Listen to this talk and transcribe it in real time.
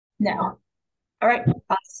No. All right,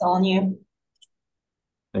 that's all on you.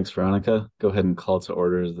 Thanks, Veronica. Go ahead and call to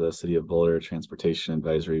order the City of Boulder Transportation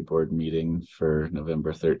Advisory Board meeting for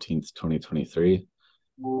November 13th, 2023.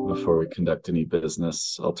 Before we conduct any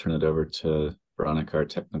business, I'll turn it over to Veronica, our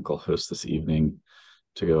technical host this evening,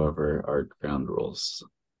 to go over our ground rules.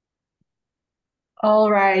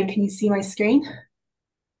 All right, can you see my screen?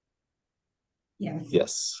 Yes.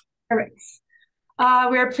 Yes. All right.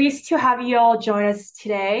 We are pleased to have you all join us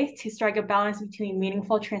today to strike a balance between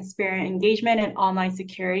meaningful, transparent engagement and online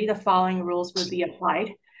security. The following rules will be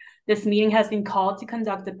applied. This meeting has been called to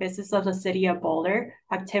conduct the business of the City of Boulder.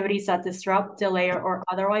 Activities that disrupt, delay, or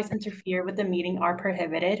otherwise interfere with the meeting are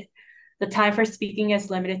prohibited. The time for speaking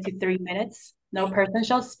is limited to 3 minutes. No person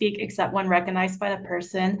shall speak except when recognized by the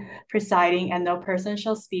person presiding, and no person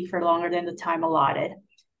shall speak for longer than the time allotted.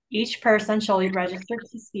 Each person shall be registered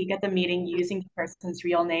to speak at the meeting using the person's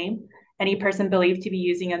real name. Any person believed to be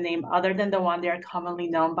using a name other than the one they are commonly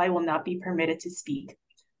known by will not be permitted to speak.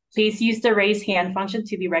 Please use the raise hand function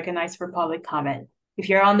to be recognized for public comment. If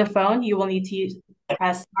you're on the phone, you will need to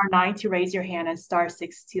press *9 to raise your hand and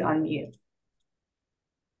 *6 to unmute.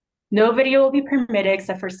 No video will be permitted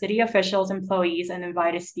except for city officials, employees, and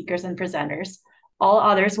invited speakers and presenters. All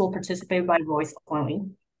others will participate by voice only.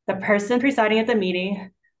 The person presiding at the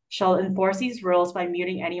meeting shall enforce these rules by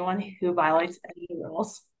muting anyone who violates any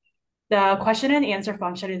rules. The question and answer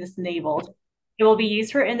function is enabled. It will be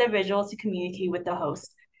used for individuals to communicate with the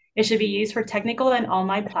host. It should be used for technical and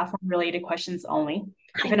online platform-related questions only.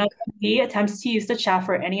 If an attendee attempts to use the chat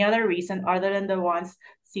for any other reason other than the ones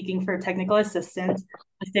seeking for technical assistance,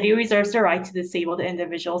 the city reserves the right to disable the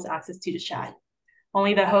individual's access to the chat.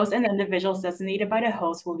 Only the host and individuals designated by the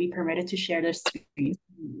host will be permitted to share their screens.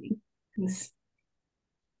 Thanks.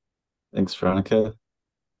 Thanks, Veronica.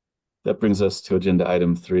 That brings us to agenda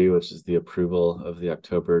item 3, which is the approval of the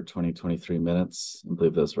October 2023 minutes. I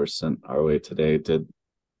believe those were sent our way today. Did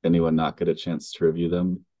anyone not get a chance to review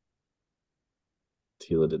them?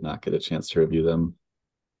 Tila did not get a chance to review them.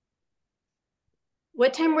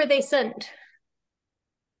 What time were they sent?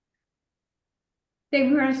 They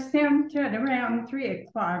were sent at around 3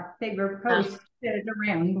 o'clock. They were posted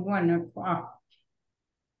around 1 o'clock.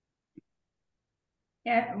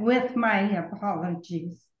 With my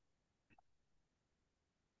apologies.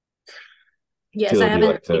 Yes, Tila, I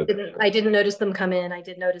haven't. like I didn't notice them come in. I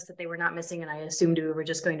did notice that they were not missing, and I assumed we were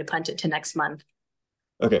just going to punt it to next month.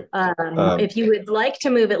 Okay. If you would like to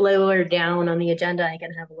move it lower down on the agenda, I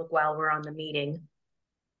can have a look while we're on the meeting.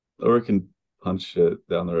 Or we can punch it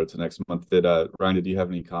down the road to next month. Did Ryan, did you have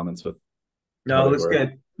any comments with? No, it looks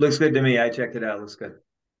good. Looks good to me. I checked it out. Looks good.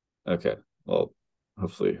 Okay. Well,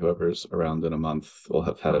 hopefully whoever's around in a month will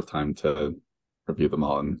have had a time to review them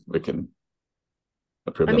all, and we can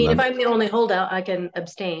approve them. I mean, if I'm the only holdout, I can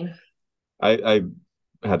abstain. I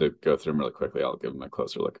had to go through them really quickly. I'll give them a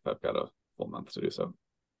closer look if I've got a full month to do so.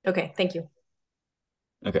 Okay, thank you.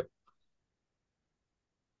 Okay.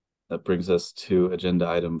 That brings us to agenda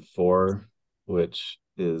item 4, which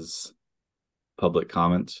is public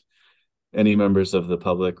comment. Any members of the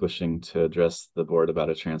public wishing to address the board about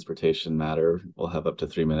a transportation matter will have up to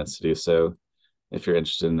 3 minutes to do so. If you're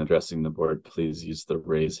interested in addressing the board, please use the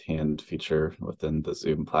raise hand feature within the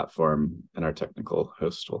Zoom platform, and our technical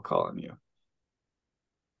host will call on you.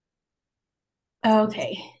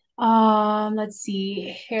 Okay. Let's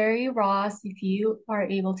see. Harry Ross, if you are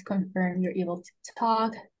able to confirm you're able to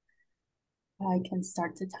talk, I can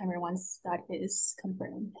start the timer once that is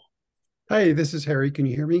confirmed. Hi, this is Harry. Can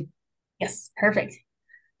you hear me? Yes, perfect.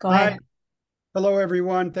 Go ahead. Hello,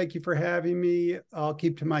 everyone. Thank you for having me. I'll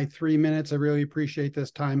keep to my 3 minutes. I really appreciate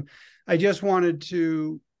this time. I just wanted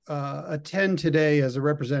to attend today as a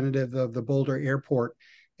representative of the Boulder Airport.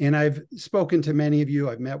 And I've spoken to many of you.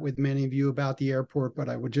 I've met with many of you about the airport, but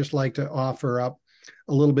I would just like to offer up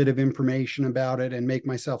a little bit of information about it and make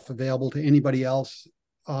myself available to anybody else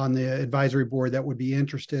on the advisory board that would be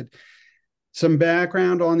interested. Some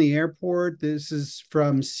background on the airport. This is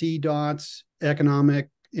from CDOT's economic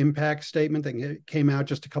impact statement that came out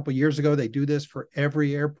just a couple of years ago. They do this for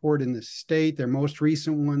every airport in the state. Their most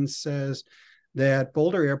recent one says that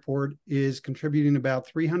Boulder Airport is contributing about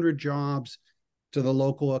 300 jobs to the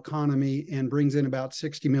local economy and brings in about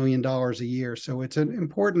 $60 million a year. So it's an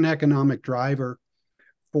important economic driver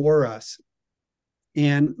for us.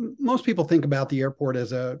 And most people think about the airport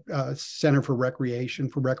as a center for recreation,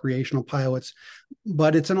 for recreational pilots,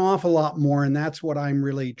 but it's an awful lot more. And that's what I'm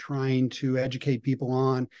really trying to educate people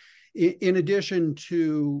on. In addition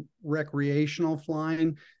to recreational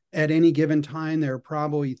flying, At any given time, there are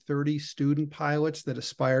probably 30 student pilots that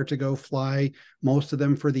aspire to go fly, most of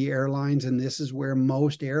them for the airlines. And this is where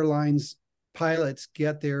most airlines pilots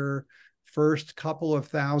get their first couple of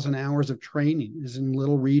thousand hours of training, is in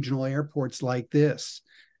little regional airports like this.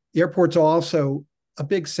 The airport's also a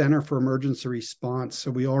big center for emergency response.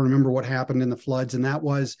 So we all remember what happened in the floods, and that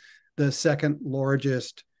was the second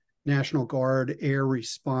largest National Guard air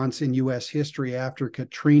response in U.S. history after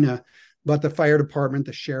Katrina. But the fire department,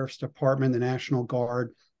 the sheriff's department, the National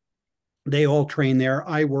Guard, they all train there.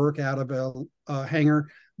 I work out of a hangar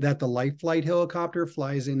that the Life Flight helicopter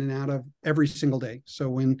flies in and out of every single day. So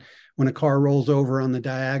when a car rolls over on the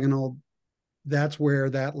diagonal, that's where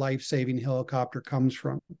that life-saving helicopter comes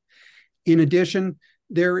from. In addition,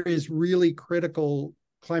 there is really critical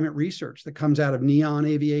climate research that comes out of Neon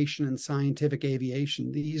Aviation and Scientific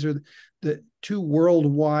Aviation. These are the two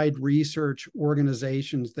worldwide research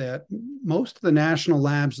organizations that most of the national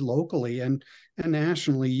labs locally and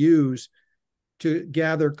nationally use to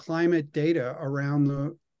gather climate data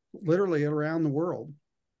literally around the world.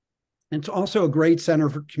 And it's also a great center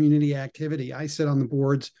for community activity. I sit on the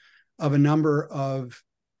boards of a number of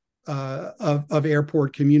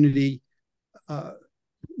airport community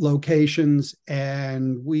locations,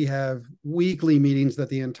 and we have weekly meetings that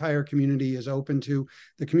the entire community is open to.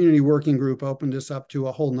 The community working group opened us up to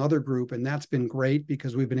a whole nother group, and that's been great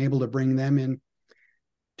because we've been able to bring them in.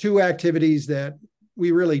 Two activities that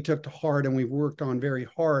we really took to heart and we've worked on very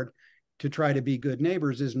hard to try to be good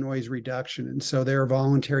neighbors is noise reduction. And so there are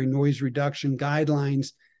voluntary noise reduction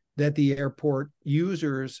guidelines that the airport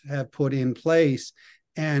users have put in place.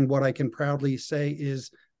 And what I can proudly say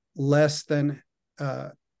is less than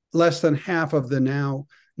half of the now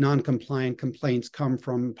non-compliant complaints come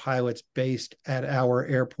from pilots based at our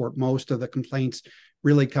airport. Most of the complaints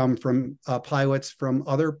really come from pilots from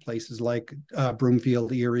other places like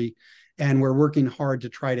Broomfield, Erie, and we're working hard to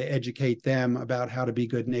try to educate them about how to be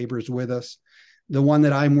good neighbors with us. The one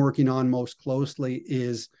that I'm working on most closely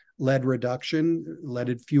is lead reduction.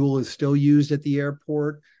 Leaded fuel is still used at the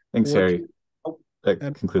airport. Thanks, Harry.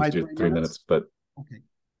 That concludes your 3 minutes, but okay.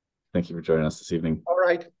 Thank you for joining us this evening. All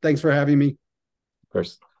right. Thanks for having me. Of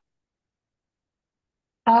course.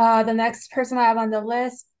 The next person I have on the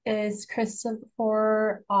list is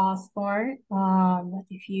Christopher Osborne.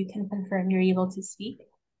 If you can confirm you're able to speak.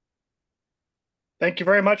 Thank you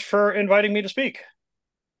very much for inviting me to speak.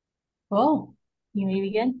 Cool. You may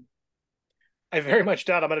begin. I very much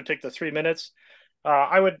doubt I'm going to take the 3 minutes.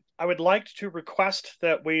 I would like to request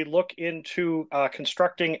that we look into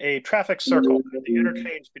constructing a traffic circle at the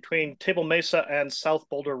interchange between Table Mesa and South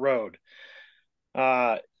Boulder Road.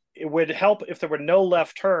 It would help if there were no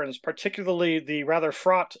left turns, particularly the rather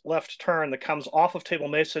fraught left turn that comes off of Table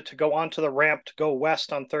Mesa to go onto the ramp to go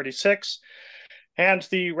west on 36, and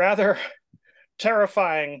the rather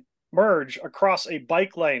terrifying merge across a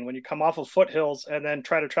bike lane when you come off of Foothills and then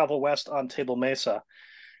try to travel west on Table Mesa.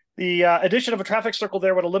 The addition of a traffic circle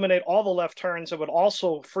there would eliminate all the left turns. It would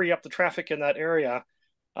also free up the traffic in that area.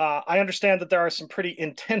 I understand that there are some pretty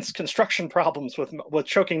intense construction problems with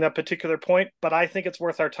choking that particular point, but I think it's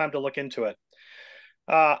worth our time to look into it.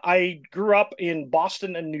 I grew up in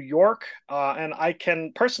Boston and New York, and I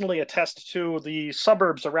can personally attest to the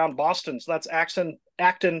suburbs around Boston. So that's Acton,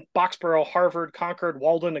 Boxborough, Harvard, Concord,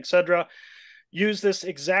 Walden, etc. Use this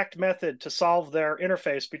exact method to solve their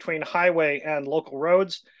interface between highway and local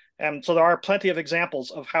roads. And so there are plenty of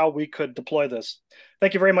examples of how we could deploy this.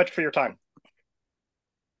 Thank you very much for your time.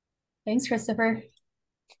 Thanks, Christopher.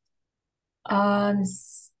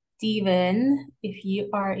 Stephen, if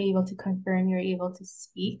you are able to confirm you're able to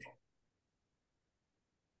speak.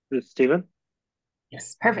 This is Stephen?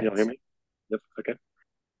 Yes, perfect. You'll hear me? Yep, okay.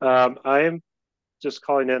 I am just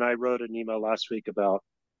calling in. I wrote an email last week about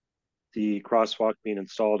the crosswalk being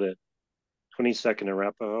installed at 22nd and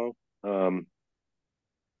Arapahoe.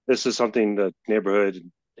 This is something the neighborhood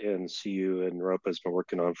and CU and Europa has been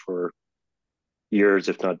working on for years,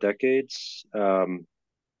 if not decades. And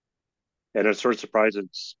I'm sort of surprised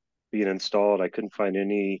it's being installed. I couldn't find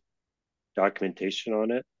any documentation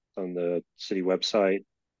on it on the city website.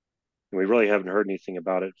 And we really haven't heard anything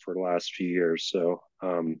about it for the last few years. So,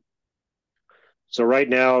 so right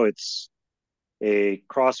now it's a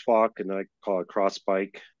crosswalk, and I call it cross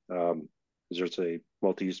bike, because there's a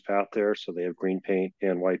multi-use path there. So they have green paint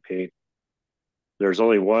and white paint. There's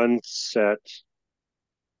only one set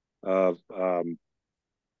of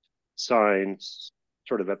signs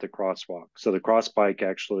sort of at the crosswalk. So the cross bike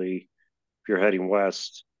actually, if you're heading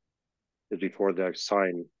west, is before the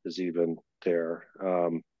sign is even there.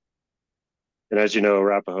 And as you know,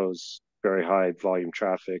 Arapahoe's very high volume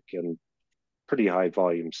traffic, and pretty high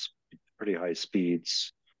volumes, pretty high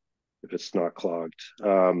speeds if it's not clogged.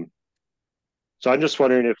 So I'm just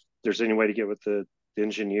wondering if there's any way to get with the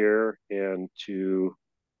engineer and to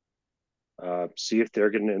see if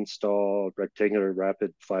they're going to install rectangular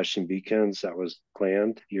rapid flashing beacons that was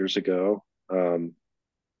planned years ago,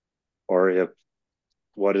 or if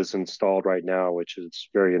what is installed right now, which is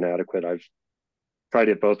very inadequate. I've tried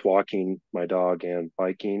it both walking my dog and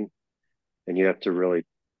biking, and you have to really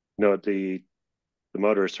know the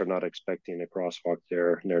motorists are not expecting a crosswalk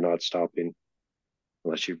there, and they're not stopping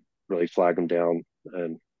unless you really flag them down.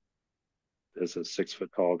 And as a 6 foot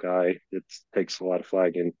tall guy, it takes a lot of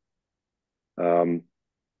flagging.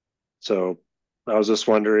 So I was just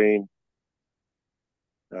wondering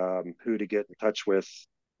who to get in touch with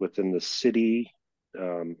within the city. They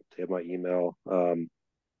have my email, and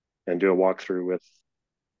do a walkthrough with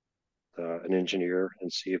an engineer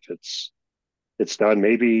and see if it's done.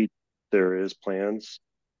 Maybe there is plans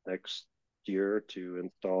next year to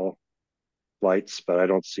install lights, but I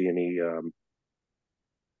don't see any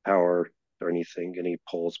power or anything, any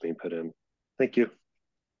poles being put in. Thank you.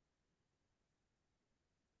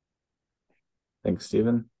 Thanks,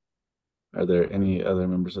 Stephen. Are there any other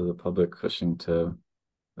members of the public wishing to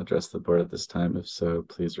address the board at this time? If so,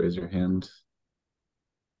 please raise your hand.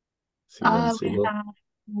 We have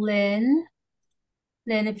Lynn.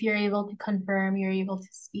 Lynn, if you're able to confirm, you're able to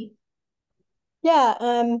speak. Yeah,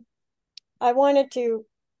 I wanted to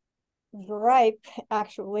gripe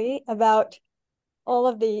actually about all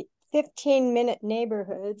of the 15-minute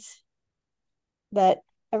neighborhoods that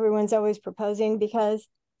everyone's always proposing, because,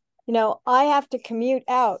 you know, I have to commute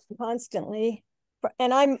out constantly,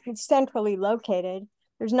 and I'm centrally located.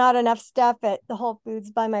 There's not enough stuff at the Whole Foods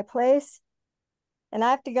by my place, and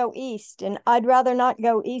I have to go east, and I'd rather not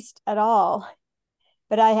go east at all,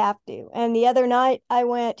 but I have to. And the other night I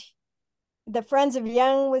went, the Friends of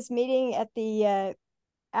Young was meeting at the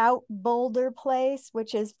Out Boulder place,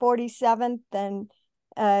 which is 47th and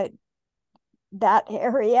that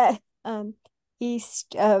area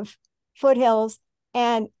east of Foothills.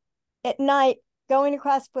 And at night, going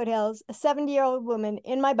across Foothills, a 70-year-old woman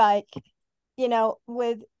in my bike, you know,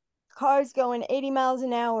 with cars going 80 miles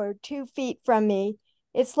an hour 2 feet from me.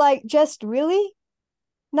 It's like, just really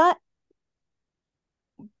not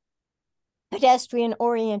pedestrian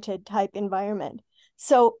oriented type environment.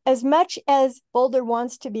 So as much as Boulder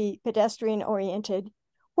wants to be pedestrian oriented,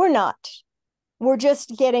 we're not. We're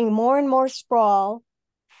just getting more and more sprawl.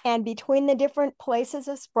 And between the different places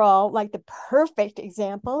of sprawl, like the perfect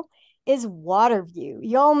example is Waterview.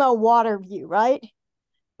 Y'all know Waterview, right?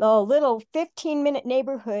 The little 15-minute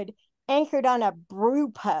neighborhood anchored on a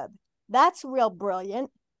brew pub. That's real brilliant.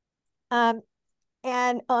 And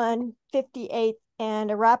on 58th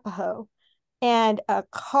and Arapahoe, and a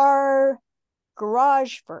car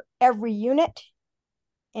garage for every unit.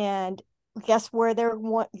 And guess where they're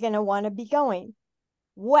going to want to be going?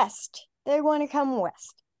 West. They want to come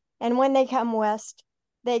west. And when they come west,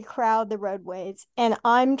 they crowd the roadways. And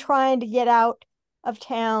I'm trying to get out of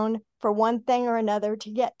town for one thing or another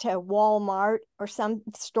to get to Walmart or some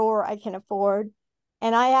store I can afford.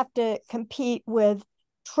 And I have to compete with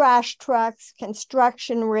trash trucks,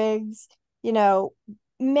 construction rigs, you know,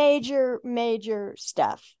 major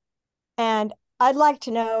stuff. And I'd like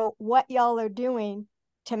to know what y'all are doing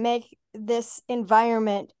to make this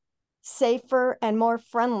environment safer and more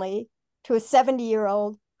friendly to a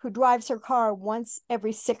 70-year-old who drives her car once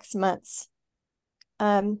every 6 months.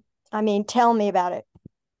 I mean, tell me about it,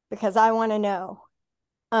 because I want to know.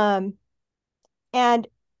 And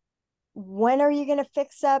when are you going to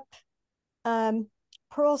fix up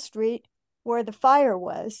Pearl Street where the fire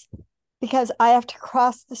was? Because I have to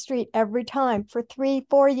cross the street every time for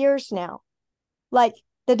 3-4 years now. Like,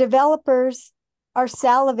 the developers are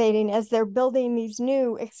salivating as they're building these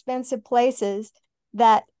new expensive places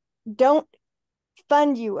that don't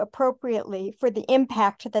fund you appropriately for the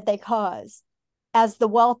impact that they cause as the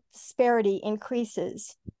wealth disparity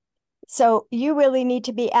increases. So you really need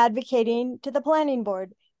to be advocating to the planning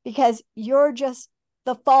board, because you're just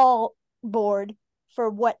the fall board for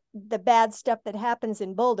what the bad stuff that happens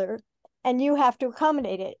in Boulder, and you have to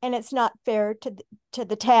accommodate it. And it's not fair to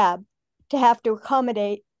the tab to have to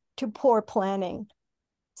accommodate to poor planning.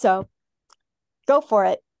 So go for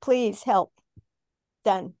it. Please help.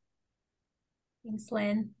 Done. Thanks,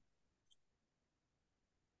 Lynn.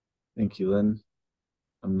 Thank you, Lynn.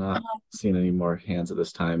 I'm not seeing any more hands at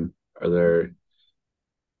this time. Are there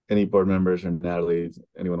any board members or Natalie,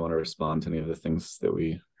 anyone want to respond to any of the things that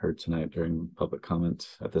we heard tonight during public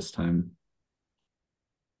comment at this time?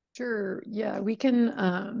 Sure. Yeah, we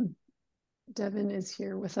can. Devin is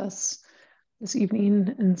here with us. this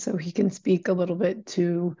evening, and so he can speak a little bit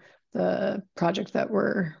to the project that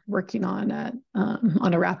we're working on at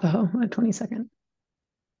on Arapahoe on 22nd.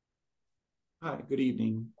 Hi, good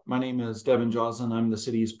evening. My name is Devin Joslin. I'm the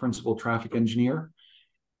city's principal traffic engineer.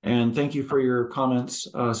 And thank you for your comments,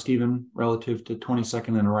 Stephen, relative to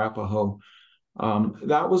 22nd and Arapahoe.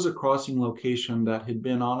 That was a crossing location that had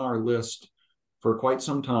been on our list for quite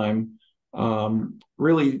some time.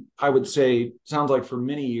 Really, I would say, sounds like for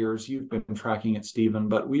many years you've been tracking it, Stephen,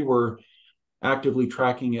 but we were actively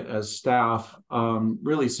tracking it as staff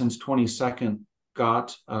really since 22nd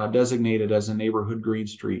got designated as a neighborhood green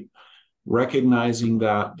street, recognizing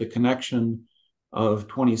that the connection of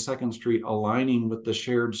 22nd Street aligning with the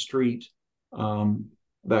shared street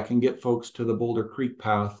that can get folks to the Boulder Creek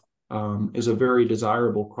path is a very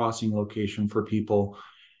desirable crossing location for people.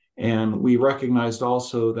 And we recognized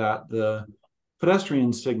also that the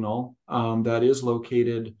pedestrian signal that is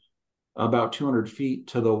located about 200 feet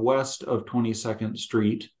to the west of 22nd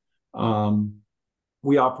Street,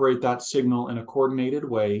 we operate that signal in a coordinated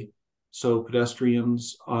way. So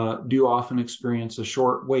pedestrians do often experience a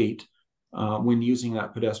short wait when using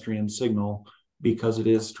that pedestrian signal because it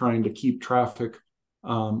is trying to keep traffic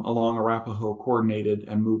along Arapahoe coordinated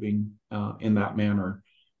and moving in that manner.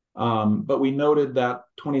 But we noted that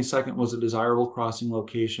 22nd was a desirable crossing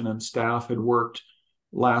location, and staff had worked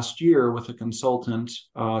last year with a consultant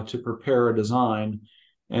to prepare a design.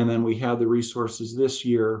 And then we had the resources this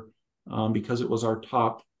year because it was our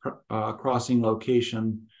top crossing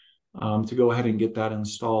location to go ahead and get that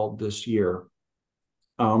installed this year.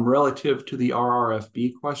 Relative to the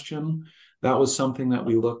RRFB question, that was something that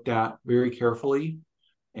we looked at very carefully.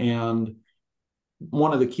 And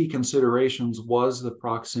one of the key considerations was the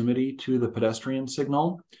proximity to the pedestrian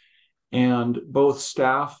signal. And both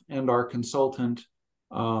staff and our consultant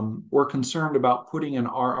were concerned about putting an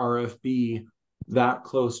RRFB that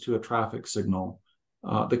close to a traffic signal.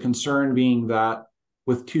 The concern being that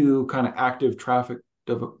with two kind of active traffic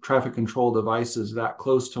control devices that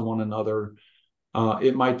close to one another,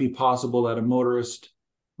 it might be possible that a motorist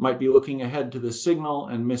might be looking ahead to the signal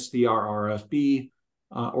and miss the RRFB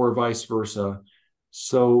or vice versa.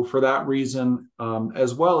 So for that reason,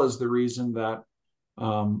 as well as the reason that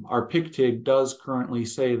our PICTIG does currently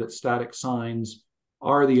say that static signs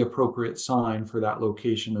are the appropriate sign for that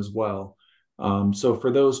location as well. So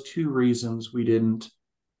for those two reasons, we didn't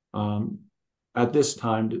at this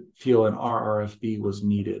time feel an RRFB was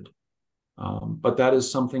needed. But that is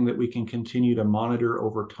something that we can continue to monitor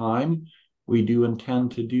over time. We do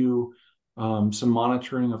intend to do some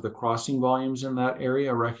monitoring of the crossing volumes in that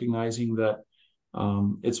area, recognizing that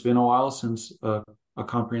it's been a while since a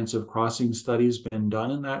comprehensive crossing study's been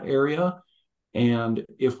done in that area. And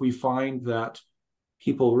if we find that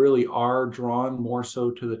people really are drawn more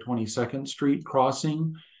so to the 22nd Street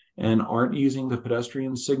crossing and aren't using the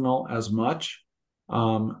pedestrian signal as much,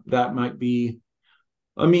 that might be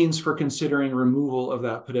a means for considering removal of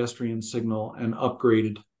that pedestrian signal and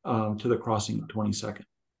upgraded to the crossing of 22nd.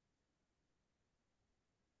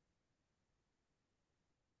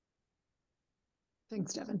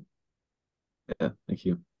 Thanks, Devin. Yeah, thank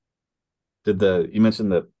you. You mentioned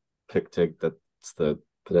the PICTIG, that's the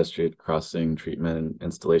pedestrian crossing treatment and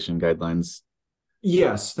installation guidelines?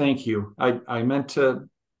 Yes, thank you. I meant to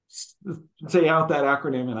say out that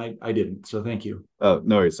acronym and I didn't, so thank you. Oh,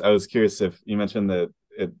 no worries. I was curious if you mentioned that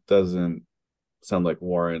it doesn't sound like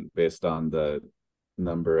warrant based on the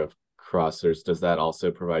number of crossers. Does that also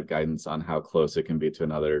provide guidance on how close it can be to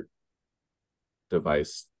another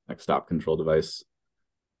device, like stop control device?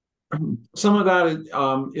 Some of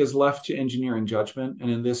that is left to engineering judgment, and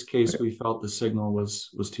in this case, we felt the signal was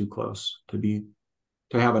too close to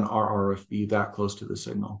have an RRFB that close to the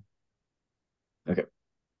signal. Okay.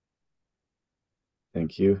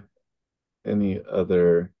 Thank you. Any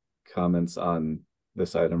other comments on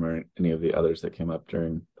this item or any of the others that came up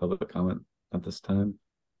during public comment at this time?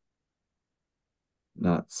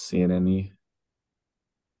 Not seeing any.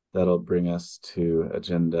 That'll bring us to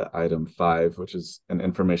agenda item 5, which is an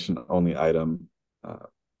information only item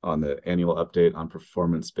on the annual update on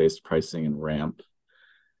performance-based pricing and ramp.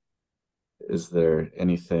 Is there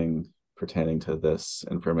anything pertaining to this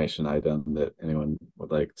information item that anyone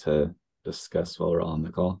would like to discuss while we're on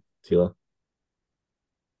the call? Tila?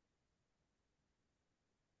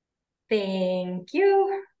 Thank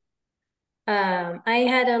you. I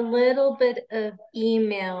had a little bit of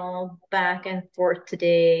email back and forth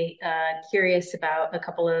today, curious about a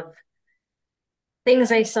couple of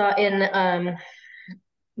things I saw in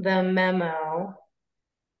the memo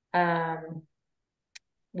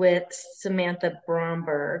with Samantha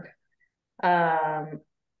Bromberg.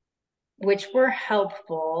 which were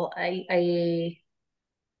helpful. I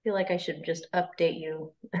feel like I should just update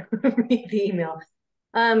you, read the email.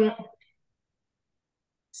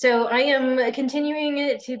 So I am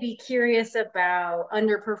continuing to be curious about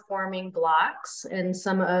underperforming blocks and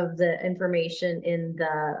some of the information in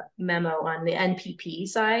the memo on the NPP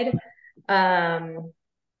side.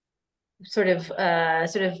 Sort of,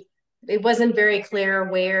 it wasn't very clear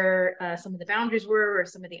where some of the boundaries were or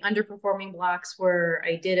some of the underperforming blocks were.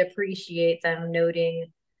 I did appreciate them noting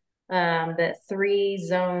that 3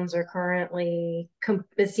 zones are currently,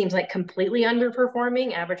 it seems like, completely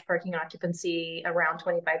underperforming, average parking occupancy around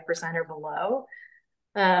 25% or below.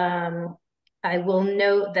 I will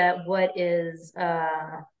note that what is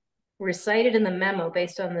recited in the memo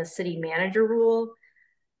based on the city manager rule,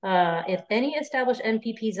 if any established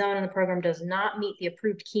NPP zone in the program does not meet the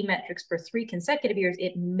approved key metrics for 3 consecutive years,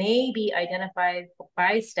 it may be identified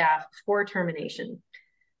by staff for termination.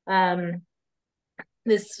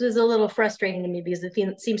 This was a little frustrating to me because it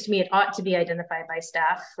seems to me it ought to be identified by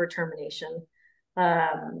staff for termination.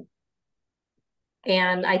 And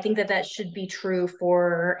I think that that should be true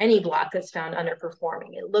for any block that's found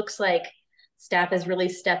underperforming. It looks like staff is really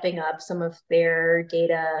stepping up some of their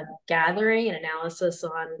data gathering and analysis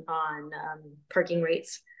on parking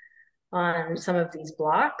rates on some of these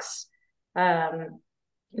blocks.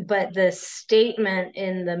 But the statement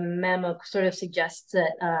in the memo sort of suggests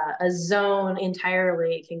that a zone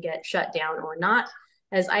entirely can get shut down or not.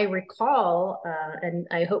 As I recall, and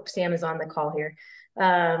I hope Sam is on the call here,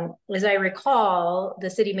 as I recall, the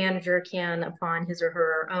city manager can, upon his or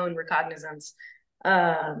her own recognizance,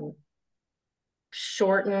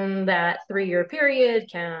 shorten that 3-year period,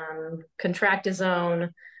 can contract a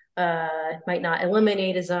zone, might not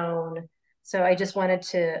eliminate a zone. So I just wanted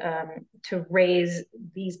to raise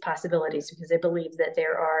these possibilities because I believe that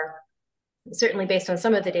there are, certainly based on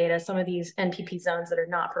some of the data, some of these NPP zones that are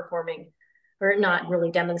not performing or not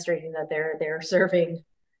really demonstrating that they're serving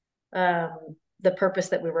the purpose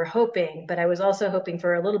that we were hoping. But I was also hoping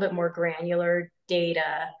for a little bit more granular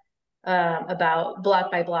data about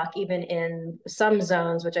block by block, even in some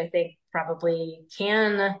zones, which I think probably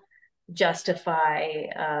can justify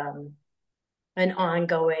an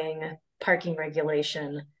ongoing parking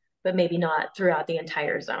regulation, but maybe not throughout the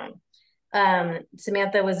entire zone.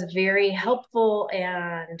 Samantha was very helpful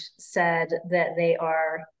and said that they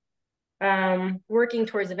are working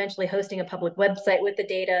towards eventually hosting a public website with the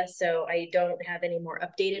data. So I don't have any more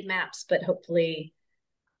updated maps, but hopefully,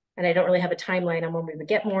 and I don't really have a timeline on when we would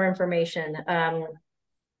get more information.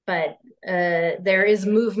 But there is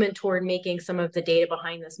movement toward making some of the data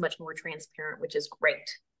behind this much more transparent, which is great.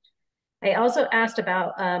 I also asked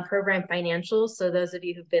about program financials. So those of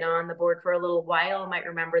you who've been on the board for a little while might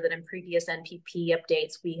remember that in previous NPP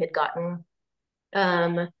updates, we had gotten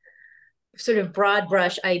sort of broad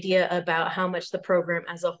brush idea about how much the program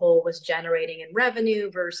as a whole was generating in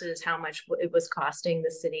revenue versus how much it was costing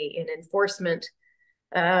the city in enforcement.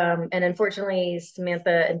 And unfortunately,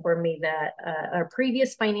 Samantha informed me that our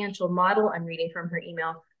previous financial model, I'm reading from her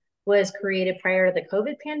email, was created prior to the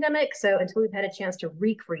COVID pandemic. So until we've had a chance to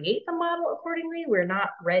recreate the model accordingly, we're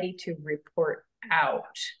not ready to report out.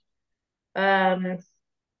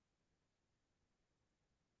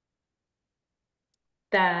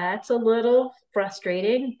 That's a little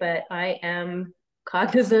frustrating, but I am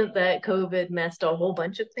cognizant that COVID messed a whole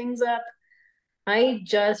bunch of things up. I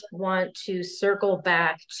just want to circle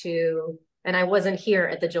back to, and I wasn't here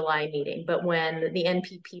at the July meeting, but when the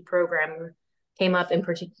NPP program came up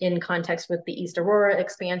in context with the East Aurora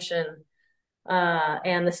expansion,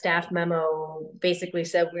 and the staff memo basically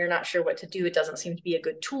said, we're not sure what to do. It doesn't seem to be a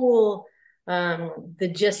good tool.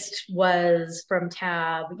 The gist was from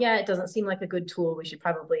TAB, yeah, it doesn't seem like a good tool. We should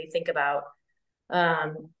probably think about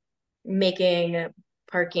making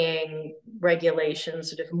parking regulations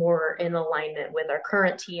sort of more in alignment with our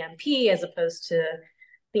current TMP as opposed to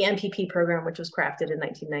the NPP program, which was crafted in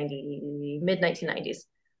mid-1990s,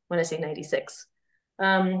 when I say 96.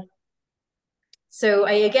 So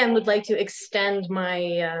I, again, would like to extend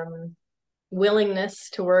my willingness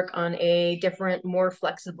to work on a different, more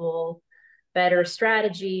flexible, better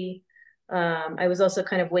strategy. I was also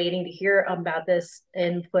kind of waiting to hear about this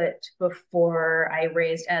input before I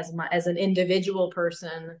raised as an individual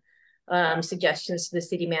person suggestions to the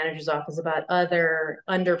city manager's office about other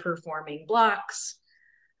underperforming blocks.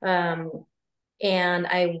 And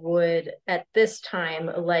I would, at this time,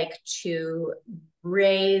 like to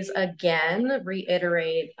reiterate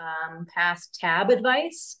past TAB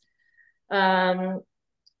advice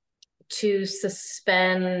to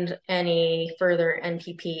suspend any further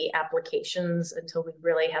NPP applications until we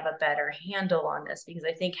really have a better handle on this, because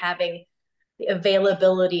I think having the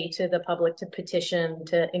availability to the public to petition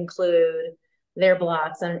to include their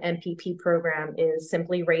blocks on an NPP program is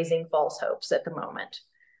simply raising false hopes at the moment.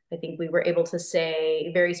 I think we were able to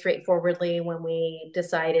say very straightforwardly when we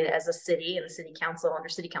decided as a city and the city council under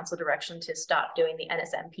city council direction to stop doing the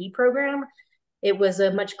NSMP program, it was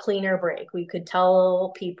a much cleaner break. We could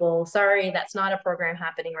tell people, sorry, that's not a program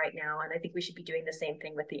happening right now. And I think we should be doing the same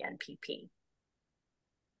thing with the NPP.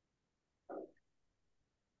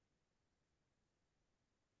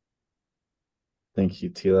 Thank you,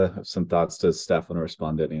 Tila. I have some thoughts. Does staff want to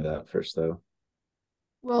respond to any of that first, though?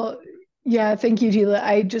 Well, yeah, thank you, Tila.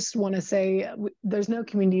 I just want to say there's no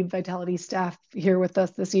community vitality staff here with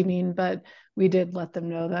us this evening, but we did let them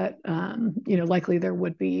know that, you know, likely there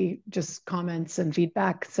would be just comments and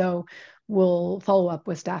feedback. So we'll follow up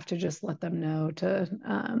with staff to just let them know to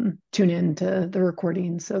tune in to the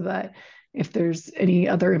recording so that if there's any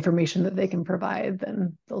other information that they can provide,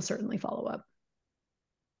 then they'll certainly follow up.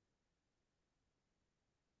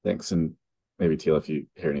 Thanks. And maybe Tila, if you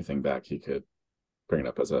hear anything back, you could bring it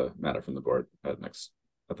up as a matter from the board at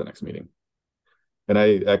the next meeting. And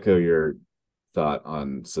I echo your thought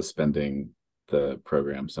on suspending the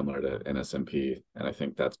program similar to NSMP. And I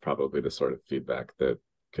think that's probably the sort of feedback that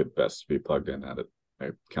could best be plugged in at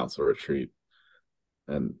a council retreat.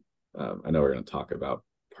 And I know we're going to talk about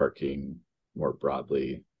parking more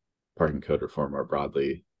broadly, parking code reform more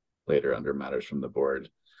broadly later under matters from the board.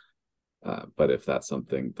 But if that's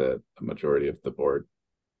something that a majority of the board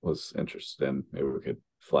was interested in, maybe we could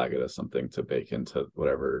flag it as something to bake into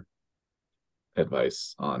whatever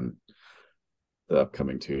advice on the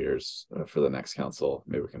upcoming 2 years for the next council.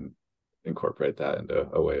 Maybe we can incorporate that into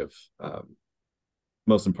a way of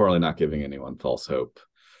most importantly not giving anyone false hope,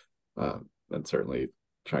 and certainly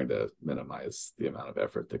trying to minimize the amount of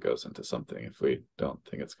effort that goes into something if we don't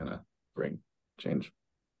think it's going to bring change.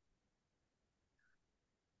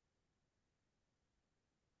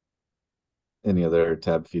 Any other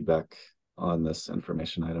tab feedback on this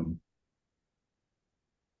information item?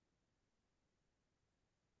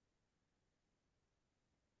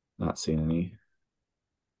 Not seeing any.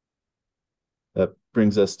 That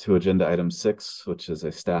brings us to agenda item 6, which is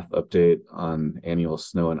a staff update on annual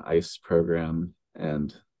snow and ice program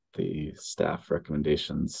and the staff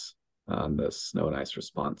recommendations on the snow and ice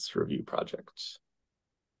response review project.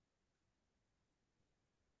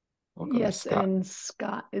 Welcome, yes, Scott. And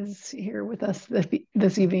Scott is here with us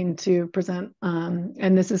this evening to present.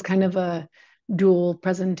 And this is kind of a dual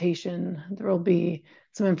presentation. There will be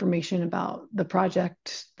some information about the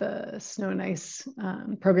project, the snow and ice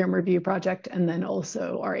program review project, and then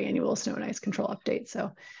also our annual snow and ice control update.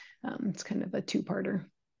 So it's kind of a two-parter.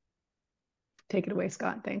 Take it away,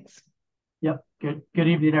 Scott. Thanks. Yep. Good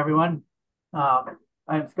evening, everyone.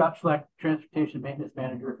 I'm Scott Schleck, Transportation Maintenance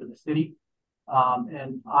Manager for the city.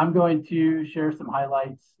 And I'm going to share some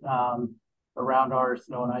highlights around our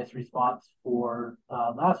snow and ice response for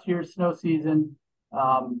last year's snow season,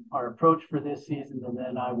 our approach for this season, and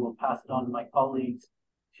then I will pass it on to my colleagues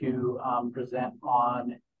to present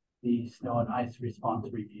on the snow and ice response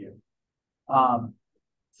review.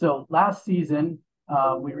 So last season,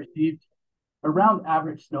 we received around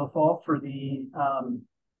average snowfall for the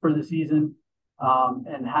season.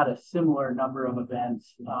 And had a similar number of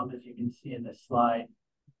events, as you can see in this slide.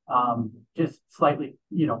 Just slightly,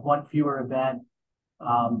 one fewer event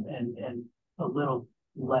and a little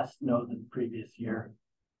less snow than the previous year.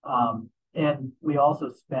 And we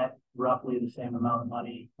also spent roughly the same amount of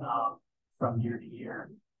money from year to year.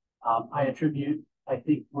 I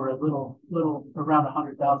think we're a little around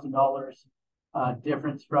 $100,000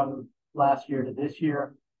 difference from last year to this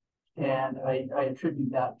year. And I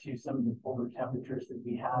attribute that to some of the colder temperatures that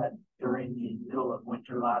we had during the middle of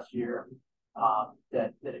winter last year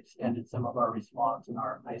that extended some of our response and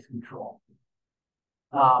our ice control.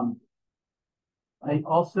 I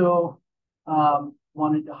also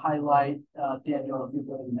wanted to highlight, Daniel, if you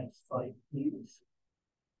go to the next slide, please.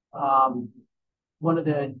 One of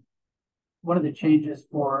the changes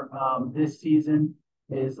for this season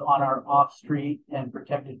is on our off-street and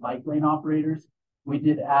protected bike lane operators. We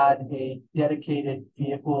did add a dedicated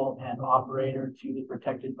vehicle and operator to the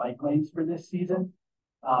protected bike lanes for this season.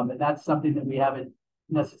 And that's something that we haven't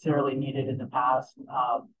necessarily needed in the past.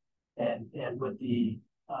 And with the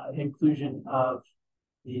inclusion of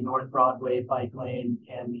the North Broadway bike lane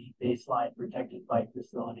and the baseline protected bike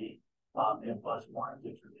facility, it was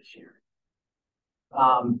warranted for this year.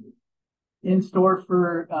 In store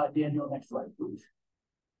for Daniel, next slide, please.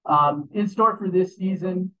 In store for this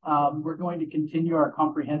season, we're going to continue our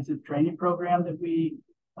comprehensive training program that we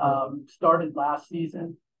started last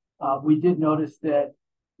season. We did notice that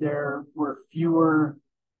there were fewer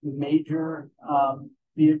major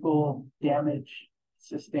vehicle damage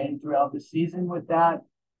sustained throughout the season with that.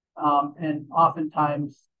 And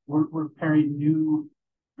oftentimes we're pairing new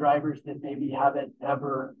drivers that maybe haven't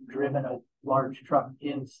ever driven a large truck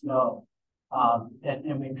in snow.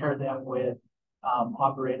 And we pair them with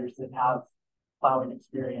operators that have plowing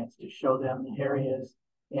experience to show them the areas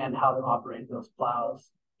and how to operate those plows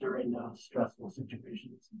during stressful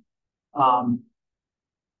situations. And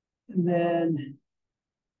then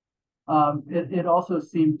it also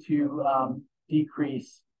seemed to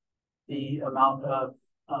decrease the amount of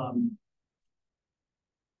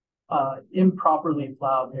improperly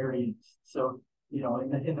plowed areas. So, you know,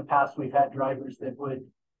 in the past, we've had drivers that would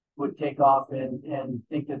take off and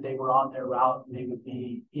think that they were on their route, and they would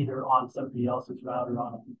be either on somebody else's route or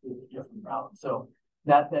on a completely different route. So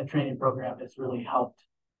that training program has really helped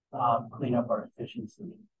clean up our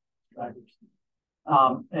efficiency drivers.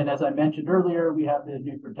 And as I mentioned earlier, we have the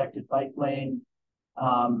new protected bike lane,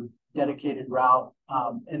 dedicated route,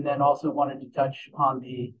 and then also wanted to touch on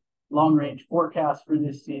the long range forecast for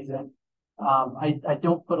this season. I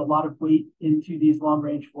don't put a lot of weight into these long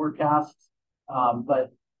range forecasts,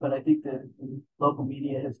 but I think the local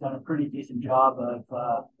media has done a pretty decent job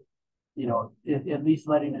of, you know, at least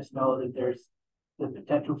letting us know that there's the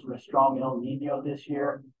potential for a strong El Nino this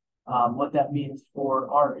year. What that means for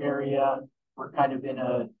our area, we're kind of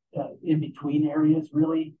in between areas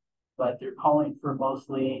really, but they're calling for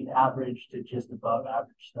mostly average to just above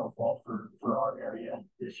average snowfall for our area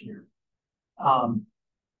this year. And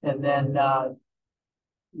then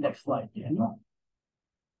next slide, Daniel.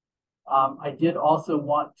 I did also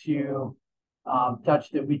want to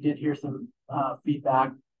touch that we did hear some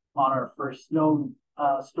feedback on our first snow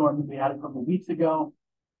storm that we had a couple of weeks ago.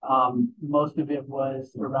 Most of it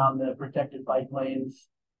was around the protected bike lanes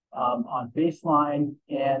on Baseline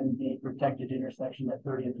and the protected intersection at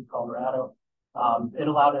 30th and Colorado. It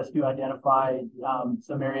allowed us to identify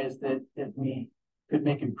some areas that we could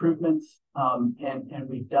make improvements, and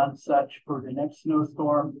we've done such for the next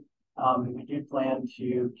snowstorm. And we do plan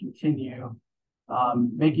to continue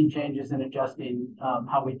making changes and adjusting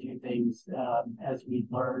how we do things as we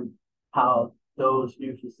learn how those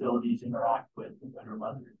new facilities interact with the winter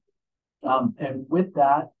weather. And with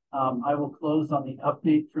that, I will close on the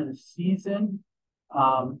update for the season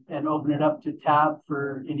and open it up to Tab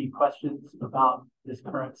for any questions about this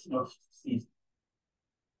current snow season.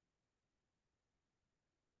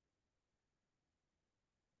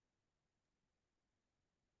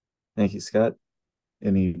 Thank you, Scott.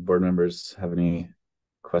 Any board members have any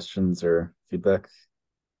questions or feedback?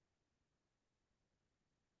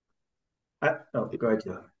 No, go ahead,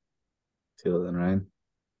 Tila. Tila, then Ryan.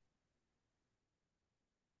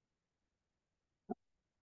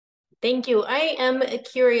 Thank you. I am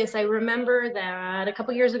curious. I remember that a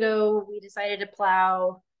couple years ago, we decided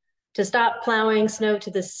to stop plowing snow to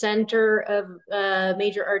the center of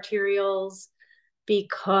major arterials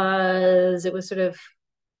because it was sort of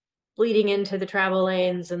bleeding into the travel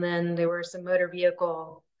lanes, and then there were some motor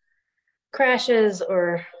vehicle crashes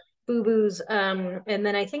or boo-boos. And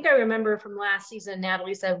then I think I remember from last season,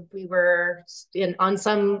 Natalie said we were in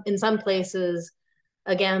some places,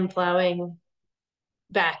 again, plowing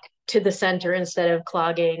back to the center instead of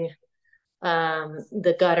clogging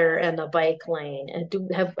the gutter and the bike lane. And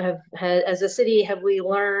as a city, have we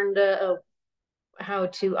learned how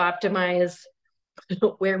to optimize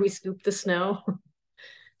where we scoop the snow?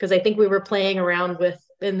 Because I think we were playing around with,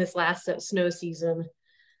 in this last snow season,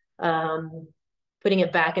 putting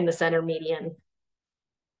it back in the center median.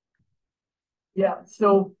 Yeah,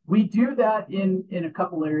 so we do that in a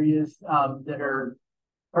couple areas that are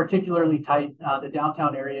particularly tight. The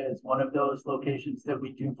downtown area is one of those locations that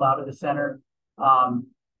we do plow to the center. And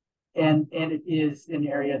it is an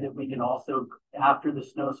area that we can also, after the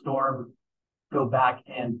snowstorm, go back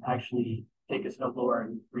and actually take a snowblower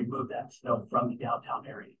and remove that snow from the downtown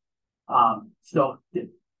area. So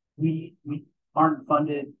we aren't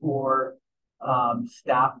funded or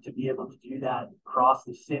staff to be able to do that across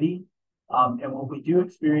the city. And what we do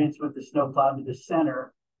experience with the snow plow to the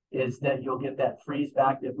center is that you'll get that freeze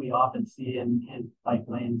back that we often see in bike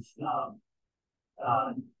lanes.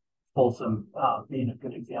 Folsom being a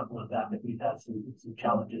good example of that we've had some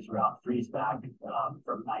challenges around freeze back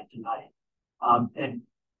from night to night. And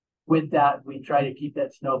with that, we try to keep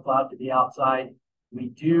that snow plowed to the outside. We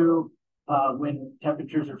do, when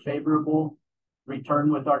temperatures are favorable,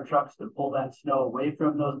 return with our trucks to pull that snow away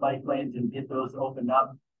from those bike lanes and get those opened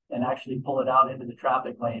up and actually pull it out into the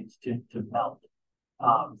traffic lanes to melt.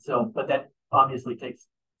 But that obviously takes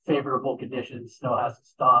favorable conditions. Snow has to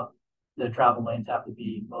stop. The travel lanes have to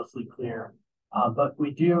be mostly clear. But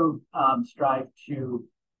we do strive to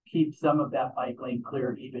keep some of that bike lane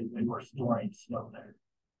clear even when we're storing snow there.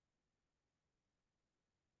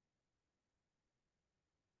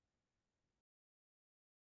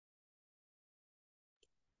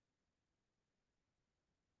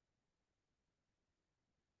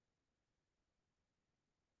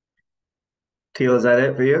 Teal, is that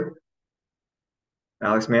it for you?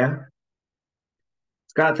 Alex, Maya?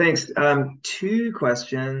 Scott, thanks. Two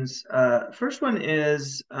questions. First one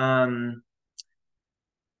is, I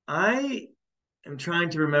am trying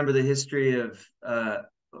to remember the history of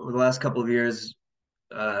over the last couple of years,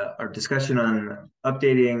 our discussion on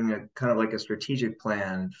updating kind of like a strategic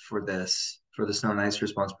plan for the snow and ice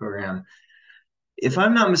response program. If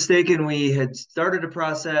I'm not mistaken, we had started a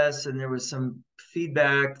process and there was some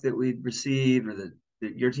feedback that we'd received or that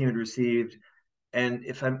your team had received. And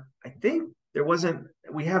I think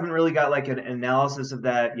we haven't really got like an analysis of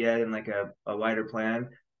that yet in like a wider plan.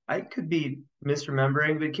 I could be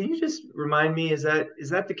misremembering, but can you just remind me, is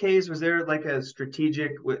that the case? Was there like a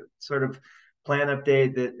strategic sort of plan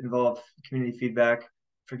update that involved community feedback?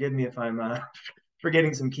 Forgive me if I'm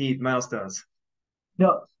forgetting some key milestones.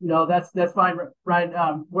 No, that's fine,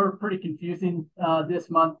 Ryan. We're pretty confusing this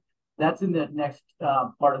month. That's in the next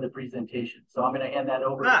part of the presentation. So I'm going to hand that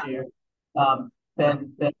over to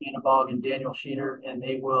Ben Manabog and Daniel Sheeter, and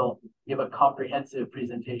they will give a comprehensive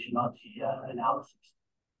presentation on the analysis.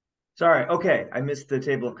 Sorry. Okay, I missed the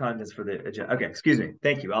table of contents for the agenda. Okay, excuse me.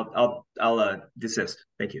 Thank you. I'll desist.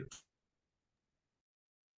 Thank you.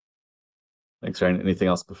 Thanks, Ryan. Anything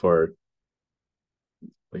else before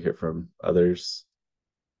we hear from others?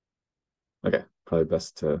 Okay, probably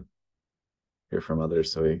best to hear from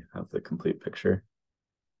others so we have the complete picture.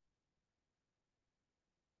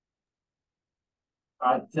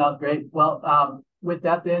 All right, sounds great. Well, with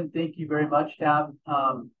that then, thank you very much, Tab.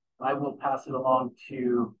 I will pass it along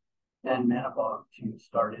to Ben Manabog to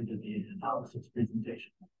start into the analysis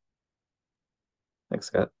presentation. Thanks,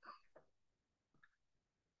 Scott.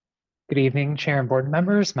 Good evening, Chair and board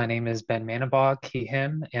members. My name is Ben Manabog, he,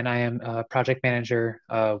 him, and I am a project manager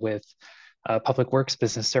with Public Works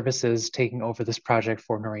Business Services, taking over this project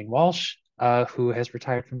for Noreen Walsh, who has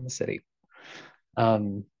retired from the city.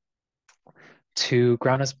 To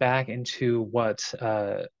ground us back into what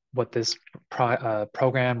this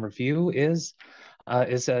program review is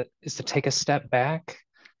to take a step back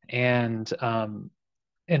and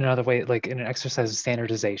in another way, like in an exercise of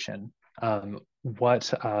standardization,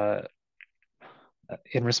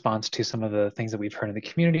 in response to some of the things that we've heard in the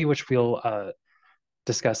community, which we'll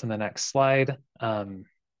discuss in the next slide. And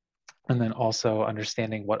then also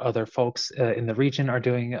understanding what other folks in the region are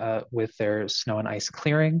doing with their snow and ice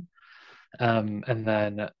clearing. And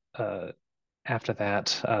then after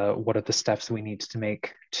that, what are the steps we need to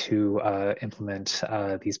make to implement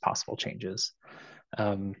these possible changes?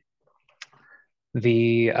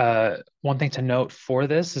 The one thing to note for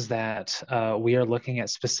this is that we are looking at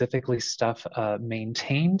specifically stuff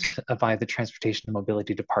maintained by the Transportation and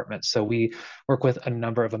Mobility Department. So we work with a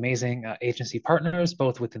number of amazing agency partners,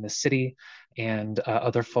 both within the city and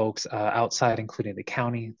other folks outside, including the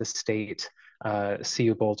county, the state,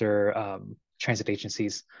 CU Boulder, transit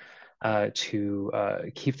agencies, to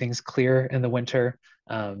keep things clear in the winter.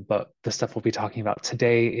 But the stuff we'll be talking about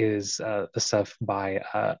today is the stuff by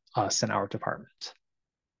us in our department.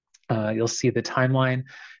 You'll see the timeline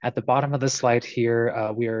at the bottom of the slide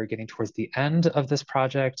here. We are getting towards the end of this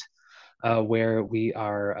project, where we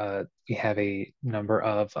have a number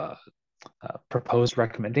of proposed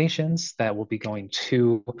recommendations that will be going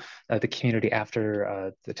to the community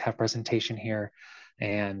after the TAP presentation here.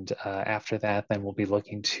 And after that, then we'll be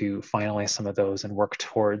looking to finalize some of those and work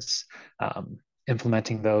towards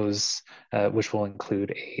implementing those, which will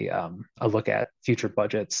include a look at future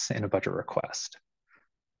budgets and a budget request.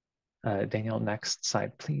 Daniel, next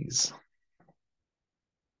slide, please.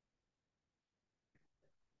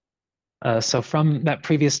 So from that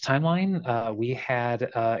previous timeline, we had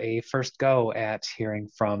a first go at hearing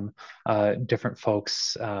from different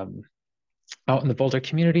folks out in the Boulder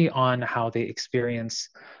community on how they experience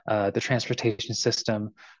the transportation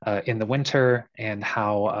system in the winter and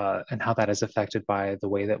how that is affected by the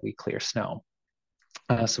way that we clear snow.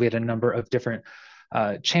 So we had a number of different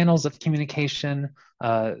channels of communication.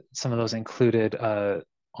 Some of those included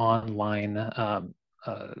online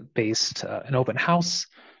based an open house,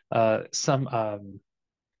 some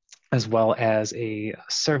as well as a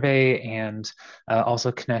survey, and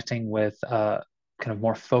also connecting with kind of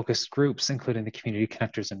more focused groups, including the community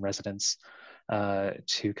connectors and residents,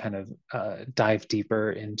 to kind of dive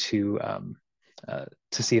deeper into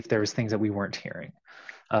to see if there was things that we weren't hearing.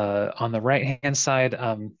 On the right-hand side,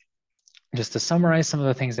 just to summarize some of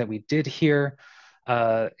the things that we did hear,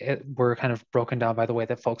 were kind of broken down by the way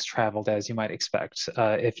that folks traveled, as you might expect.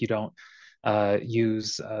 If you don't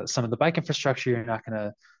use some of the bike infrastructure, you're not going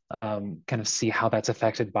to kind of see how that's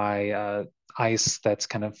affected by ice that's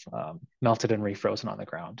kind of melted and refrozen on the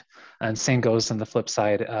ground. And same goes on the flip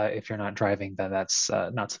side. If you're not driving, then that's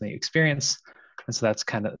not something you experience. And so that's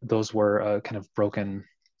kind of, those were kind of broken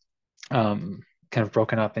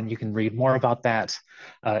up, and you can read more about that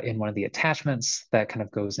in one of the attachments that kind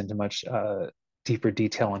of goes into much deeper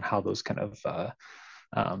detail on how those kind of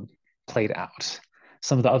played out.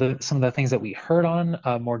 Some of the things that we heard on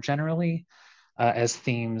more generally as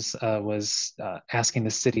themes was asking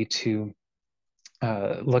the city to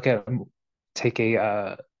take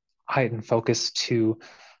a heightened focus to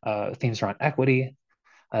themes around equity,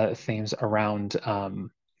 themes around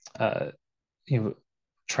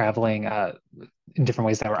traveling in different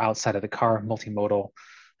ways that were outside of the car, multimodal,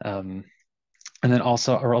 and then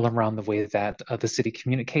also around the way that the city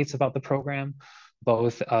communicates about the program,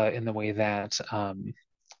 both in the way that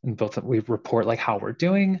we report like how we're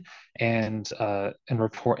doing, and in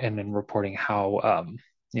reporting how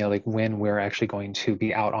like when we're actually going to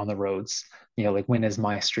be out on the roads, like when is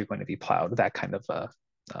my street going to be plowed, that kind of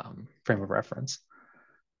frame of reference.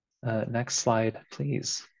 Next slide,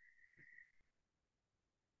 please.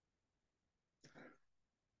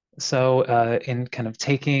 So in kind of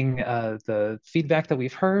taking the feedback that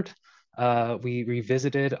we've heard, we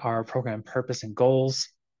revisited our program purpose and goals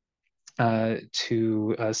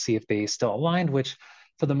to see if they still aligned, which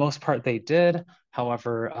for the most part they did.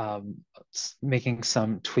 However, making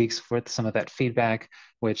some tweaks with some of that feedback,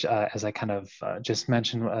 which as I kind of just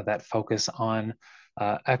mentioned, that focus on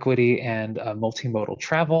equity and multimodal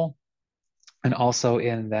travel, and also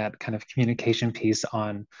in that kind of communication piece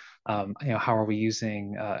on how are we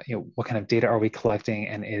using, what kind of data are we collecting,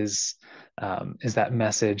 and is that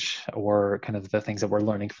message or kind of the things that we're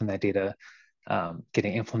learning from that data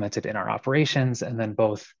getting implemented in our operations, and then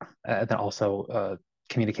then also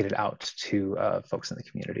communicated out to folks in the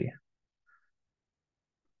community.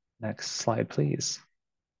 Next slide, please.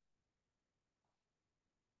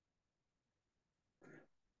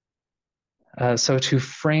 So to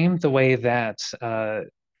frame the way that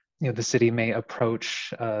the city may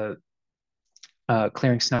approach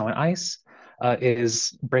clearing snow and ice,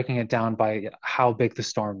 is breaking it down by how big the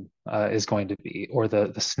storm is going to be, or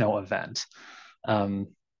the snow event.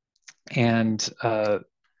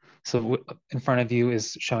 So in front of you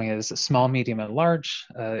is showing it as small, medium, and large,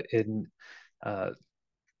 in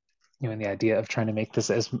the idea of trying to make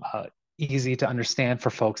this as easy to understand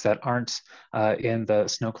for folks that aren't in the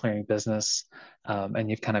snow clearing business. And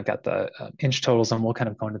you've kind of got the inch totals, and we'll kind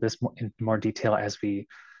of go into this in more detail as we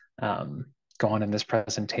go on in this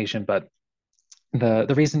presentation. But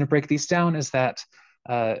the reason to break these down is that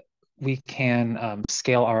we can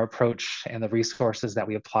scale our approach and the resources that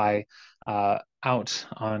we apply out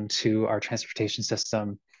onto our transportation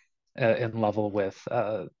system in level with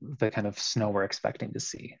the kind of snow we're expecting to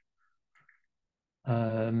see.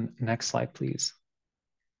 Next slide, please.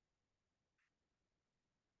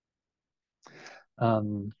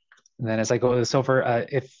 And then as I go this over,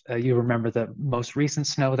 if you remember the most recent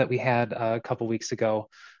snow that we had a couple weeks ago,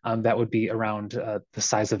 that would be around the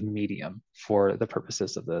size of medium for the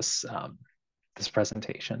purposes of this, this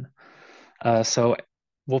presentation. So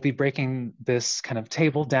we'll be breaking this kind of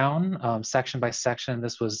table down section by section.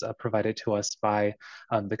 This was provided to us by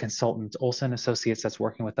the consultant Olson Associates that's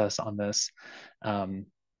working with us on this. And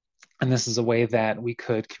this is a way that we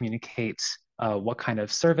could communicate what kind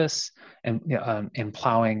of service and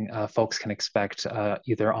plowing folks can expect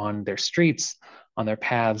either on their streets, on their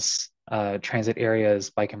paths, transit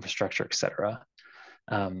areas, bike infrastructure, et cetera.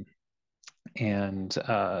 And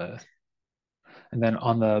then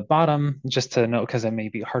on the bottom, just to note, because it may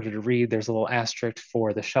be harder to read, there's a little asterisk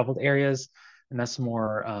for the shoveled areas, and that's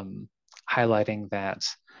more highlighting that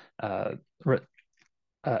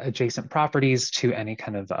adjacent properties to any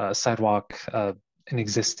kind of sidewalk, an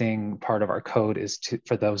existing part of our code is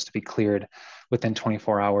for those to be cleared within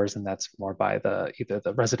 24 hours, and that's more by either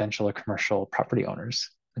the residential or commercial property owners.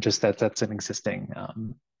 Just that's an existing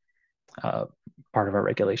part of our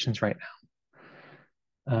regulations right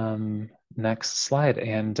now. Next slide,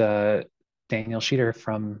 and Daniel Sheeter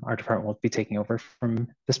from our department will be taking over from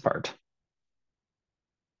this part.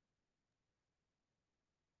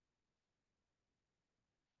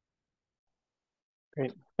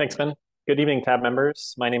 Great, thanks, Ben. Good evening, TAB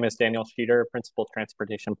members. My name is Daniel Sheeter, Principal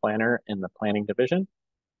Transportation Planner in the Planning Division.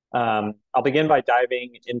 I'll begin by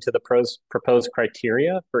diving into the proposed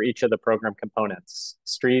criteria for each of the program components: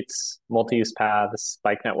 streets, multi-use paths,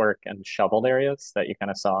 bike network, and shoveled areas that you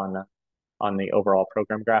kind of saw on the overall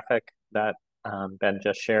program graphic that Ben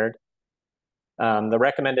just shared. The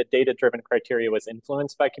recommended data-driven criteria was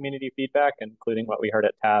influenced by community feedback, including what we heard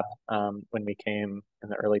at TAB when we came in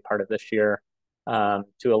the early part of this year, to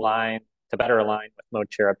better align with mode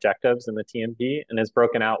share objectives in the TMP, and is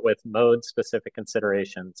broken out with mode-specific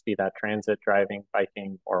considerations, be that transit, driving,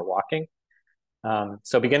 biking, or walking.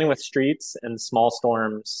 So beginning with streets and small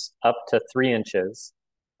storms up to 3 inches,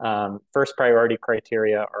 first priority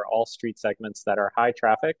criteria are all street segments that are high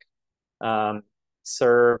traffic,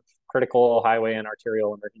 serve critical highway and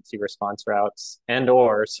arterial emergency response routes, and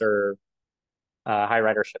or serve high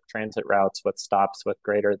ridership transit routes with stops with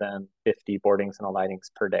greater than 50 boardings and alightings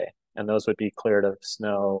per day. And those would be cleared of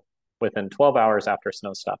snow within 12 hours after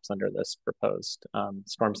snow stops under this proposed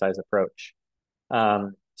storm size approach.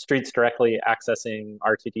 Streets directly accessing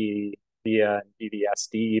RTD via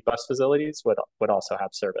VVSD bus facilities would also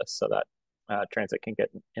have service, so that transit can get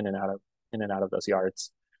in and out of those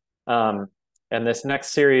yards. And this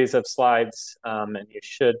next series of slides, and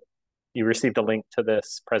you received a link to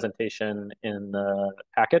this presentation in the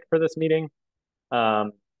packet for this meeting.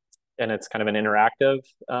 And it's kind of an interactive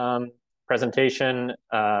presentation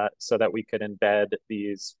so that we could embed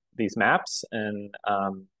these maps, and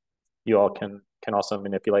you all can also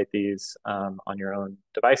manipulate these on your own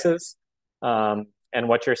devices. And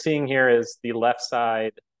what you're seeing here is the left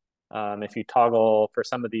side. If you toggle for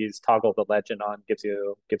some of these, toggle the legend on, gives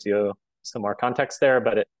you some more context there.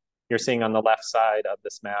 But you're seeing on the left side of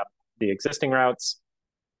this map the existing routes,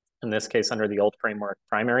 in this case under the old framework,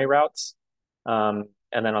 primary routes.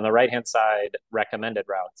 And then on the right-hand side, recommended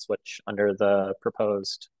routes, which under the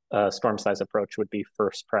proposed storm size approach would be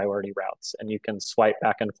first priority routes. And you can swipe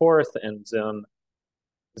back and forth and zoom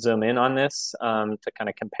in on this to kind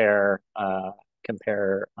of compare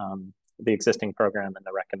the existing program and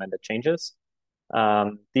the recommended changes.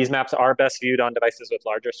 These maps are best viewed on devices with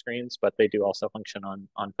larger screens, but they do also function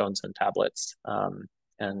on phones and tablets.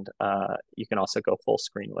 And you can also go full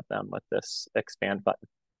screen with them with this expand button.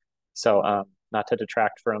 So not to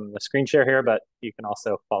detract from the screen share here, but you can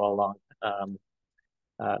also follow along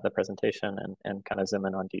the presentation and kind of zoom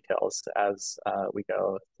in on details as we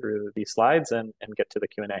go through these slides and get to the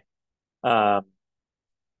Q&A.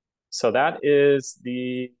 So that is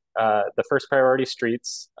the first priority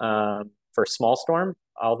streets for small storm.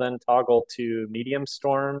 I'll then toggle to medium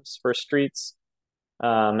storms for streets.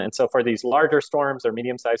 And so for these larger storms or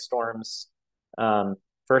medium-sized storms,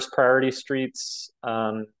 first priority streets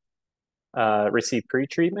receive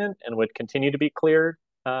pre-treatment and would continue to be cleared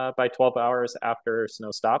by 12 hours after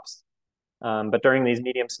snow stops. But during these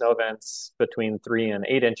medium snow events between 3 and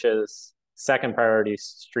 8 inches, second priority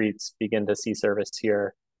streets begin to see service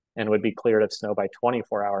here and would be cleared of snow by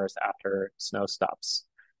 24 hours after snow stops.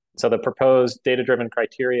 So the proposed data-driven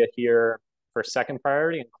criteria here for second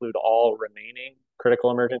priority include all remaining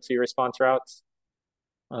critical emergency response routes,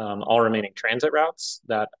 all remaining transit routes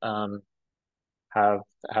that have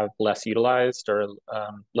less utilized or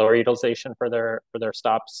lower utilization for their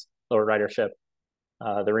stops, lower ridership,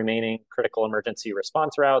 the remaining critical emergency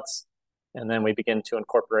response routes, and then we begin to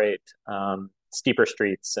incorporate steeper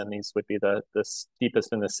streets, and these would be the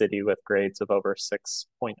steepest in the city with grades of over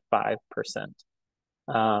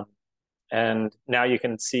 6.5%. And now you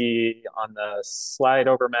can see on the slide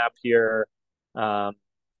over map here,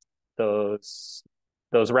 those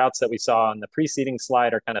routes that we saw on the preceding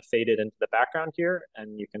slide are kind of faded into the background here,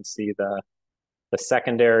 and you can see the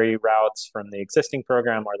secondary routes from the existing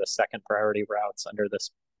program or the second priority routes under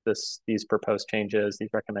these proposed changes,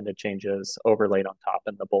 these recommended changes overlaid on top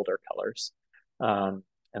in the bolder colors. And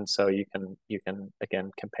so you can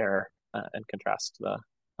again compare and contrast the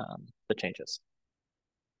changes.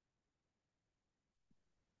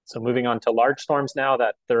 So moving on to large storms now,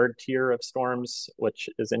 that third tier of storms, which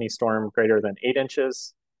is any storm greater than 8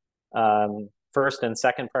 inches. First and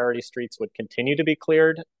second priority streets would continue to be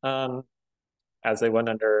cleared as they would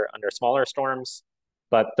under smaller storms,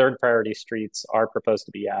 but third priority streets are proposed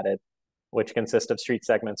to be added, which consist of street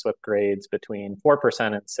segments with grades between 4%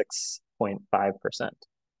 and 6.5%.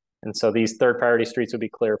 And so these third priority streets would be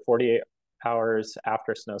clear 48 hours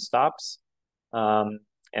after snow stops. And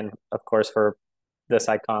of course, for this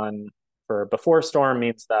icon for before storm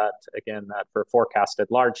means that, again, that for forecasted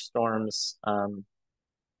large storms,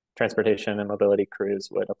 transportation and mobility crews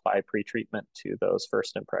would apply pre-treatment to those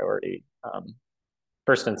first and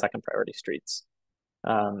second priority streets.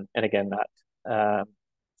 And again, that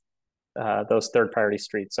those third priority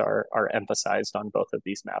streets are emphasized on both of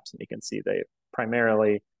these maps. And you can see they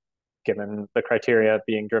primarily, given the criteria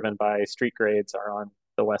being driven by street grades, are on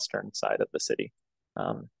the western side of the city,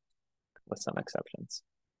 with some exceptions.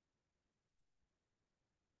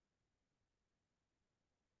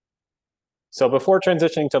 So before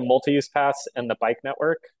transitioning to multi-use paths and the bike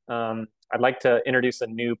network, I'd like to introduce a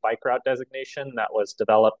new bike route designation that was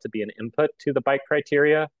developed to be an input to the bike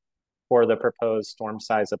criteria for the proposed storm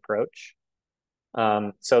size approach.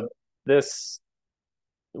 So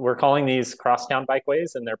we're calling these crosstown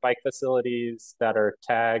bikeways, and they're bike facilities that are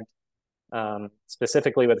tagged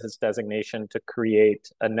specifically with this designation to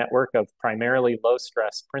create a network of primarily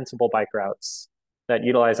low-stress principal bike routes that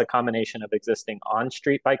utilize a combination of existing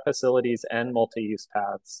on-street bike facilities and multi-use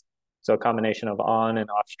paths. So a combination of on and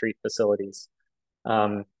off-street facilities.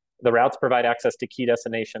 The routes provide access to key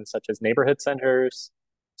destinations such as neighborhood centers,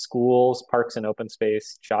 schools, parks and open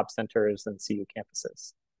space, job centers, and CU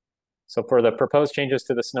campuses. So for the proposed changes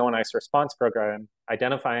to the snow and ice response program,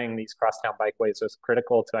 identifying these crosstown bikeways was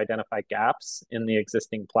critical to identify gaps in the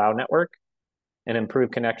existing plow network and improve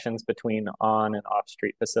connections between on and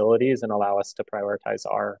off-street facilities and allow us to prioritize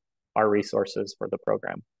our resources for the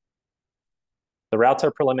program. The routes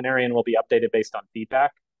are preliminary and will be updated based on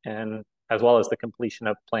feedback, and as well as the completion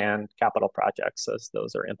of planned capital projects as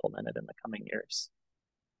those are implemented in the coming years.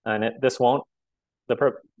 And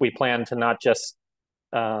we plan to not just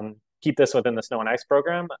keep this within the snow and ice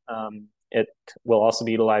program. It will also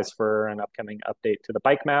be utilized for an upcoming update to the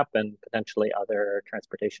bike map and potentially other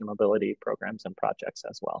transportation mobility programs and projects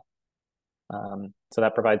as well. So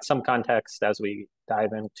that provides some context as we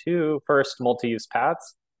dive into first multi-use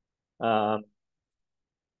paths.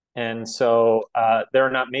 And so there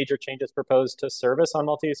are not major changes proposed to service on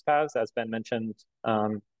multi-use paths. As Ben mentioned,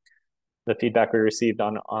 the feedback we received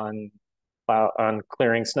on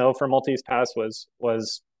clearing snow for multi-use paths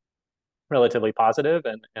was relatively positive,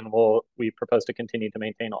 and we propose to continue to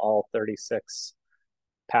maintain all 36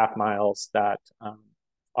 path miles that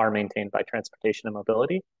are maintained by Transportation and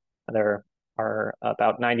Mobility. There are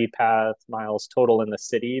about 90 path miles total in the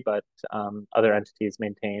city, but other entities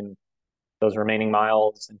maintain those remaining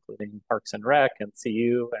miles, including Parks and Rec and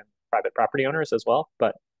CU and private property owners as well.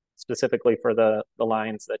 But specifically for the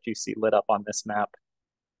lines that you see lit up on this map,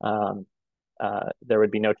 there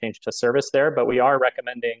would be no change to service there, but we are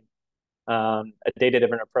recommending a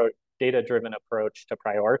data-driven approach to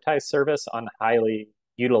prioritize service on highly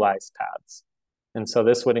utilized paths. And so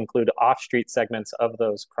this would include off-street segments of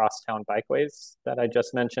those crosstown bikeways that I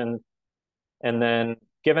just mentioned. And then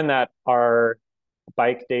given that our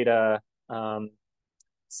bike data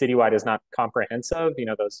citywide is not comprehensive,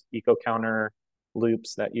 those eco counter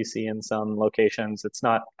loops that you see in some locations, it's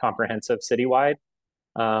not comprehensive citywide.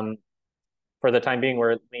 For the time being,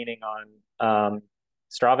 we're leaning on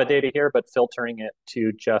Strava data here, but filtering it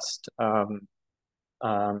to just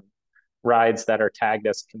rides that are tagged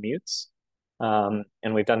as commutes.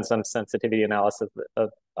 And we've done some sensitivity analysis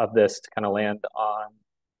of this to kind of land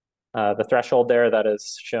on the threshold there that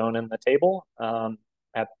is shown in the table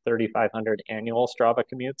at 3,500 annual Strava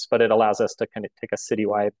commutes, but it allows us to kind of take a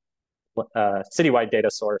citywide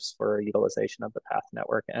data source for utilization of the path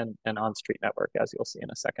network and on-street network, as you'll see in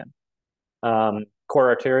a second. Core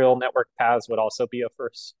arterial network paths would also be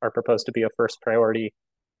are proposed to be a first priority,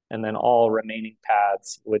 and then all remaining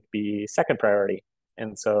paths would be second priority.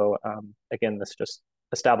 And so, again, this just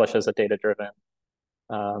establishes a data-driven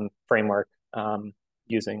framework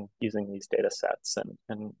using these data sets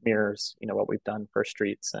and mirrors, what we've done for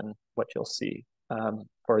streets and what you'll see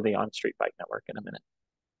for the on-street bike network in a minute.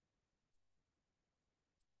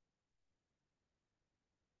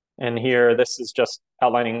 And here, this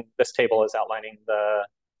table is outlining the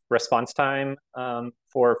response time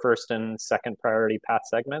for first and second priority path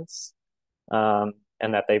segments, and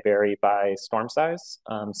that they vary by storm size,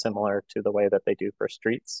 similar to the way that they do for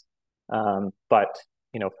streets. But,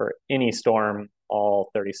 for any storm,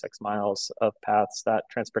 all 36 miles of paths that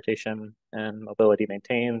Transportation and Mobility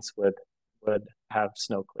maintains would have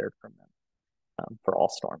snow cleared from them for all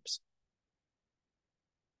storms.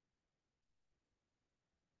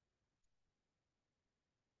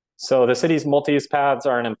 So the city's multi-use paths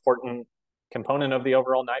are an important component of the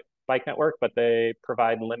overall bike network, but they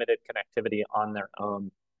provide limited connectivity on their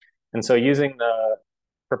own. And so using the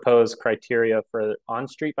proposed criteria for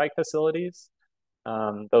on-street bike facilities,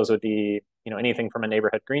 those would be anything from a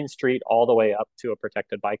neighborhood green street all the way up to a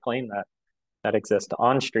protected bike lane that exists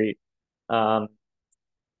on street.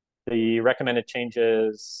 The recommended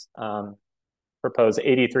changes propose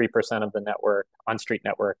 83% of the network, on-street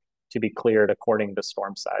network, to be cleared according to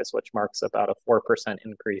storm size, which marks about a 4%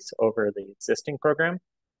 increase over the existing program.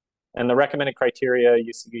 And the recommended criteria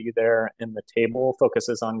you see there in the table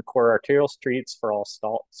focuses on core arterial streets for all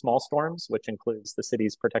small storms, which includes the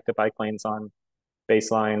city's protected bike lanes on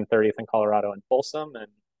Baseline, 30th and Colorado, and Folsom, and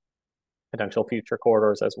potential future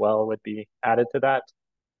corridors as well would be added to that.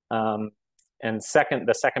 And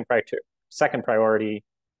the second priority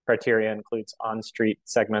criteria includes on-street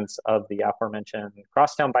segments of the aforementioned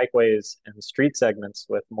crosstown bikeways and street segments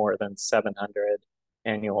with more than 700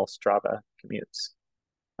 annual Strava commutes.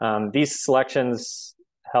 These selections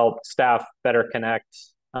help staff better connect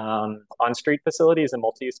on-street facilities and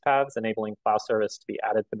multi-use paths, enabling plow service to be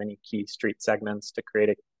added to many key street segments to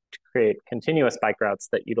create continuous bike routes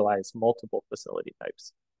that utilize multiple facility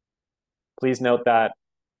types. Please note that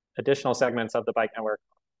additional segments of the bike network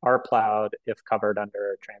are plowed if covered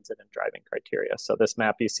under transit and driving criteria. So this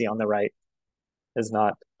map you see on the right is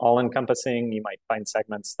not all encompassing. You might find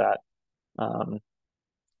segments that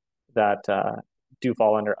do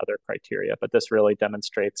fall under other criteria, but this really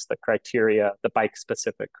demonstrates the criteria, the bike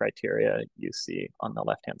specific criteria you see on the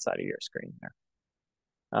left-hand side of your screen there.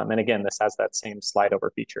 And again, this has that same slide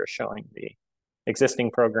over feature showing the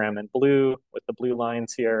existing program in blue with the blue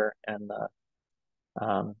lines here and the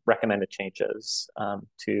recommended changes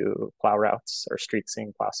to plow routes or street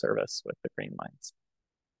seeing plow service with the green lines.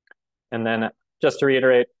 And then just to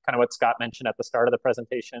reiterate kind of what Scott mentioned at the start of the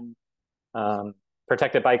presentation,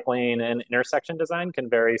 protected bike lane and intersection design can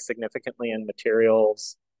vary significantly in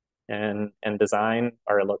materials and design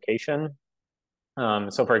or location.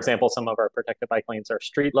 So for example, some of our protected bike lanes are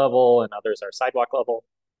street level and others are sidewalk level.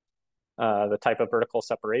 The type of vertical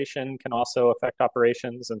separation can also affect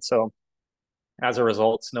operations. And so as a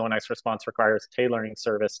result, snow and ice response requires tailoring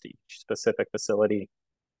service to each specific facility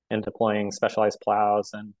and deploying specialized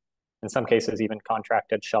plows and in some cases even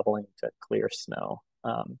contracted shoveling to clear snow.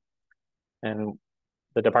 And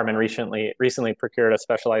the department recently procured a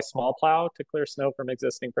specialized small plow to clear snow from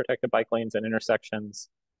existing protected bike lanes and intersections.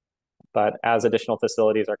 But as additional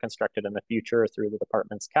facilities are constructed in the future through the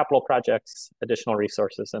department's capital projects, additional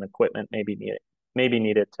resources and equipment may be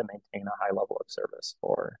needed to maintain a high level of service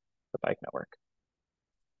for the bike network.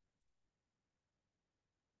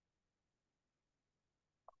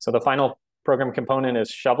 So the final program component is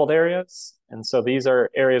shoveled areas. And so these are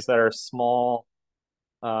areas that are small,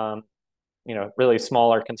 really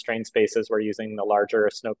smaller constrained spaces where using the larger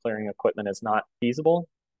snow clearing equipment is not feasible.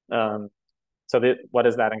 What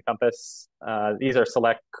does that encompass? These are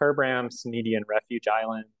select curb ramps, median refuge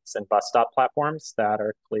islands, and bus stop platforms that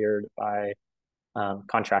are cleared by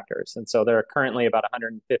contractors. And so there are currently about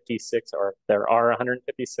 156, or there are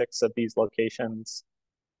 156 of these locations,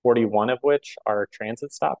 41 of which are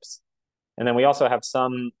transit stops. And then we also have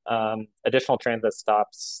some additional transit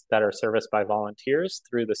stops that are serviced by volunteers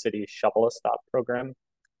through the city's Shovel a Stop program,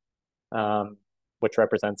 which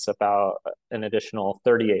represents about an additional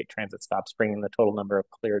 38 transit stops, bringing the total number of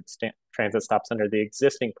cleared transit stops under the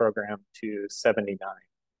existing program to 79.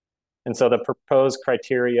 And so the proposed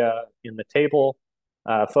criteria in the table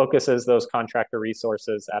focuses those contractor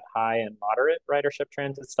resources at high and moderate ridership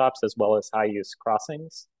transit stops, as well as high use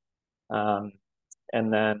crossings. And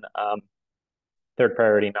then third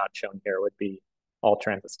priority not shown here would be all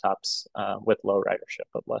transit stops with low ridership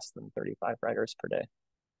of less than 35 riders per day.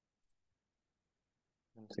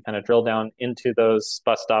 And to kind of drill down into those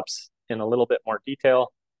bus stops in a little bit more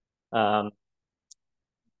detail,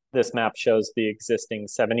 this map shows the existing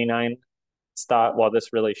 79 stop. Well,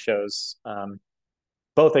 this really shows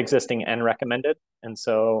both existing and recommended. And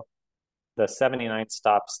so the 79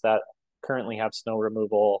 stops that currently have snow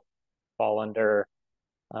removal fall under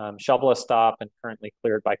Shovel a Stop and currently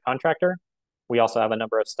cleared by contractor. We also have a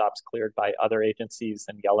number of stops cleared by other agencies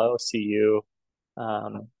in yellow, CU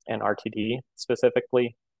and RTD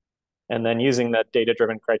specifically. And then using the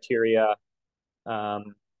data-driven criteria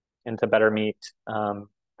and to better meet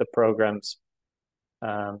the program's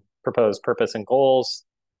proposed purpose and goals,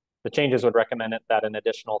 the changes would recommend that an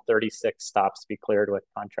additional 36 stops be cleared with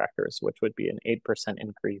contractors, which would be an 8%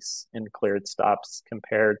 increase in cleared stops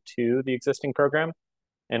compared to the existing program,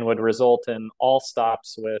 and would result in all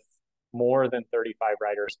stops with more than 35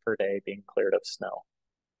 riders per day being cleared of snow,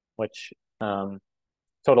 which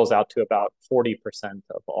totals out to about 40%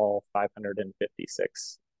 of all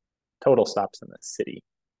 556 total stops in the city.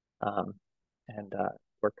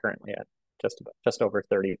 We're currently at just over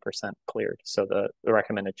 30% cleared. So the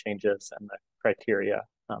recommended changes and the criteria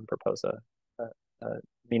propose a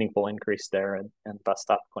meaningful increase there and bus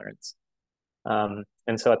stop clearance. And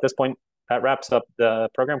so at this point, that wraps up the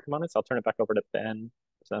program components. I'll turn it back over to Ben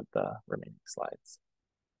to present the remaining slides.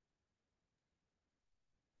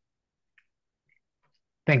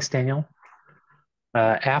 Thanks, Daniel.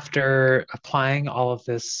 After applying all of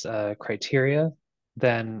this criteria,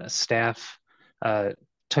 then staff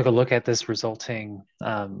took a look at this resulting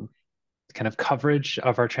kind of coverage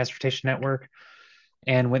of our transportation network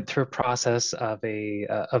and went through a process of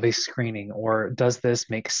a screening, or does this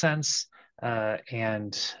make sense?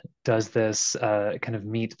 And does this kind of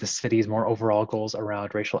meet the city's more overall goals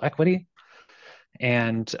around racial equity?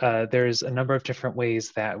 And there's a number of different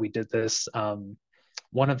ways that we did this.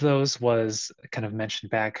 One of those was kind of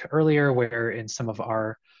mentioned back earlier, where in some of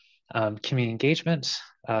our community engagement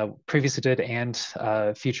previously did and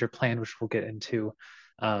future plan, which we'll get into,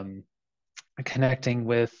 connecting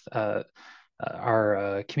with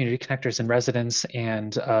our community connectors and residents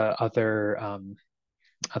and other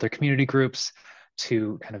community groups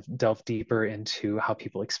to kind of delve deeper into how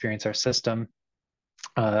people experience our system.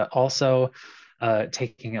 Also,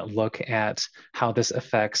 taking a look at how this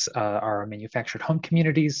affects our manufactured home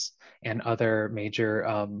communities and other major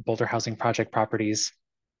Boulder Housing Project properties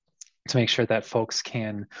to make sure that folks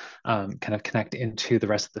can kind of connect into the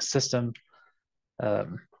rest of the system.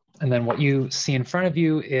 And then what you see in front of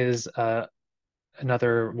you is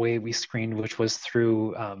another way we screened, which was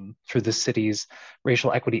through the city's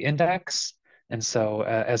racial equity index. And so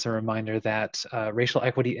as a reminder, that racial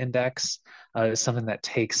equity index is something that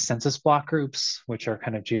takes census block groups, which are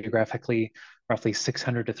kind of geographically roughly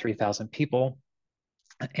 600 to 3,000 people,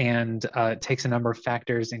 and takes a number of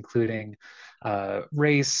factors, including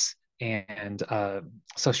race and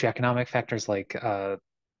socioeconomic factors like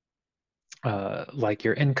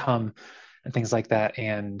your income and things like that,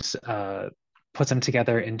 and puts them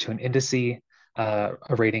together into an indice, a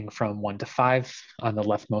rating from 1 to 5 on the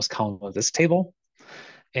leftmost column of this table.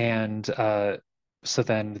 And so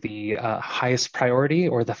then the highest priority,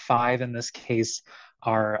 or the 5 in this case,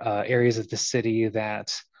 are areas of the city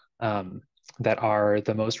that are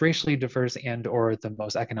the most racially diverse and or the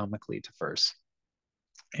most economically diverse.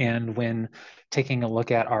 And when taking a look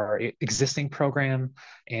at our existing program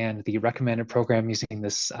and the recommended program using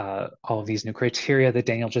this all of these new criteria that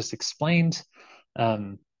Daniel just explained,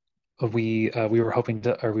 we were hoping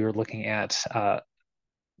to, or we were looking at,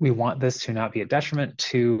 we want this to not be a detriment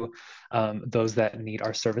to those that need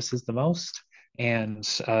our services the most. And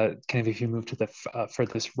kind of if you move to the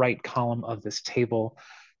furthest right column of this table,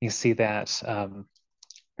 you see that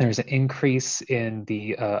there's an increase in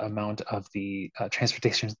the amount of the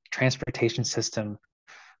transportation system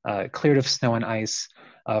cleared of snow and ice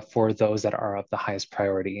for those that are of the highest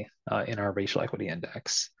priority in our racial equity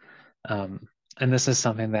index. And this is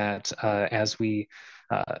something that as we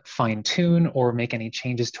fine tune or make any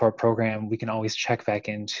changes to our program, we can always check back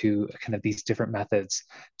into kind of these different methods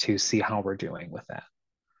to see how we're doing with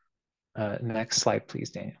that. Next slide, please,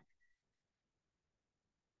 Daniel.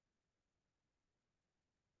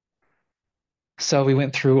 So we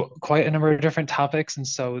went through quite a number of different topics, and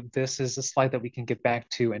so this is a slide that we can get back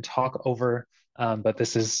to and talk over, but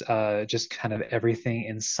this is just kind of everything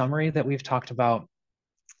in summary that we've talked about.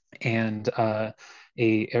 And a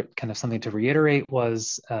kind of something to reiterate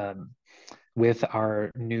was with our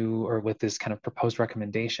new, or with this kind of proposed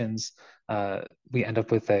recommendations, we end up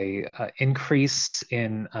with a increase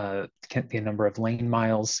in the number of lane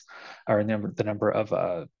miles, or the number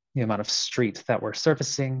of the amount of streets that we're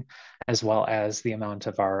servicing, as well as the amount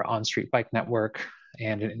of our on-street bike network,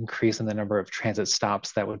 and an increase in the number of transit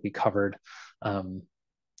stops that would be covered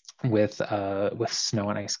with snow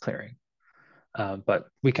and ice clearing. But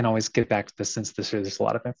we can always get back to this since there's a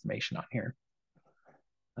lot of information on here.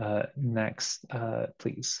 Next,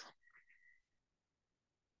 please.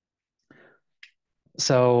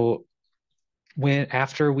 So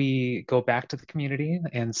after we go back to the community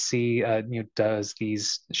and see, does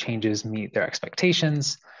these changes meet their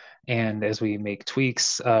expectations? And as we make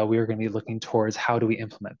tweaks, we are going to be looking towards how do we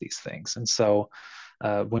implement these things. And so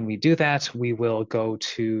when we do that, we will go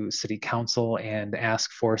to City Council and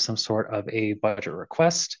ask for some sort of a budget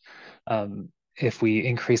request. If we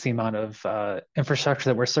increase the amount of infrastructure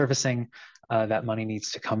that we're servicing, that money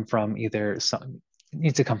needs to come from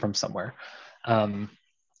somewhere.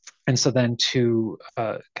 And so then to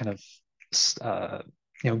kind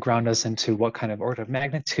of ground us into what kind of order of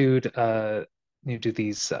magnitude do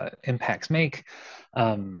these impacts make.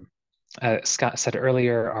 Scott said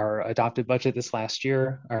earlier, our adopted budget this current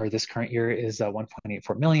year is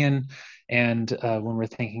 1.84 million. And when we're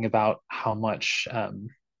thinking about how much,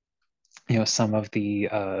 some of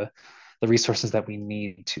the resources that we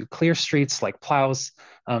need to clear streets, like plows,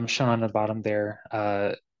 shown on the bottom there,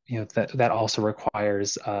 that also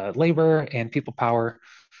requires labor and people power.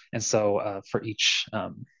 And so for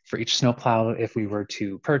for each snowplow, if we were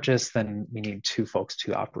to purchase, then we need 2 folks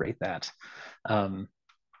to operate that.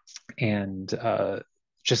 And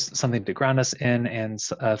just something to ground us in, and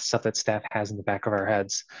stuff that staff has in the back of our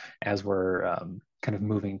heads as we're kind of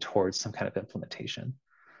moving towards some kind of implementation.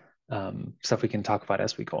 Stuff we can talk about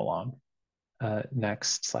as we go along.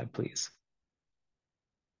 Next slide, please.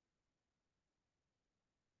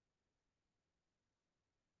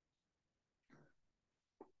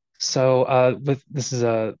 So this is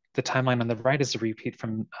the timeline on the right is a repeat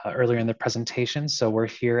from earlier in the presentation. So we're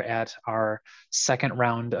here at our second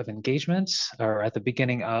round of engagement, or at the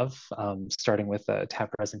beginning of, starting with a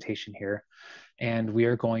tab presentation here. And we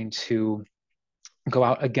are going to go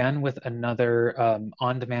out again with another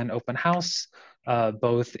on-demand open house,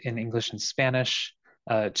 both in English and Spanish,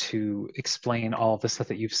 to explain all of the stuff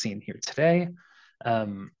that you've seen here today.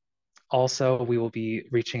 Also, we will be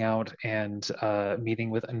reaching out and meeting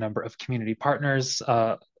with a number of community partners.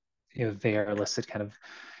 They are listed kind of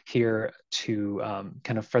here to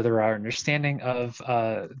kind of further our understanding of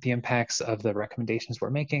the impacts of the recommendations we're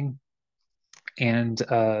making. And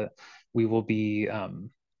we will be,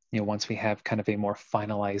 once we have kind of a more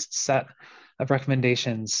finalized set of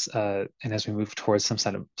recommendations, and as we move towards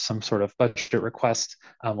some sort of budget request,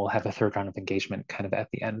 we'll have a third round of engagement kind of at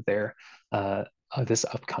the end there of this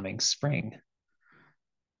upcoming spring.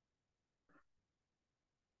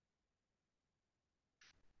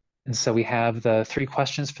 And so we have the 3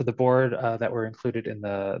 questions for the board that were included in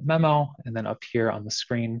the memo, and then up here on the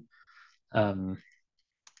screen. And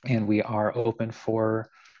we are open for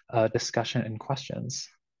discussion and questions.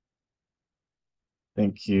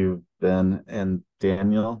 Thank you, Ben and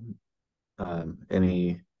Daniel.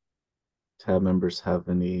 Any tab members have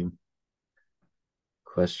any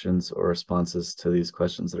questions or responses to these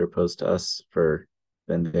questions that are posed to us for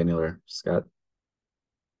Ben, Daniel, or Scott?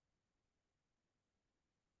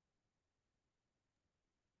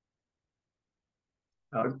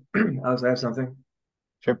 Alex, I have something.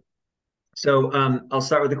 Sure. So I'll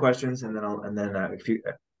start with the questions, and then if you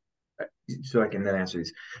so I can then answer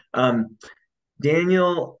these.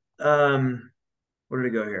 Daniel, where did it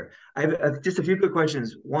go here? I have just a few quick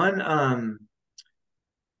questions. One,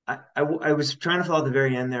 I was trying to follow at the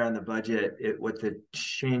very end there on the budget, what the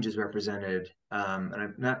changes represented, and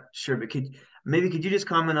I'm not sure, but could you just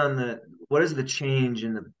comment on what is the change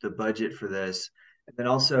in the budget for this? And then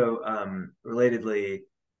also, relatedly,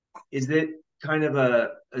 is it kind of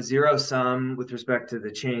a zero sum with respect to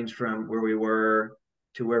the change from where we were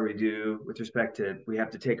to where we do, with respect to we have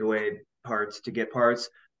to take away parts to get parts?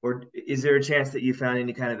 Or is there a chance that you found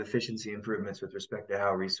any kind of efficiency improvements with respect to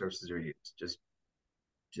how resources are used? Just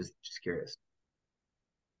curious.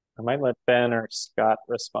 I might let Ben or Scott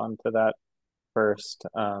respond to that first.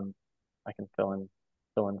 I can fill in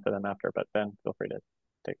for them after, but Ben, feel free to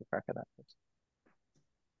take a crack at that first.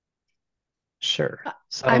 Sure.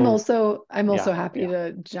 So I'm also happy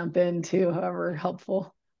to jump in too, however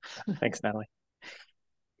helpful. Thanks, Natalie.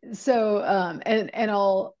 So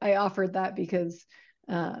I offered that because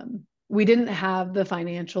we didn't have the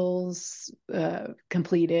financials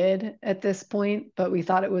completed at this point, but we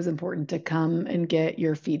thought it was important to come and get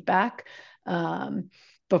your feedback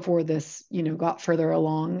before this, got further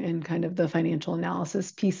along in kind of the financial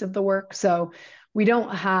analysis piece of the work. So we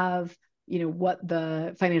don't have, what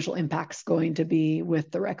the financial impact's going to be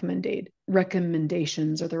with the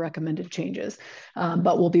recommendations or the recommended changes,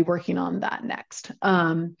 but we'll be working on that next.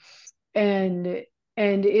 And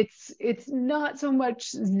it's not so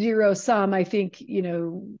much zero sum. I think,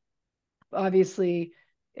 obviously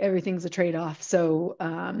everything's a trade-off. So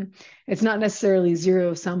it's not necessarily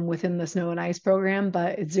zero sum within the snow and ice program,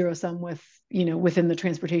 but it's zero sum with, within the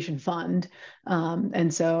transportation fund.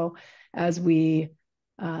 And so as we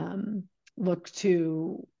look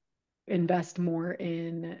to invest more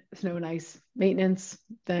in snow and ice maintenance,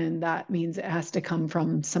 then that means it has to come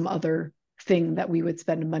from some other thing that we would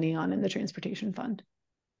spend money on in the transportation fund.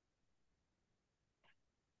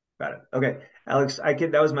 Got it. Okay, Alex,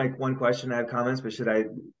 that was my one question. I have comments, but should I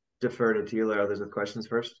defer to Teal or others with questions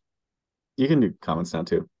first? You can do comments now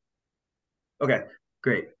too. Okay,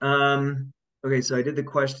 great. Okay, so I did the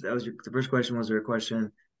question. That was the first question. Was there a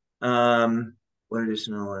question? What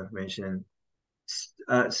additional information?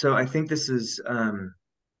 So I think this is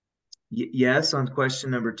yes on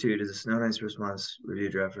question number 2. Does the snow and ice response review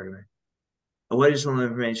draft recommend? What additional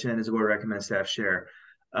information is the board recommend staff share?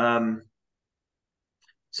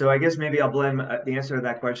 So I guess maybe I'll blend the answer to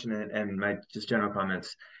that question and my just general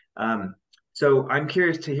comments. So I'm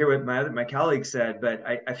curious to hear what my colleagues said, but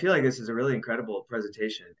I feel like this is a really incredible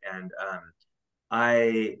presentation, and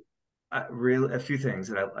a few things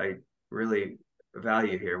that I really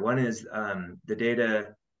value here. One is the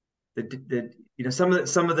data. Some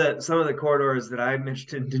of the corridors that I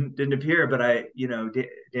mentioned didn't appear, but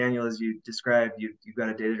Daniel, as you described, you've got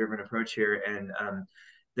a data-driven approach here, and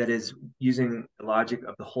that is using the logic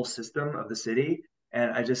of the whole system of the city.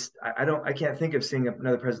 And I can't think of seeing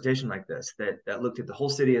another presentation like this that looked at the whole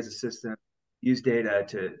city as a system, used data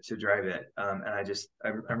to drive it. And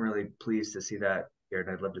I'm really pleased to see that here, and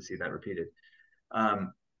I'd love to see that repeated.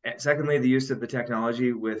 Secondly, the use of the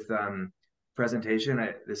technology with presentation.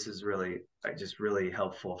 This is really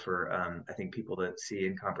helpful for I think people to see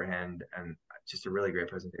and comprehend, and just a really great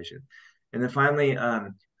presentation. And then finally,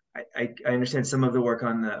 I understand some of the work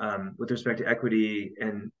on the with respect to equity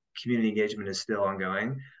and community engagement is still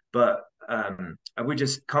ongoing, but I would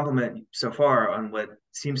just compliment so far on what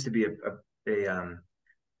seems to be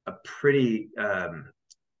a pretty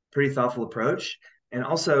thoughtful approach. And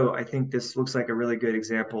also, I think this looks like a really good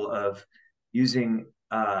example of using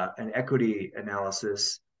an equity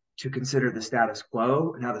analysis to consider the status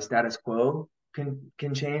quo and how the status quo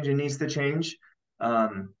can change and needs to change.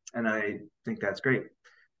 And I think that's great.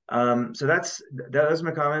 So those are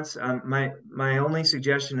my comments. My only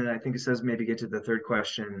suggestion, and I think it says maybe get to the third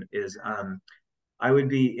question, is I would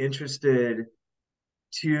be interested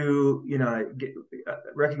to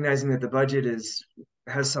recognizing that the budget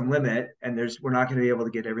has some limit, and we're not going to be able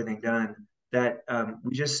to get everything done. That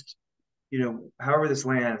we just however this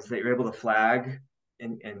lands, that you're able to flag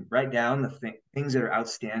and write down the things that are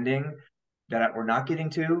outstanding that we're not getting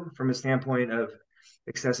to from a standpoint of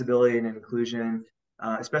accessibility and inclusion.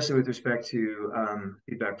 Especially with respect to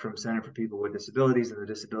feedback from Center for People with Disabilities and the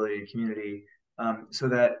disability community, so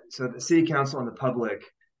the City Council and the public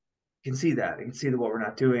can see that. They can see what we're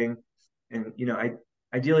not doing. And,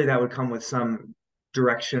 ideally that would come with some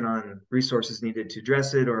direction on resources needed to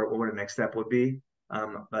address it, or what a next step would be.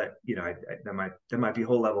 But, that might be a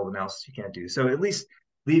whole level of analysis you can't do. So at least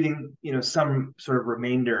leaving, some sort of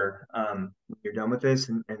remainder when you're done with this.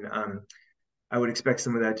 And I would expect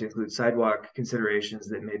some of that to include sidewalk considerations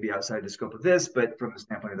that may be outside the scope of this, but from the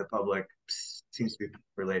standpoint of the public, seems to be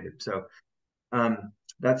related. So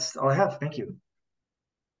that's all I have. Thank you.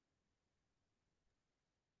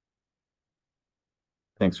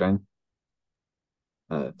 Thanks, Ryan.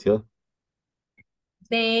 Teal?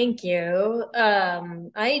 Thank you.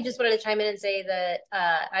 I just wanted to chime in and say that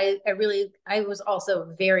I was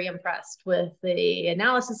also very impressed with the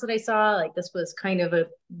analysis that I saw. Like, this was kind of a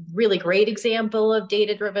really great example of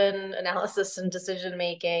data-driven analysis and decision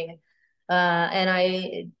making. And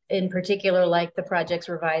I, in particular, like the project's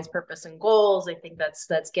revised purpose and goals. I think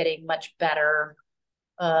that's getting much better,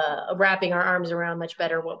 wrapping our arms around much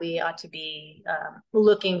better what we ought to be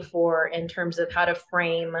looking for in terms of how to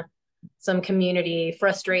frame some community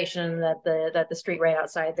frustration that the street right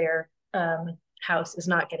outside their house is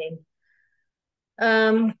not getting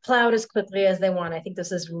plowed as quickly as they want. I think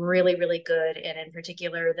this is really, really good. And in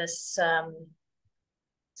particular, this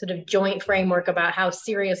sort of joint framework about how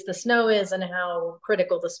serious the snow is and how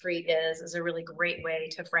critical the street is a really great way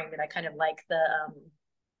to frame it. I kind of like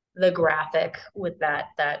the graphic with that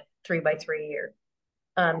 3x3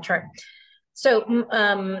 chart. So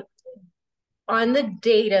on the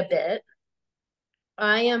data bit,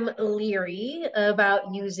 I am leery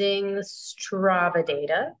about using Strava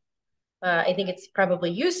data. I think it's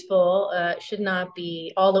probably useful. Should not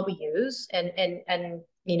be all that we use, and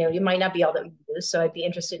it might not be all that we use. So I'd be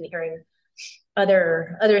interested in hearing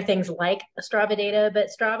other things like Strava data. But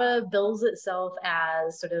Strava bills itself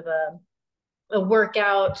as sort of a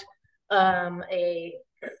workout, an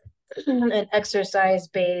exercise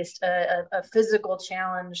based, a physical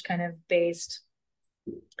challenge kind of based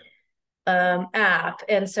app.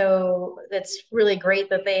 And so it's really great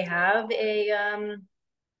that they have a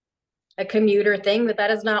commuter thing, but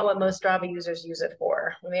that is not what most Strava users use it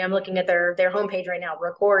for. I mean, I'm looking at their homepage right now: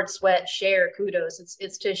 record, sweat, share, kudos.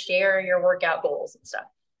 It's to share your workout goals and stuff.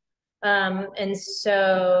 And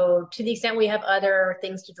so to the extent we have other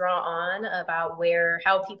things to draw on about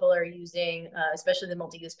how people are using, especially the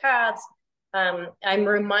multi-use paths, I'm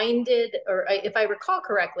reminded, or if I recall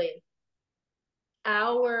correctly,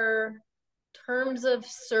 our terms of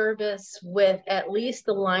service with at least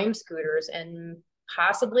the Lime scooters, and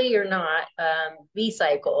possibly or not,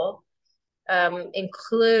 V-Cycle,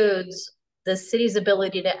 includes the city's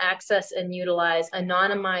ability to access and utilize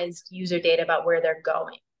anonymized user data about where they're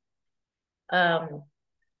going.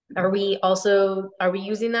 Are we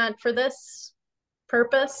using that for this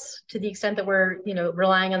purpose, to the extent that we're,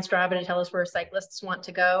 relying on Strava to tell us where cyclists want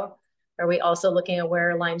to go? Are we also looking at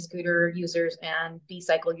where Lime scooter users and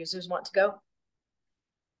V-Cycle users want to go?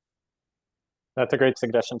 That's a great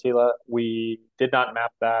suggestion, Tila. We did not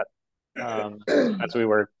map that as we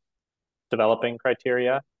were developing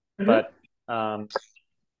criteria, but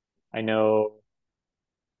I know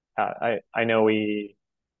I know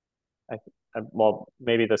well,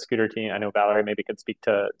 maybe the scooter team, I know Valerie maybe could speak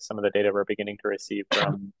to some of the data we're beginning to receive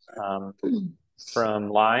from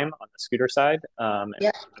Lime on the scooter side, and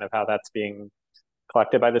kind of how that's being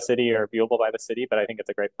collected by the city or viewable by the city. But I think it's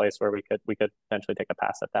a great place where we could potentially take a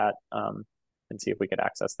pass at that and see if we could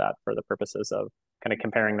access that for the purposes of kind of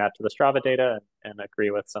comparing that to the Strava data and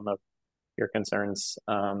agree with some of your concerns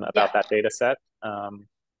about that data set.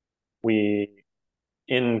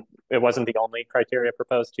 It wasn't the only criteria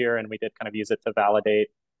proposed here, and we did kind of use it to validate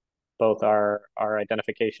both our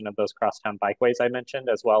identification of those crosstown bikeways I mentioned,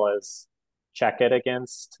 as well as check it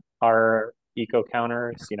against our eco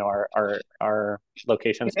counters, our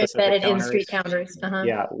location specific counters. In-street counters.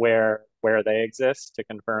 Yeah, where they exist, to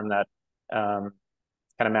confirm that kind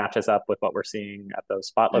of matches up with what we're seeing at those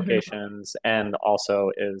spot locations, and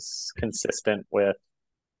also is consistent with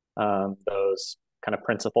those kind of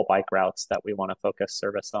principal bike routes that we want to focus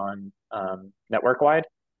service on network wide.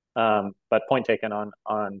 But point taken on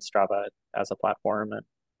Strava as a platform and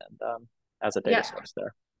as a data source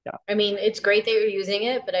there. Yeah. I mean, it's great that you're using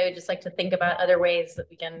it, but I would just like to think about other ways that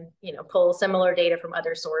we can, pull similar data from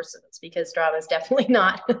other sources, because Strava is definitely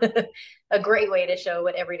not a great way to show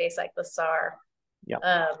what everyday cyclists are,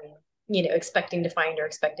 expecting to find or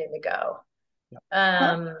expecting to go.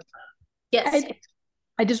 Yes.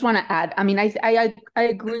 I just want to add, I mean, I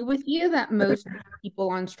agree with you that most people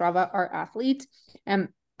on Strava are athletes. And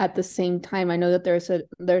at the same time, I know that there's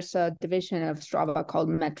a division of Strava called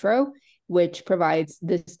Metro, which provides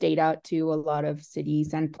this data to a lot of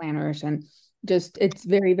cities and planners, and just it's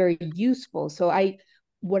very, very useful. So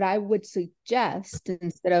what I would suggest,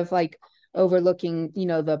 instead of like overlooking,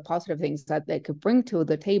 the positive things that they could bring to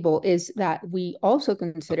the table, is that we also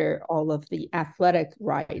consider all of the athletic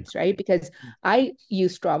rides, right? Because I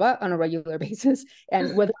use Strava on a regular basis,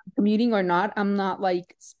 and whether I'm commuting or not, I'm not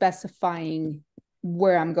like specifying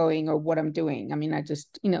where I'm going or what I'm doing. I mean, I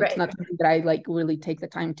just, it's not something that I like really take the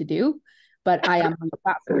time to do, but I am on the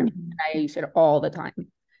platform and I use it all the time.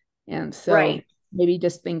 And so maybe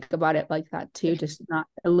just think about it like that too, just not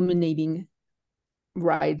eliminating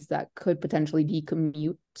rides that could potentially be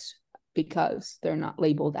commutes because they're not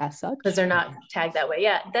labeled as such. Because they're not tagged that way.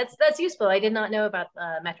 Yeah, that's useful. I did not know about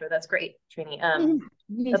Metro. That's great, Trini.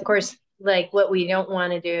 Of course, like what we don't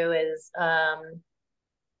want to do is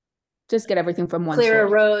just get everything from one clear source.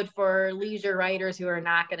 A road for leisure riders who are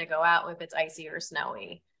not going to go out if it's icy or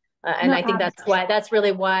snowy. And I think that's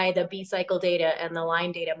really why the B-cycle data and the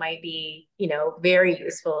line data might be, very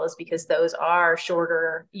useful, is because those are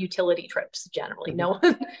shorter utility trips generally. No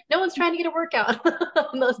one's trying to get a workout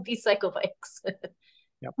on those B-cycle bikes.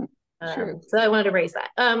 Sure. So I wanted to raise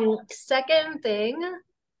that. Second thing,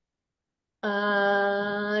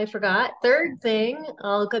 I forgot. Third thing,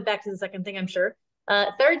 I'll go back to the second thing, I'm sure.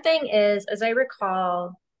 Third thing is, as I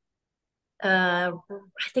recall, I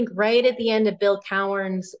think right at the end of Bill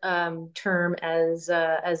Cowern's term as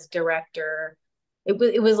director,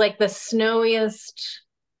 it was like the snowiest.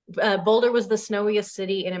 Boulder was the snowiest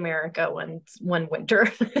city in America one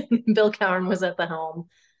winter. Bill Cowern was at the helm,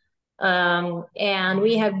 and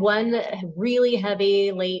we had one really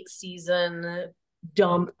heavy late season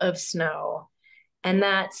dump of snow, and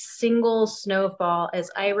that single snowfall, as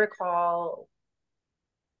I recall,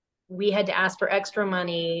 we had to ask for extra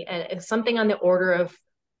money, and something on the order of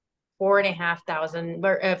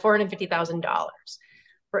 $450,000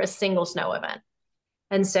 for a single snow event.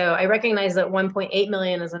 And so I recognize that 1.8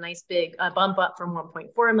 million is a nice big bump up from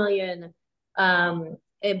 1.4 million.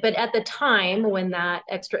 But at the time when that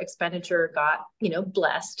extra expenditure got,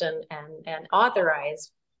 blessed and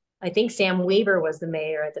authorized, I think Sam Weaver was the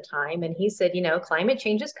mayor at the time, and he said, climate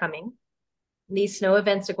change is coming. These snow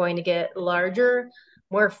events are going to get larger,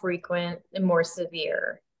 more frequent, and more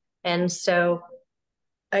severe. And so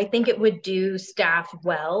I think it would do staff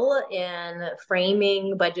well in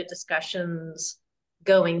framing budget discussions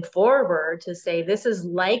going forward to say this is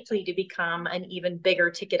likely to become an even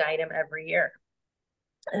bigger ticket item every year.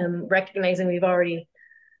 Recognizing we've already,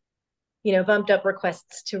 bumped up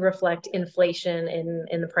requests to reflect inflation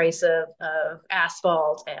in the price of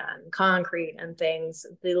asphalt and concrete and things,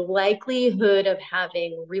 the likelihood of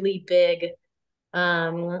having really big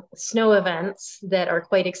snow events that are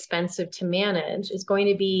quite expensive to manage is going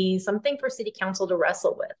to be something for city council to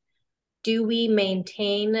wrestle with. Do we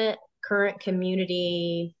maintain current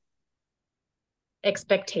community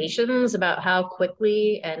expectations about how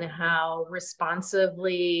quickly and how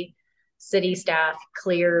responsively city staff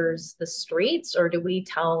clears the streets, or do we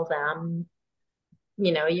tell them,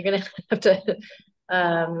 you know, you're going to have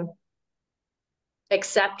to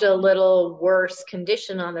accept a little worse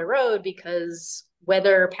condition on the road because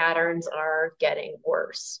weather patterns are getting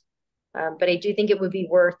worse. But I do think it would be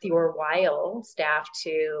worth your while, staff,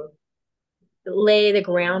 to lay the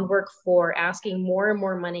groundwork for asking more and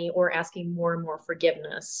more money or asking more and more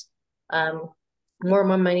forgiveness. More and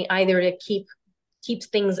more money either to keep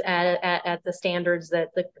things at the standards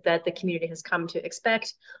that the community has come to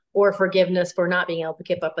expect, or forgiveness for not being able to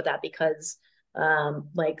keep up with that because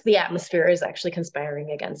like the atmosphere is actually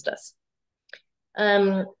conspiring against us.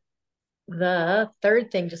 The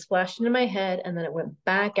third thing just flashed into my head and then it went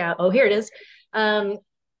back out. Oh, here it is.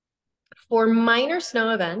 For minor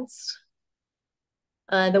snow events,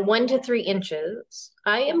 the 1 to 3 inches,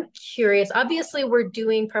 I am curious. Obviously, we're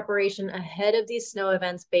doing preparation ahead of these snow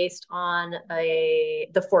events based on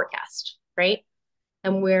the forecast, right?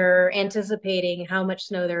 And we're anticipating how much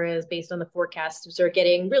snow there is based on the forecasts. They're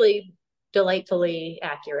getting really delightfully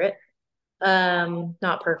accurate,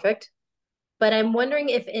 not perfect. But I'm wondering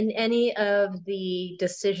if in any of the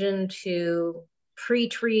decision to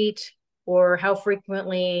pre-treat or how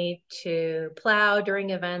frequently to plow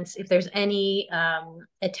during events, if there's any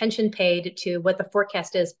attention paid to what the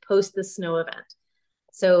forecast is post the snow event.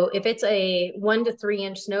 So if it's a 1 to 3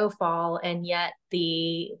 inch snowfall and yet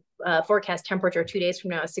the forecast temperature 2 days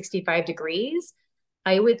from now is 65 degrees,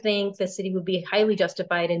 I would think the city would be highly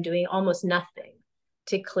justified in doing almost nothing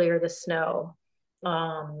to clear the snow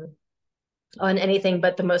on anything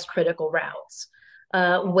but the most critical routes.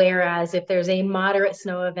 Whereas if there's a moderate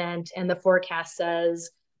snow event and the forecast says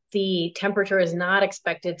the temperature is not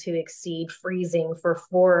expected to exceed freezing for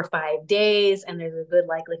 4 or 5 days, and there's a good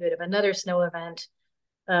likelihood of another snow event,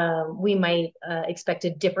 we might expect a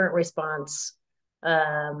different response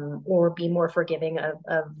or be more forgiving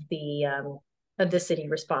of the city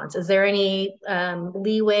response. Is there any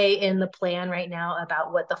leeway in the plan right now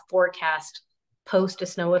about what the forecast post a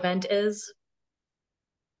snow event is?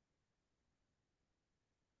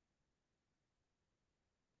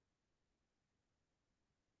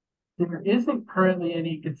 There isn't currently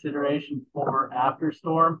any consideration for after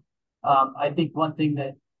storm. I think one thing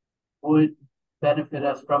that would benefit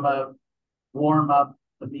us from a warm up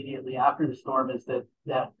immediately after the storm is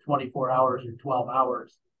that 24 hours or 12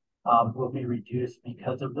 hours will be reduced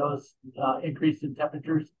because of those increase in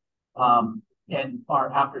temperatures. And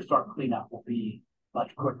our after storm cleanup will be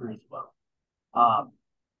much quicker as well.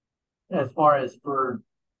 As far as for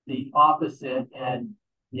the opposite, and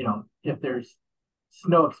you know, if there's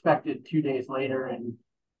snow expected 2 days later and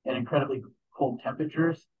incredibly cold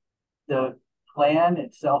temperatures, the plan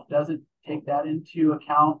itself doesn't take that into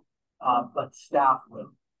account, but staff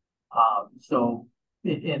will. So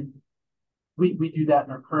we do that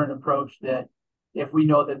in our current approach, that if we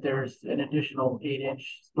know that there's an additional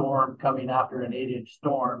 8-inch storm coming after an 8-inch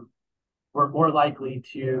storm, we're more likely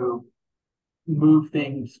to move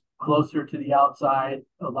things closer to the outside,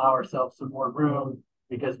 allow ourselves some more room,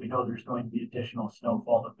 because we know there's going to be additional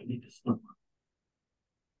snowfall that we need to store.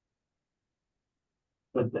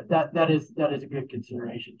 But that is a good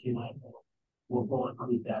consideration too. We'll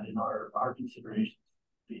include that in our considerations.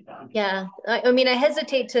 Yeah, I mean, I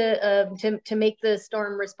hesitate to make the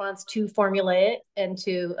storm response too formulaic and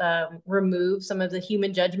to remove some of the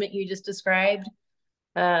human judgment you just described.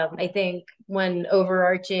 I think one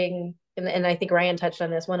overarching, and I think Ryan touched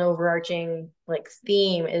on this, one overarching like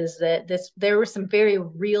theme is that there was some very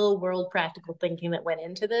real world practical thinking that went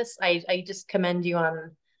into this. I just commend you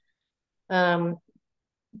on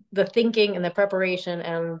the thinking and the preparation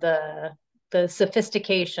and the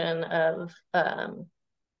sophistication of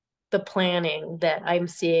the planning that I'm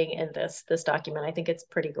seeing in this document. I think it's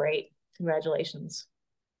pretty great. Congratulations.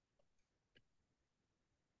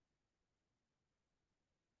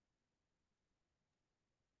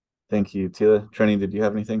 Thank you, Tila. Trenny, did you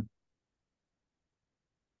have anything?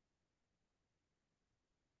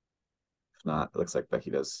 If not, it looks like Becky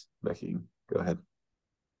does. Becky, go ahead.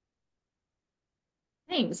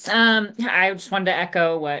 Thanks. I just wanted to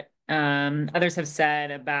echo what others have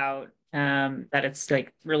said about that it's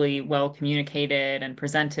like really well communicated and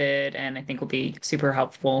presented, and I think will be super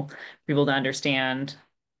helpful for people to understand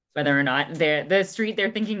whether or not the street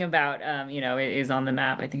they're thinking about, you know, is on the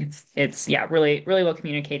map. I think it's yeah, really well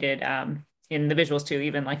communicated in the visuals too,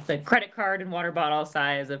 even like the credit card and water bottle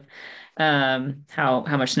size of how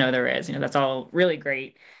much snow there is. You know, that's all really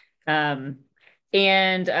great. And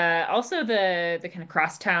also the kind of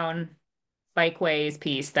crosstown bikeways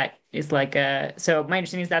piece that is like so my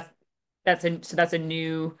understanding is that's a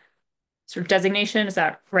new sort of designation. Is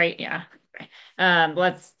that right? Yeah.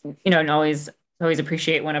 Let's, and always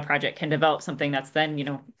appreciate when a project can develop something that's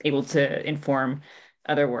then, able to inform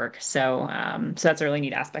other work. So that's a really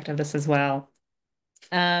neat aspect of this as well.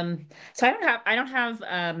 So I don't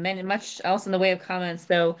have much else in the way of comments,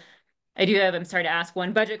 though. I'm sorry to ask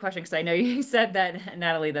one budget question, because I know you said that,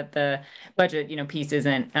 Natalie, that the budget, piece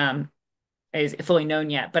isn't is fully known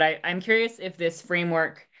yet. But I'm curious if this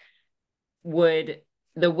framework would,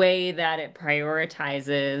 the way that it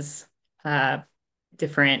prioritizes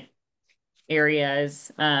different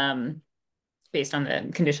areas based on the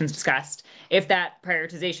conditions discussed, if that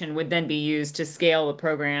prioritization would then be used to scale the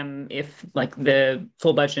program if like the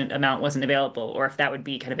full budget amount wasn't available, or if that would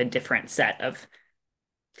be kind of a different set of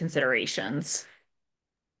considerations.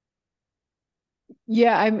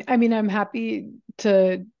 Yeah, I'm happy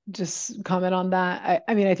to just comment on that.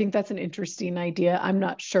 I think that's an interesting idea. I'm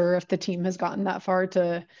not sure if the team has gotten that far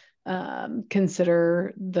to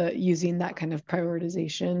consider using that kind of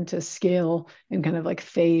prioritization to scale and kind of like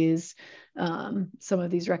phase some of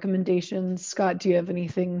these recommendations. Scott, do you have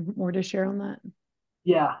anything more to share on that?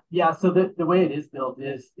 Yeah. So the way it is built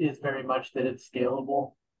is very much that it's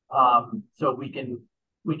scalable. So we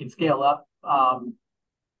can scale up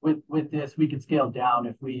with this. We can scale down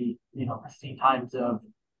if we see times of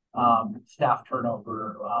staff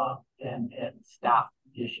turnover and staff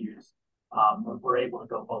issues. We're able to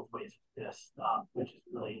go both ways with this, which is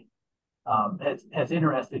really has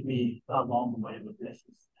interested me along the way with this,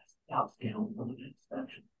 is how scalable it is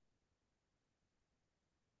actually.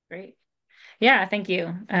 Great. Yeah, thank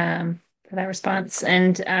you for that response.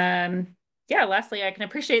 And yeah, lastly, I can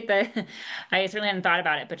appreciate that I certainly hadn't thought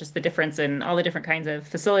about it, but just the difference in all the different kinds of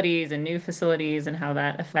facilities and new facilities and how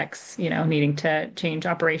that affects, needing to change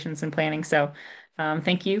operations and planning. So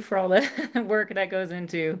thank you for all the work that goes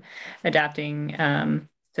into adapting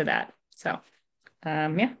to that. So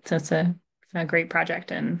yeah, so it's a great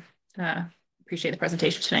project, and appreciate the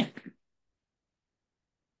presentation tonight.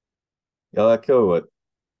 Yeah, I'll echo what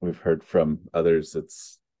we've heard from others.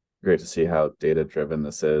 It's great to see how data-driven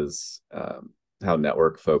this is, how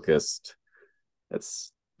network-focused.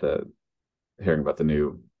 It's hearing about the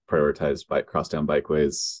new prioritized crosstown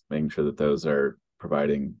bikeways, making sure that those are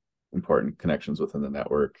providing important connections within the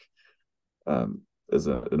network, is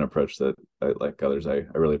an approach that, like others, I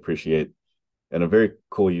really appreciate. And a very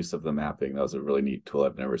cool use of the mapping. That was a really neat tool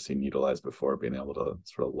I've never seen utilized before, being able to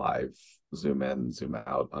sort of live zoom in, zoom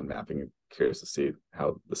out on mapping. I'm curious to see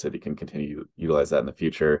how the city can continue to utilize that in the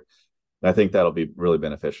future. And I think that'll be really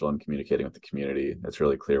beneficial in communicating with the community. It's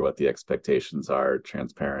really clear what the expectations are,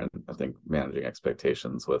 transparent. I think managing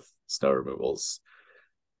expectations with snow removals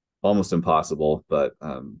almost impossible, but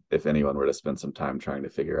if anyone were to spend some time trying to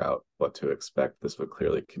figure out what to expect, this would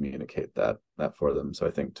clearly communicate that for them. So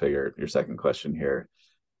I think to your second question here,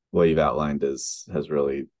 what you've outlined has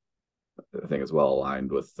really, I think, is well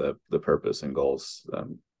aligned with the purpose and goals.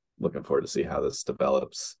 Looking forward to see how this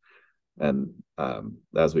develops. And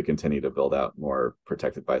as we continue to build out more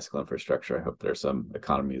protected bicycle infrastructure, I hope there's some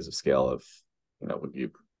economies of scale of, would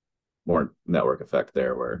you more network effect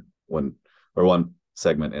there, where one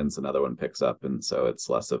segment ends, another one picks up, and so it's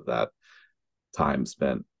less of that time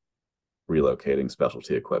spent relocating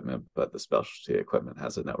specialty equipment, but the specialty equipment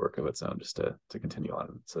has a network of its own just to continue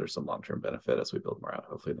on. So there's some long-term benefit as we build more out,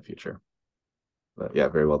 hopefully in the future. But yeah,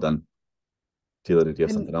 very well done. Tila, did you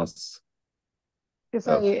have something else?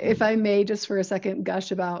 If I may, just for a second,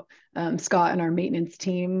 gush about Scott and our maintenance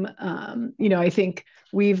team. I think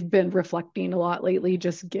we've been reflecting a lot lately,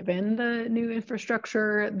 just given the new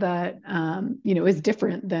infrastructure that is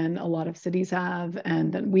different than a lot of cities have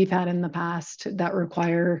and that we've had in the past, that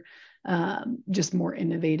require just more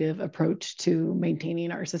innovative approach to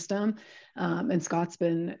maintaining our system. And Scott's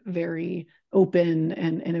been very open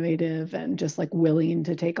and innovative and just like willing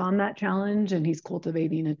to take on that challenge. And he's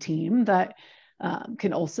cultivating a team that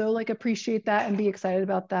can also like appreciate that and be excited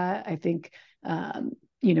about that. I think,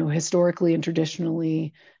 historically and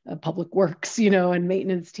traditionally, public works, and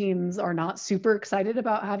maintenance teams are not super excited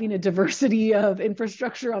about having a diversity of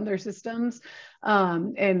infrastructure on their systems.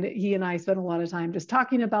 And he and I spent a lot of time just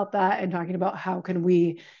talking about that and talking about how can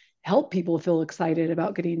we help people feel excited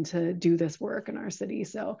about getting to do this work in our city.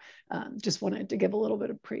 So just wanted to give a little bit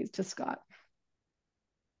of praise to Scott.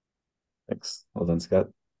 Thanks. Well done, Scott.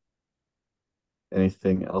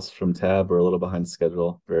 Anything else from Tab? We're a little behind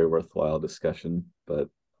schedule. Very worthwhile discussion, but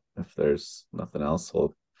if there's nothing else,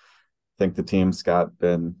 we'll thank the team, Scott,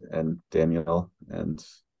 Ben, and Daniel, and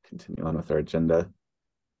continue on with our agenda.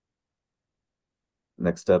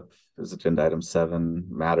 Next up is agenda item 7,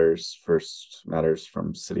 matters. First, matters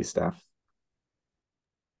from city staff.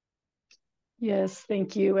 Yes,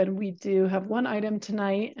 thank you. And we do have one item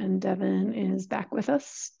tonight, and Devin is back with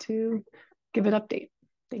us to give an update.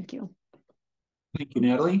 Thank you. Thank you,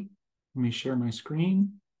 Natalie. Let me share my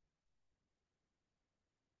screen.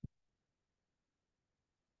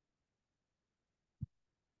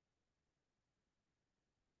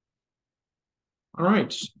 All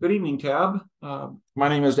right, good evening, Tab. My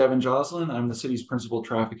name is Devin Joslin. I'm the city's principal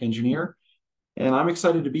traffic engineer, and I'm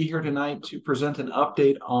excited to be here tonight to present an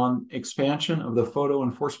update on expansion of the photo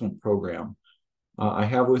enforcement program. I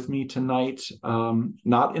have with me tonight,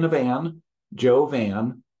 not in a van, Joe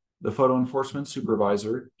Van, the photo enforcement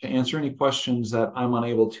supervisor, to answer any questions that I'm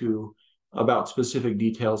unable to about specific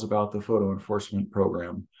details about the photo enforcement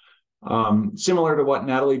program. Similar to what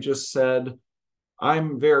Natalie just said,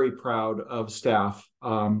 I'm very proud of staff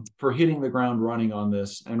for hitting the ground running on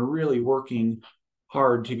this and really working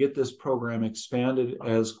hard to get this program expanded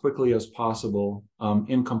as quickly as possible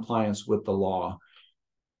in compliance with the law.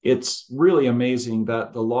 It's really amazing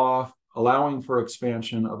that the law allowing for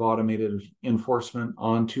expansion of automated enforcement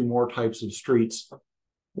onto more types of streets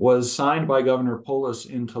was signed by Governor Polis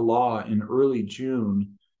into law in early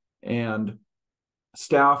June, and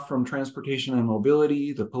staff from Transportation and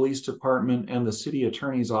Mobility, the police department, and the city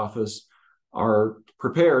attorney's office are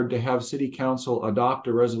prepared to have city council adopt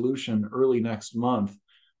a resolution early next month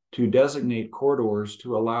to designate corridors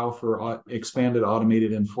to allow for expanded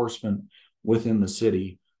automated enforcement within the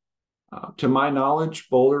city. To my knowledge,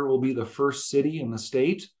 Boulder will be the first city in the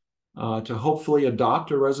state to hopefully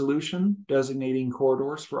adopt a resolution designating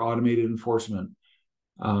corridors for automated enforcement.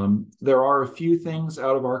 There are a few things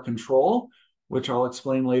out of our control, which I'll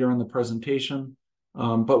explain later in the presentation,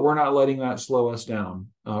 but we're not letting that slow us down.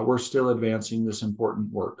 We're still advancing this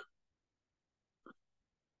important work.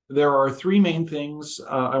 There are three main things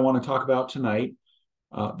I want to talk about tonight.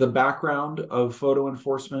 The background of photo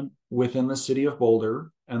enforcement within the city of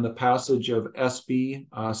Boulder and the passage of SB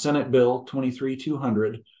Senate Bill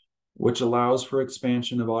 23-200, which allows for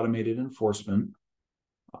expansion of automated enforcement.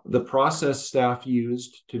 The process staff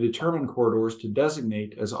used to determine corridors to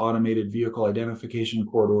designate as automated vehicle identification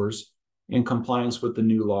corridors in compliance with the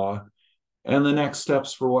new law, and the next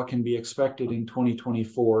steps for what can be expected in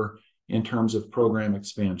 2024 in terms of program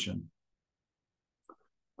expansion.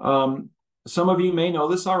 Some of you may know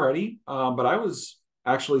this already, but I was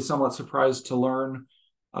actually somewhat surprised to learn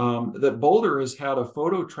that Boulder has had a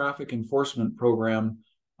photo traffic enforcement program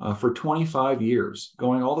for 25 years,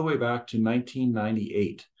 going all the way back to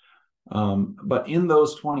 1998. But in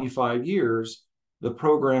those 25 years, the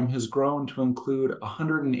program has grown to include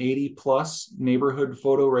 180 plus neighborhood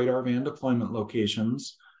photo radar van deployment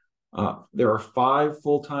locations. There are 5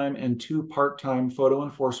 full-time and 2 part-time photo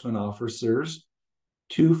enforcement officers,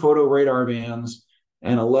 2 photo radar vans,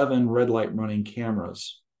 and 11 red light running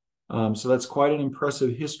cameras. So that's quite an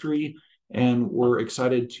impressive history, and we're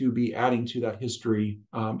excited to be adding to that history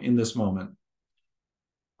in this moment.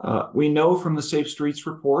 We know from the Safe Streets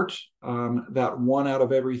report that 1 out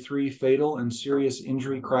of every 3 fatal and serious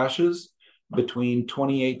injury crashes between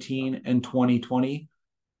 2018 and 2020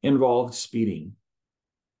 involved speeding.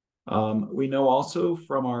 We know also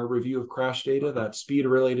from our review of crash data that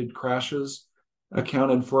speed-related crashes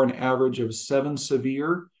accounted for an average of 7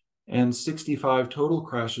 severe and 65 total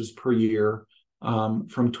crashes per year from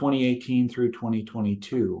 2018 through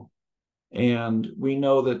 2022. And we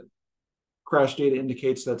know that crash data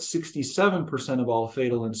indicates that 67% of all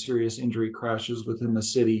fatal and serious injury crashes within the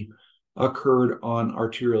city occurred on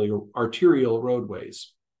arterial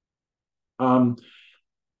roadways.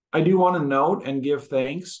 I do want to note and give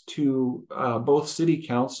thanks to both City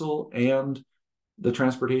Council and the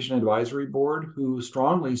Transportation Advisory Board, who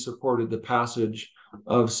strongly supported the passage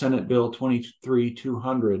of Senate Bill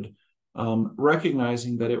 23-200,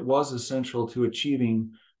 recognizing that it was essential to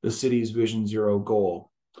achieving the city's Vision Zero goal.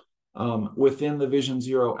 Within the Vision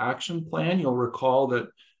Zero action plan, you'll recall that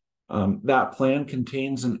that plan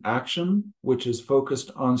contains an action which is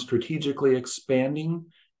focused on strategically expanding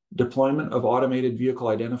deployment of automated vehicle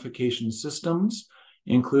identification systems,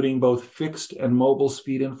 including both fixed and mobile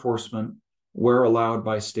speed enforcement where allowed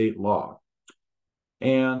by state law.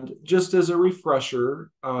 And just as a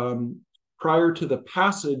refresher, prior to the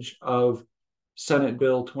passage of Senate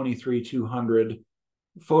Bill 23-200,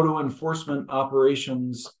 photo enforcement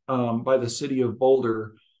operations by the city of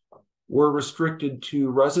Boulder were restricted to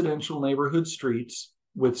residential neighborhood streets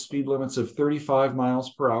with speed limits of 35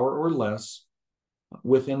 miles per hour or less,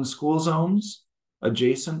 within school zones,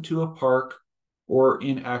 adjacent to a park, or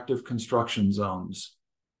in active construction zones.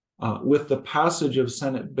 With the passage of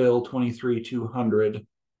Senate Bill 23-200,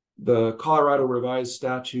 the Colorado Revised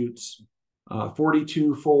Statutes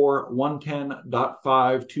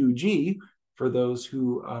 424.110.52G, for those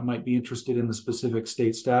who might be interested in the specific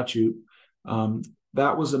state statute.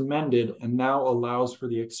 That was amended and now allows for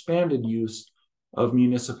the expanded use of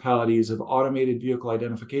municipalities of automated vehicle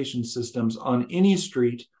identification systems on any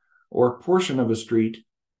street or portion of a street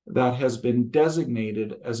that has been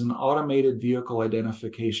designated as an automated vehicle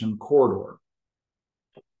identification corridor.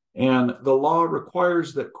 And the law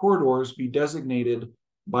requires that corridors be designated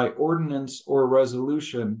by ordinance or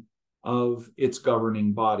resolution of its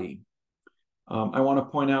governing body. I want to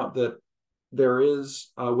point out that there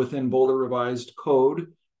is within Boulder Revised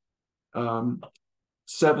Code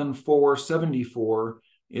 7474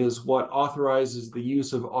 is what authorizes the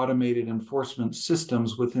use of automated enforcement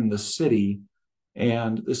systems within the city.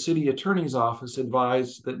 And the city attorney's office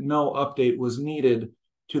advised that no update was needed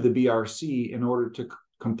to the BRC in order to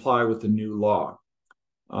comply with the new law.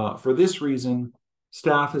 For this reason,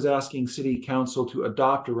 staff is asking City Council to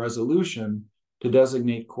adopt a resolution to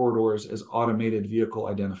designate corridors as automated vehicle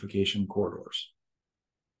identification corridors.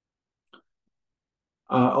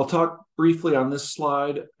 I'll talk briefly on this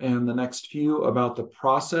slide and the next few about the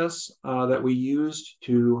process that we used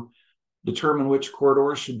to determine which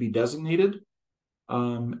corridors should be designated.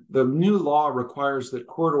 The new law requires that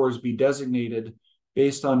corridors be designated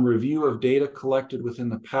based on review of data collected within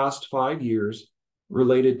the past 5 years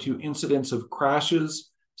related to incidents of crashes,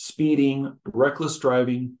 speeding, reckless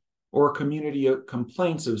driving, or community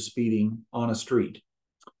complaints of speeding on a street.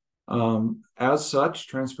 As such,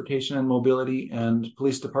 Transportation and Mobility and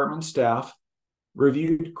Police Department staff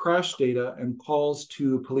reviewed crash data and calls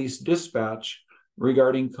to police dispatch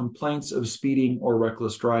regarding complaints of speeding or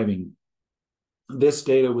reckless driving. This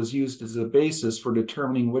data was used as a basis for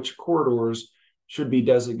determining which corridors should be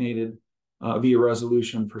designated via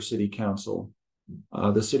resolution for City Council.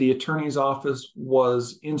 The City Attorney's Office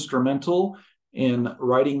was instrumental in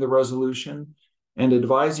writing the resolution and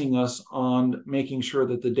advising us on making sure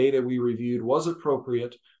that the data we reviewed was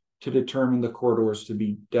appropriate to determine the corridors to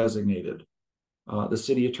be designated. The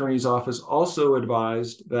City Attorney's Office also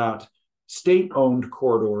advised that state-owned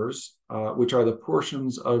corridors, which are the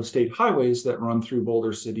portions of state highways that run through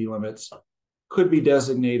Boulder city limits, could be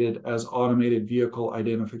designated as automated vehicle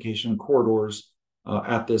identification corridors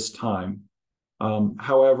at this time.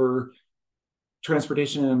 However,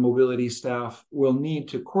 Transportation and Mobility staff will need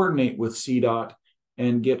to coordinate with CDOT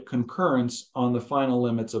and get concurrence on the final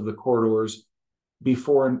limits of the corridors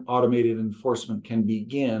before an automated enforcement can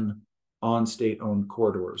begin on state-owned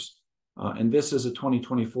corridors. And this is a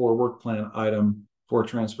 2024 work plan item for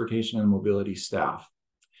Transportation and Mobility staff.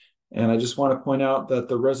 And I just want to point out that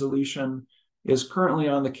the resolution is currently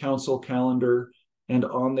on the council calendar and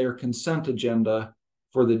on their consent agenda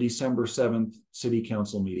for the December 7th City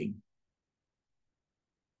Council meeting.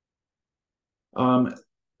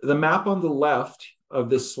 The map on the left of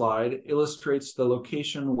this slide illustrates the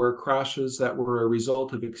location where crashes that were a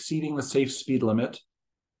result of exceeding the safe speed limit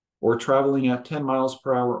or traveling at 10 miles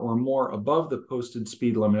per hour or more above the posted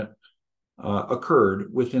speed limit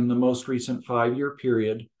occurred within the most recent 5-year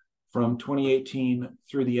period from 2018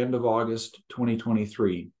 through the end of August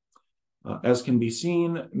 2023. As can be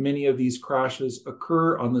seen, many of these crashes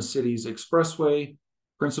occur on the city's expressway,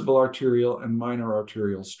 principal arterial, and minor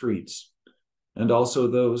arterial streets, and also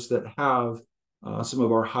those that have some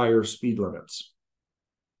of our higher speed limits.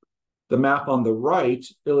 The map on the right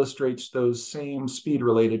illustrates those same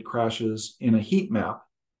speed-related crashes in a heat map.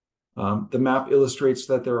 The map illustrates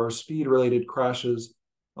that there are speed-related crashes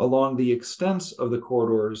along the extents of the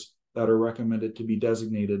corridors that are recommended to be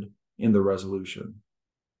designated in the resolution.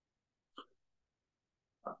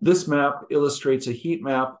 This map illustrates a heat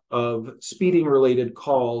map of speeding-related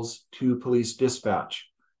calls to police dispatch.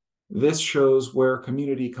 This shows where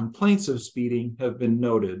community complaints of speeding have been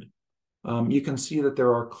noted. You can see that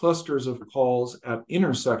there are clusters of calls at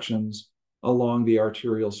intersections along the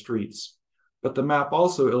arterial streets. But the map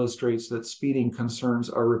also illustrates that speeding concerns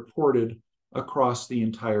are reported across the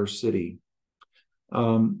entire city.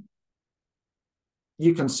 You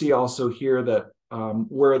can see also here that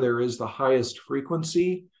where there is the highest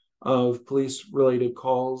frequency of police-related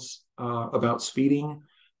calls about speeding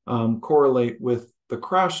correlate with the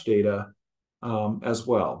crash data as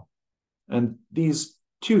well. And these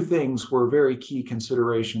two things were very key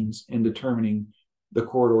considerations in determining the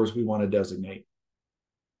corridors we want to designate.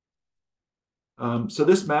 So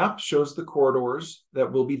this map shows the corridors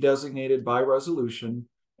that will be designated by resolution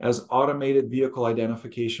as automated vehicle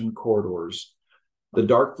identification corridors. The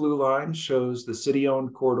dark blue line shows the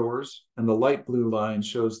city-owned corridors, and the light blue line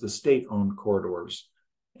shows the state-owned corridors.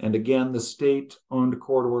 And again, the state-owned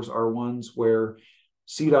corridors are ones where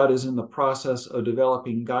CDOT is in the process of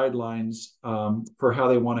developing guidelines for how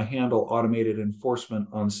they want to handle automated enforcement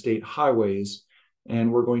on state highways.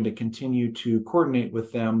 And we're going to continue to coordinate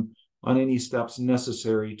with them on any steps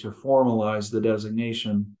necessary to formalize the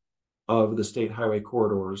designation of the state highway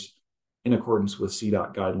corridors in accordance with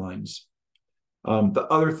CDOT guidelines. The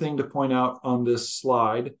other thing to point out on this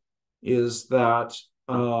slide is that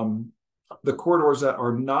the corridors that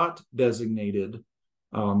are not designated,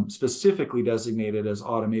 specifically designated as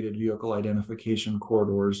automated vehicle identification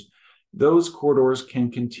corridors, those corridors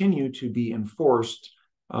can continue to be enforced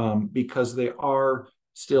because they are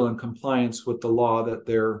still in compliance with the law that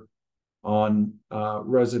they're on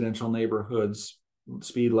residential neighborhoods,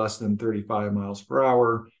 speed less than 35 miles per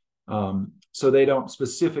hour. So they don't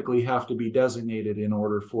specifically have to be designated in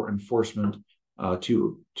order for enforcement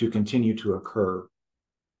to continue to occur.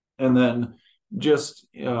 And then just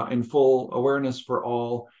in full awareness for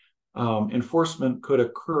all, enforcement could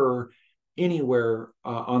occur anywhere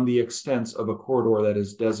on the extents of a corridor that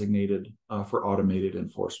is designated for automated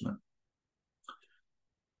enforcement.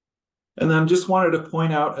 And then just wanted to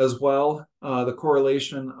point out as well the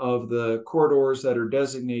correlation of the corridors that are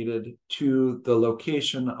designated to the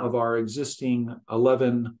location of our existing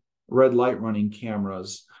 11 red light running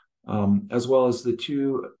cameras, as well as the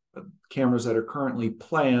 2 cameras that are currently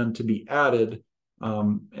planned to be added.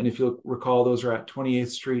 And if you'll recall, those are at 28th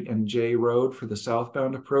Street and J Road for the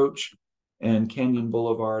southbound approach, and Canyon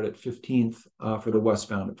Boulevard at 15th for the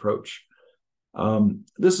westbound approach.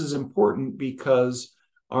 This is important because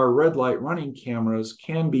our red light running cameras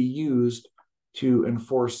can be used to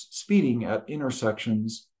enforce speeding at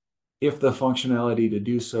intersections if the functionality to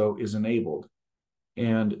do so is enabled.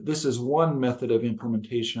 And this is one method of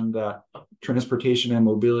implementation that Transportation and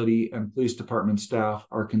Mobility and Police Department staff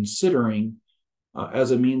are considering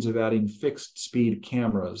as a means of adding fixed speed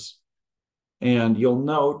cameras. And you'll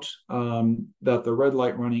note that the red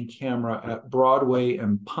light running camera at Broadway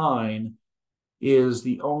and Pine is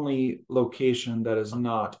the only location that is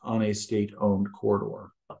not on a state-owned corridor.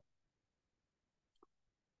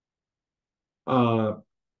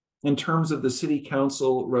 In terms of the City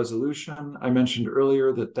Council resolution, I mentioned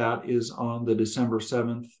earlier that that is on the December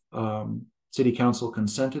 7th City Council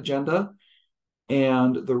consent agenda.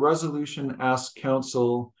 And the resolution asks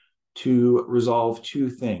Council to resolve 2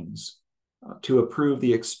 things. To approve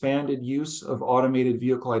the expanded use of automated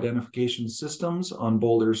vehicle identification systems on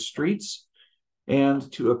Boulder's streets,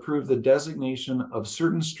 and to approve the designation of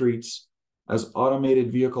certain streets as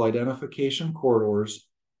automated vehicle identification corridors,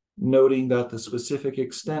 noting that the specific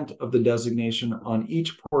extent of the designation on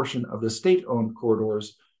each portion of the state-owned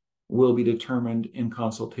corridors will be determined in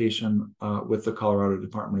consultation with the Colorado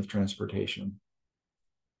Department of Transportation.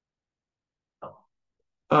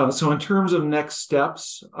 So in terms of next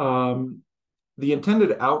steps, the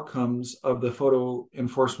intended outcomes of the photo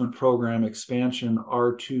enforcement program expansion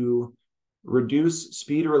are to reduce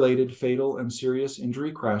speed-related fatal and serious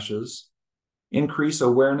injury crashes, increase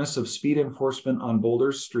awareness of speed enforcement on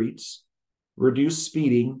Boulder's streets, reduce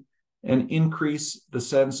speeding, and increase the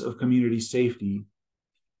sense of community safety.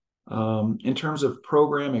 In terms of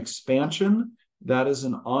program expansion, that is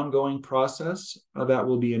an ongoing process that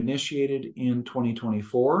will be initiated in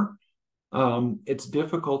 2024. It's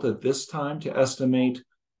difficult at this time to estimate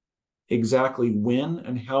exactly when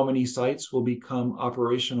and how many sites will become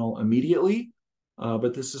operational immediately,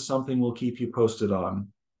 but this is something we'll keep you posted on.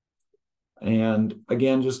 And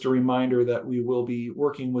again, just a reminder that we will be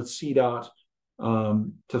working with CDOT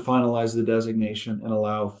to finalize the designation and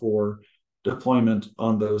allow for deployment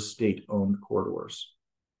on those state-owned corridors.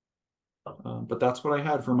 But that's what I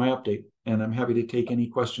had for my update, and I'm happy to take any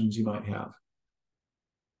questions you might have.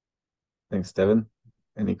 Thanks, Devin.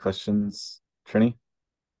 Any questions, Trini?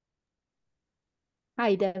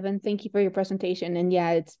 Hi, Devin. Thank you for your presentation. And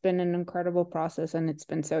yeah, it's been an incredible process, and it's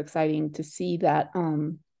been so exciting to see that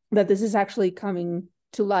that this is actually coming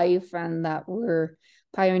to life and that we're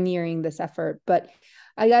pioneering this effort. But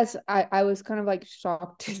I guess I was kind of like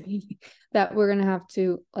shocked to see that we're gonna have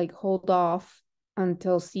to like hold off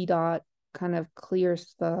until CDOT kind of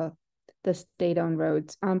clears the state-owned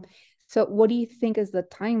roads. So what do you think is the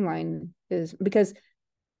timeline is? Because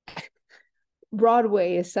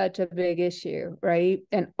Broadway is such a big issue, right?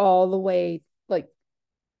 And all the way, like,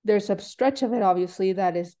 there's a stretch of it, obviously,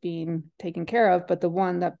 that is being taken care of, but the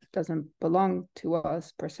one that doesn't belong to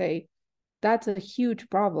us, per se, that's a huge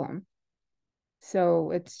problem.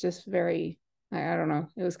 So it's just very, I don't know,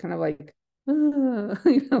 it was kind of like,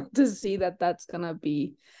 you know, to see that that's going to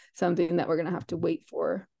be something that we're going to have to wait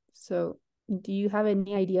for. So do you have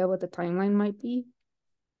any idea what the timeline might be?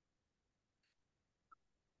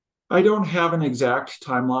 I don't have an exact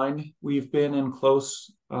timeline. We've been in close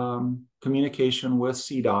communication with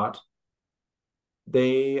CDOT.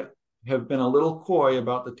 They have been a little coy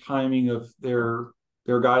about the timing of their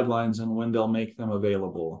guidelines and when they'll make them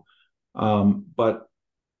available. But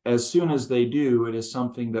as soon as they do, it is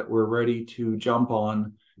something that we're ready to jump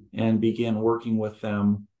on and begin working with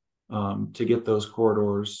them to get those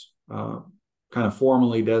corridors kind of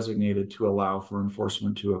formally designated to allow for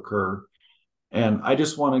enforcement to occur. And I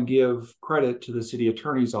just want to give credit to the city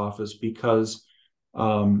attorney's office because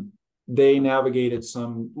they navigated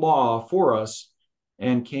some law for us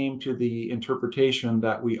and came to the interpretation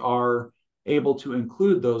that we are able to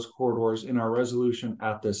include those corridors in our resolution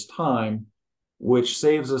at this time, which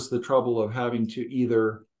saves us the trouble of having to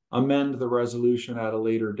either amend the resolution at a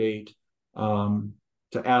later date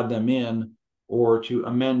to add them in, or to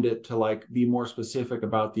amend it to like be more specific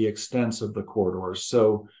about the extents of the corridors.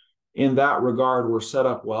 So in that regard, we're set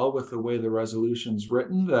up well with the way the resolution's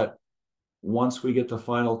written, that once we get the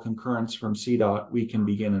final concurrence from CDOT, we can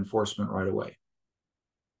begin enforcement right away.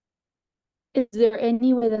 Is there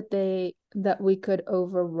any way that we could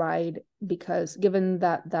override, because given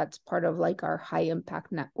that that's part of like our high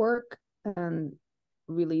impact network and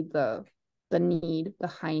really the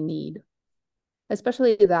high need,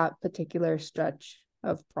 especially that particular stretch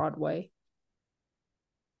of Broadway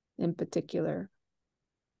in particular?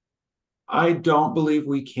 I don't believe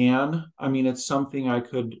we can. I mean, it's something I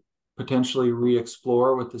could potentially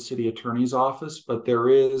re-explore with the city attorney's office, but there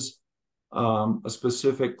is a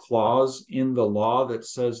specific clause in the law that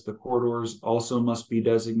says the corridors also must be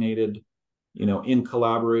designated, in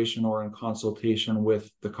collaboration or in consultation with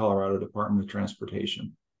the Colorado Department of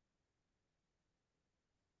Transportation.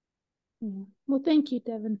 Well, thank you,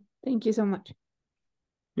 Devin. Thank you so much.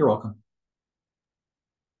 You're welcome.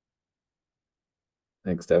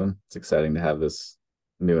 Thanks, Devin. It's exciting to have this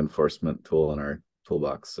new enforcement tool in our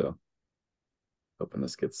toolbox. So hoping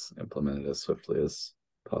this gets implemented as swiftly as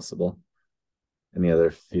possible. Any other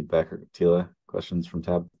feedback or Tila questions from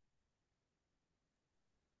Tab?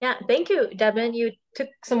 Yeah, thank you, Devin. You took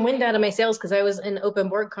some wind out of my sails because I was in open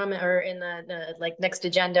board comment or in the like next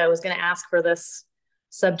agenda. I was going to ask for this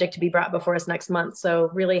subject to be brought before us next month. So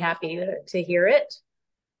really happy to hear it.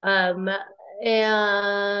 And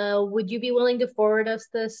would you be willing to forward us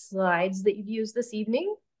the slides that you've used this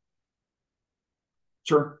evening?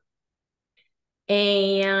 Sure.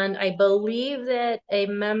 And I believe that a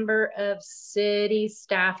member of city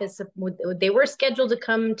staff they were scheduled to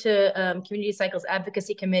come to Community Cycles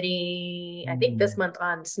Advocacy Committee, I think this month,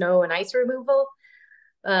 on snow and ice removal.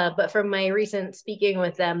 But from my recent speaking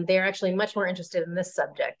with them, they're actually much more interested in this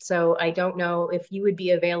subject. So I don't know if you would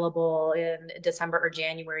be available in December or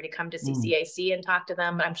January to come to CCAC and talk to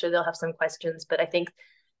them. I'm sure they'll have some questions, but I think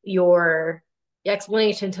your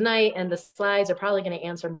explanation tonight and the slides are probably going to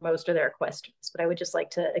answer most of their questions. But I would just like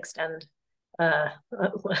to extend, I'm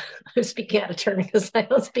speaking out of turn because I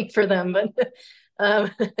don't speak for them,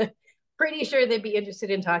 but pretty sure they'd be interested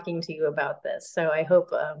in talking to you about this. So I hope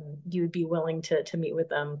you would be willing to meet with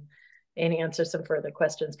them and answer some further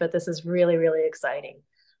questions. But this is really, really exciting.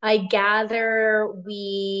 I gather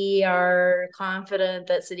we are confident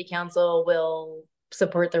that City Council will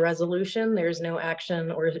support the resolution. There's no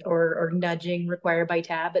action or nudging required by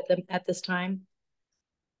TAB at this time.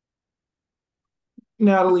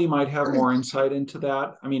 Natalie might have more insight into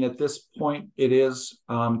that. I mean, at this point, it is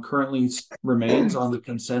currently remains on the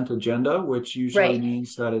consent agenda, which usually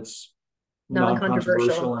means that it's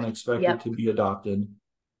non-controversial and expected to be adopted.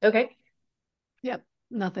 Okay. Yep.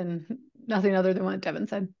 Nothing other than what Devin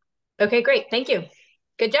said. Okay, great. Thank you.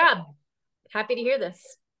 Good job. Happy to hear this.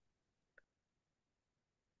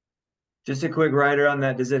 Just a quick rider on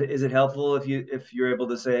that. Is it helpful if you're able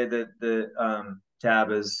to say that the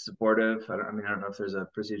TAB is supportive? I don't know if there's a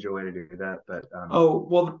procedural way to do that, but oh,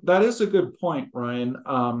 well, that is a good point, Ryan.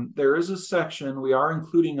 There is a section, we are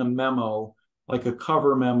including a memo, like a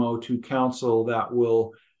cover memo to council that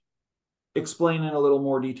will explain in a little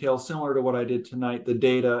more detail, similar to what I did tonight, the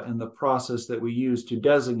data and the process that we use to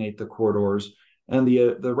designate the corridors, and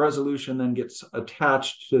the resolution then gets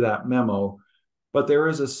attached to that memo. But there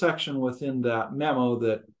is a section within that memo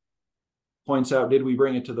that points out, did we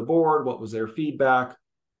bring it to the board? What was their feedback?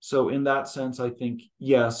 So in that sense, I think,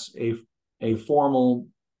 yes, a formal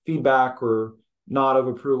feedback or nod of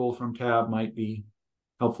approval from TAB might be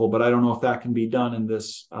helpful, but I don't know if that can be done in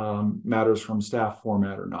this matters from staff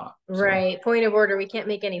format or not. Right. So. Point of order, we can't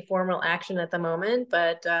make any formal action at the moment,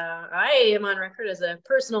 but I am on record as a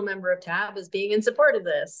personal member of TAB as being in support of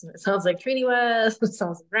this. It sounds like Trini was, it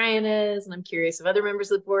sounds like Ryan is, and I'm curious if other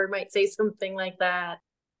members of the board might say something like that.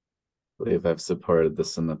 believe I've supported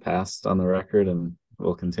this in the past on the record and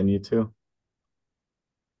will continue to.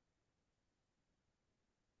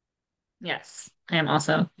 Yes, I am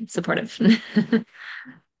also supportive.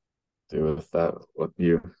 Do with that what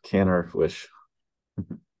you can or wish.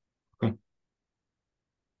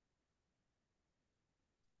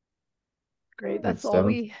 Great. Thanks, That's all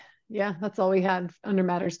Devin. that's all we had under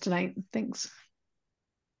matters tonight. Thanks.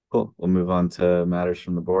 Cool. We'll move on to matters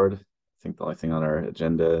from the board. I think the only thing on our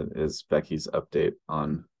agenda is Becky's update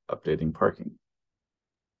on updating parking.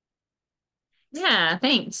 Yeah,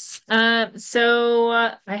 thanks. I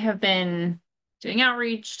have been doing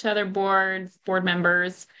outreach to other board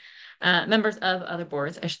members, members of other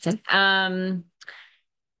boards, I should say,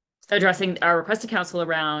 addressing our request to council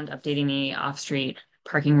around updating the off-street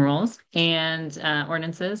parking rules and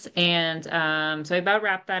ordinances. And so I about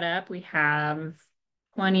wrapped that up. We have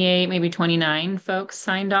 28, maybe 29 folks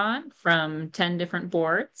signed on from 10 different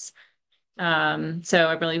boards. So I'm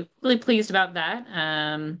really pleased about that.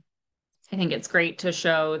 I think it's great to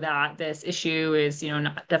show that this issue is,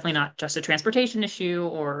 definitely not just a transportation issue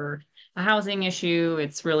or a housing issue.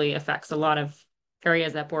 It's really affects a lot of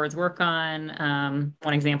areas that boards work on.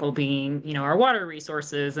 One example being, our water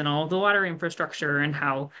resources and all the water infrastructure and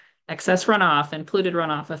how excess runoff and polluted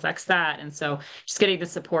runoff affects that. And so just getting the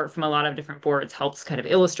support from a lot of different boards helps kind of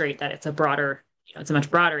illustrate that it's a broader, it's a much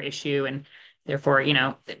broader issue, and therefore,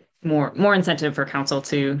 more incentive for council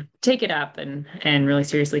to take it up and really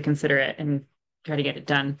seriously consider it and try to get it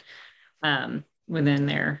done within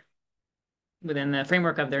the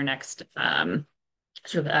framework of their next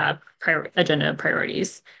agenda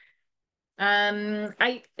priorities.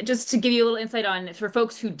 I just to give you a little insight on for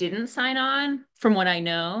folks who didn't sign on, from what I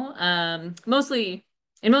know,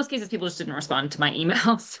 in most cases, people just didn't respond to my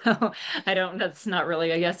email. So that's not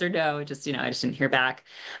really a yes or no. I just didn't hear back.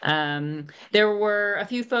 There were a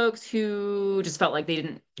few folks who just felt like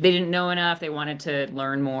they didn't know enough. They wanted to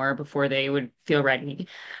learn more before they would feel ready.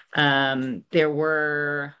 There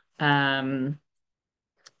were a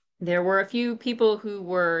few people who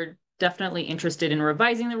were definitely interested in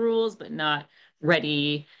revising the rules, but not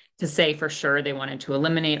ready to say for sure they wanted to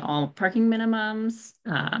eliminate all parking minimums.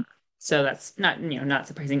 So that's not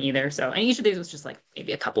surprising either. So, and each of these was just like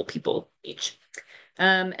maybe a couple people each.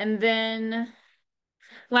 And then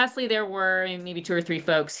lastly, there were maybe 2 or 3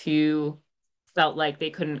 folks who felt like they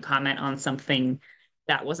couldn't comment on something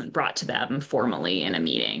that wasn't brought to them formally in a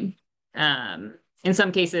meeting. In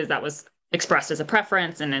some cases, that was expressed as a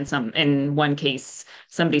preference, and in one case,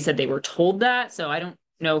 somebody said they were told that. So I don't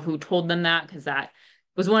know who told them that, because that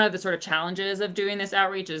was one of the sort of challenges of doing this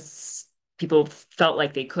outreach is people felt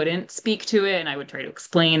like they couldn't speak to it. And I would try to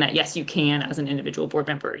explain that, yes, you can, as an individual board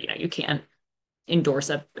member, you can endorse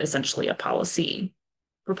essentially a policy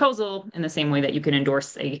proposal in the same way that you can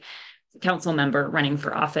endorse a council member running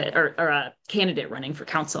for office or a candidate running for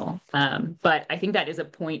council. But I think that is a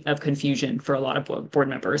point of confusion for a lot of board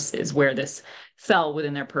members, is where this fell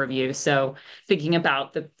within their purview. So thinking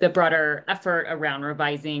about the broader effort around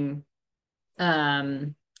revising,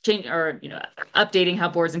 updating how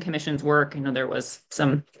boards and commissions work. There was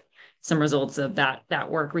some results of that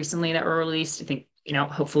work recently that were released. I think,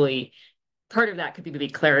 hopefully part of that could be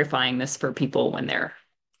clarifying this for people when they're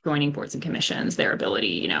joining boards and commissions, their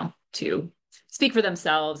ability, to speak for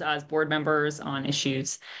themselves as board members on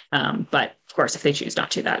issues. But of course, if they choose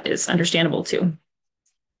not to, that is understandable too.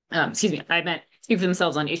 Excuse me, I meant speak for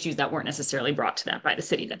themselves on issues that weren't necessarily brought to them by the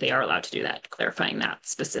city, that they are allowed to do that, clarifying that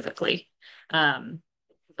specifically. Yeah,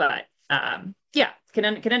 can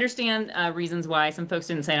understand reasons why some folks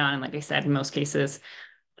didn't sign on. And like I said, in most cases,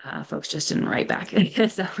 folks just didn't write back.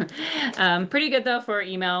 So pretty good though for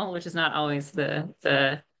email, which is not always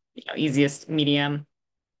the easiest medium.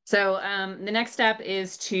 So the next step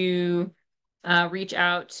is to reach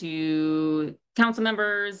out to council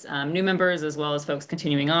members, new members, as well as folks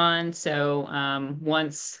continuing on. So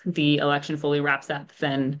once the election fully wraps up,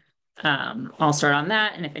 then I'll start on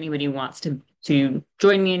that. And if anybody wants to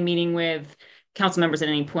join me in meeting with council members at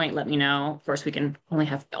any point, let me know. Of course, we can only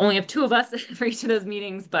have 2 of us for each of those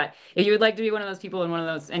meetings, but if you would like to be one of those people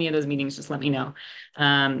in any of those meetings, just let me know.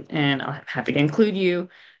 And I'll be happy to include you.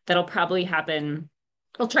 That'll probably happen.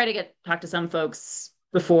 I'll try to talk to some folks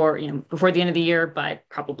before the end of the year, but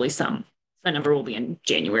probably a number will be in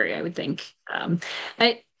January, I would think. I'm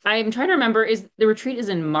trying to remember, the retreat is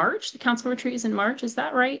in March? The council retreat is in March, is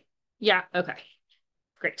that right? Yeah, okay.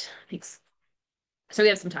 Great, thanks. So we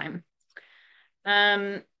have some time.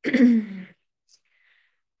 And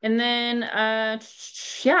then,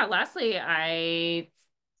 lastly, I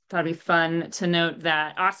thought it'd be fun to note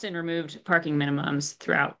that Austin removed parking minimums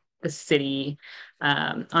throughout the city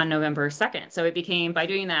on November 2nd. So it became, by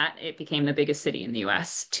doing that, it became the biggest city in the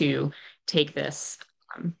US to take this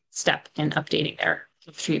step in updating their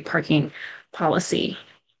street parking policy.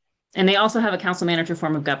 And they also have a council manager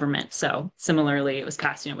form of government. So similarly, it was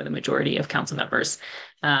passed, with a majority of council members.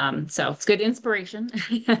 So it's good inspiration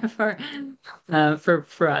for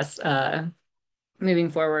us moving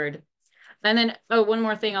forward. And then, one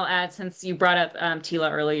more thing I'll add, since you brought up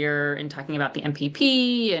Tila earlier in talking about the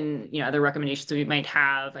MPP and other recommendations that we might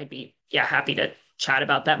have, I'd be happy to chat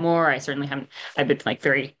about that more. I certainly haven't. I've been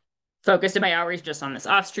very focused in my outreach just on this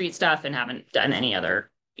off-street stuff and haven't done any other,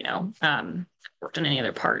 worked on any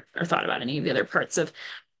other part or thought about any of the other parts of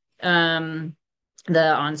the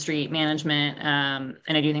on-street management.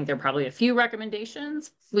 And I do think there are probably a few recommendations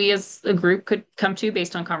we as a group could come to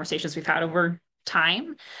based on conversations we've had over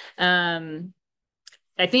time.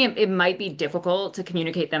 I think it might be difficult to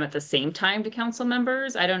communicate them at the same time to council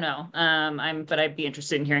members. I don't know. But I'd be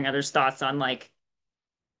interested in hearing others' thoughts on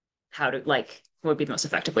how to what would be the most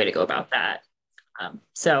effective way to go about that.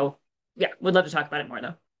 So yeah, would love to talk about it more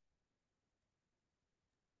though.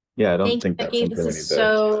 Yeah, I don't Thank think you, that's Becky. something we This need is to.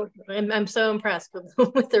 so, I'm so impressed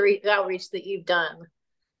with the outreach that you've done.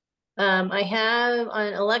 I have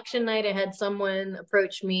on election night, I had someone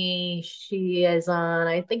approach me. She is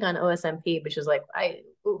I think on OSMP, but she's like,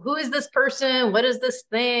 who is this person? What is this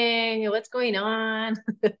thing? What's going on?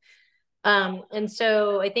 And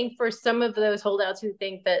so I think for some of those holdouts who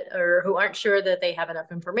think that, or who aren't sure that they have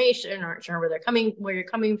enough information, aren't sure where you're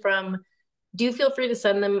coming from, do feel free to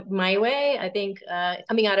send them my way. I think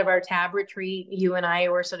coming out of our TAB retreat, you and I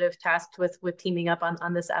were sort of tasked with teaming up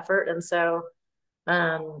on this effort. And so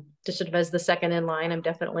just sort of as the second in line, I'm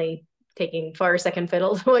definitely taking far second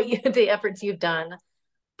fiddle to the efforts you've done.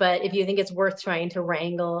 But if you think it's worth trying to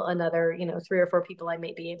wrangle another, 3 or 4 people, I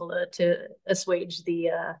may be able to assuage the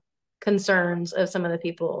concerns of some of the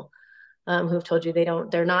people who've told you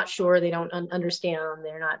they're not sure, they don't understand,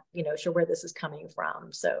 they're not, sure where this is coming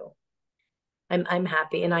from. So I'm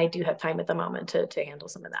happy, and I do have time at the moment to handle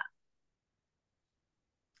some of that.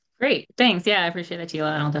 Great, thanks. Yeah, I appreciate that,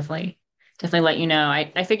 Tila, and I'll definitely let you know.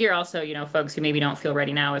 I figure also, folks who maybe don't feel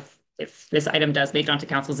ready now, if this item does make it onto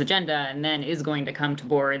council's agenda and then is going to come to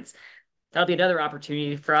boards, that'll be another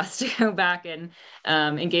opportunity for us to go back and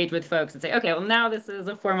engage with folks and say, okay, well, now this is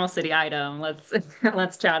a formal city item.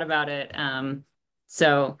 Let's chat about it.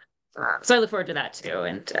 So I look forward to that too.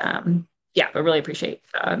 And but really appreciate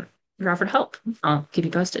your offer to help. I'll keep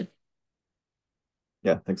you posted.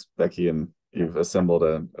 Yeah, thanks, Becky. And you've assembled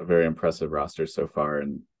a very impressive roster so far.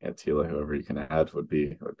 And Tila, whoever you can add would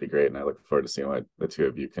be great. And I look forward to seeing what the two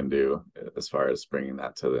of you can do as far as bringing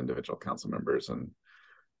that to the individual council members and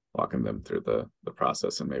walking them through the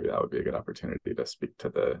process. And maybe that would be a good opportunity to speak to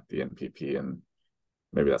the NPP, and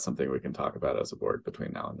maybe that's something we can talk about as a board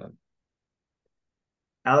between now and then.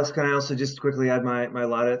 Alex, can I also just quickly add my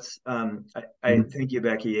laudits? I thank you,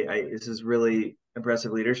 Becky. This is really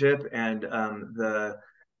impressive leadership, and the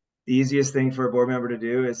easiest thing for a board member to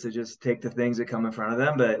do is to just take the things that come in front of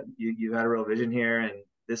them. But you had a real vision here, and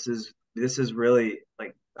this is really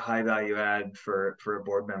like high value add for a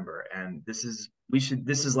board member, and this is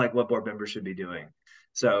like what board members should be doing.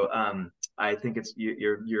 So I think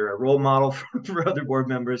you're a role model for other board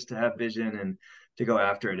members to have vision and to go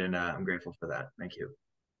after it, and I'm grateful for that. Thank you.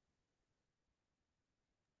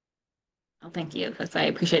 Oh, thank you. I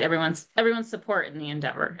appreciate everyone's support in the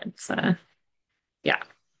endeavor. It's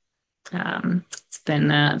it's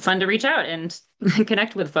been fun to reach out and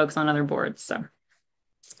connect with folks on other boards. So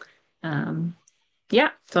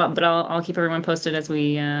but I'll keep everyone posted as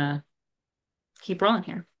we keep rolling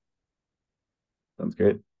here. Sounds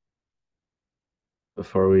great.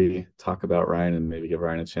 Before we talk about Ryan and maybe give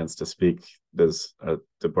Ryan a chance to speak, do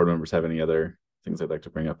board members have any other things they'd like to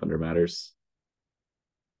bring up under matters?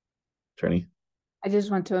 Trini? I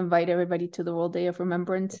just want to invite everybody to the World Day of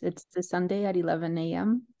Remembrance. It's this Sunday at 11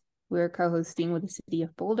 a.m. We're co-hosting with the City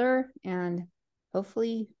of Boulder, and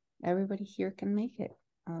hopefully everybody here can make it.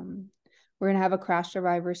 We're going to have a crash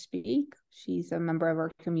survivor speak. She's a member of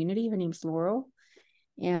our community. Her name's Laurel.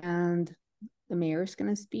 And the mayor's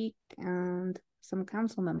going to speak, and some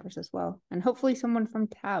council members as well. And hopefully someone from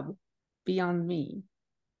TAB beyond me.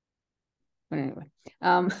 But anyway,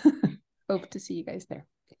 hope to see you guys there.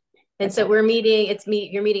 And so you're meeting at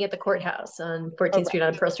the courthouse on 14th Street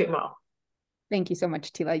on Pearl Street Mall. Thank you so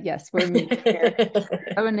much, Tila. Yes, we're meeting here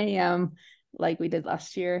at 7 a.m. like we did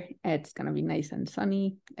last year. It's going to be nice and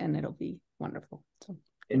sunny, and it'll be wonderful. So,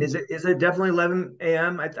 and is it definitely 11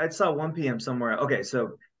 a.m.? I saw 1 p.m. somewhere. Okay,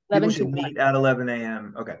 so people should meet at 11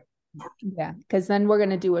 a.m. Okay. Yeah, because then we're going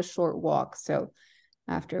to do a short walk. So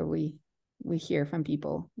after we hear from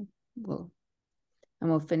people. We'll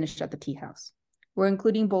finish at the tea house. We're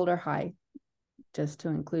including Boulder High, just to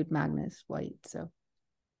include Magnus White. So,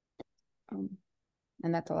 and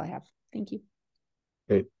that's all I have. Thank you.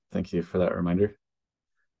 Great, thank you for that reminder.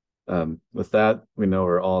 With that, we know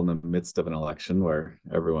we're all in the midst of an election where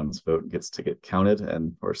everyone's vote gets to get counted,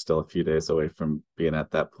 and we're still a few days away from being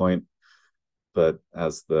at that point. But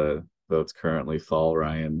as the votes currently fall,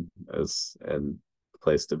 Ryan is in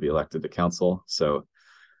place to be elected to council. So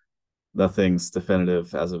nothing's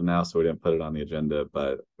definitive as of now, so we didn't put it on the agenda,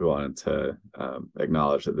 but we wanted to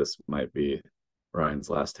acknowledge that this might be Ryan's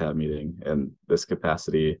last TAB meeting in this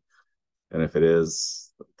capacity. And if it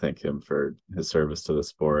is, thank him for his service to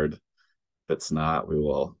this board. If it's not, we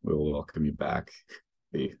will welcome you back.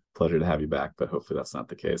 Be a pleasure to have you back, but hopefully that's not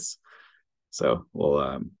the case. So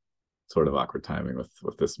we'll sort of awkward timing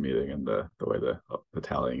with this meeting and the way the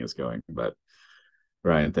tallying is going. But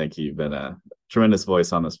Ryan, thank you. You've been a tremendous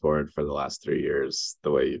voice on this board for the last 3 years.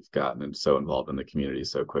 The way you've gotten and so involved in the community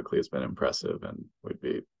so quickly has been impressive, and we'd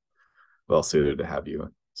be well suited to have you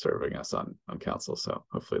serving us on council. So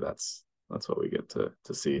hopefully that's what we get to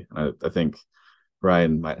see. And I think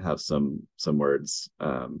Ryan might have some words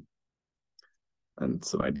and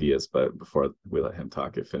some ideas, but before we let him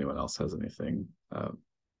talk, if anyone else has anything to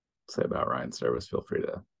say about Ryan's service, feel free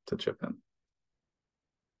to chip in.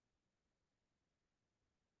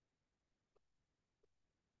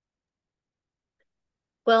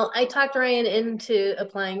 Well, I talked Ryan into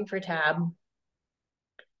applying for TAB,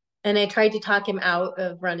 and I tried to talk him out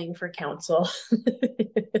of running for council.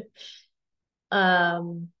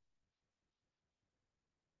 And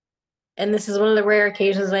this is one of the rare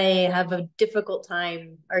occasions I have a difficult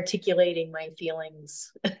time articulating my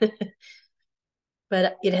feelings.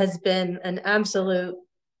 But it has been an absolute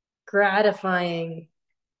gratifying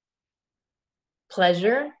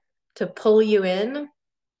pleasure to pull you in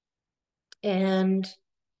and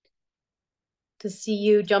to see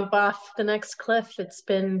you jump off the next cliff. It's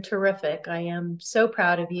been terrific. I am so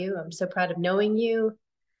proud of you. I'm so proud of knowing you.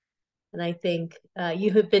 And I think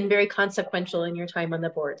you have been very consequential in your time on the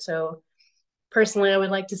board. So personally, I would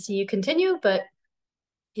like to see you continue, but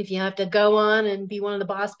if you have to go on and be one of the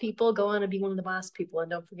boss people, go on and be one of the boss people, and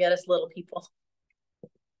don't forget us little people.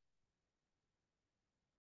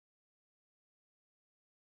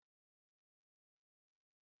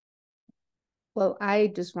 Well, I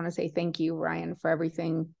just want to say thank you, Ryan, for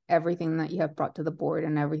everything that you have brought to the board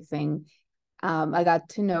and everything. I got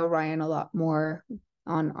to know Ryan a lot more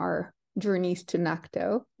on our journeys to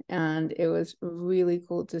NACTO, and it was really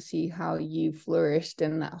cool to see how you flourished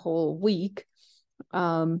in that whole week,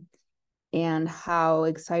 and how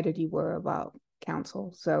excited you were about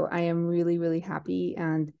council. So I am really, really happy.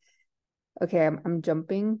 And okay, I'm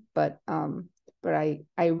jumping, but I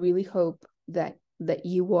really hope that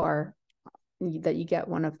you get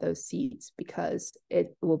one of those seats, because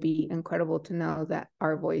it will be incredible to know that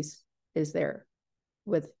our voice is there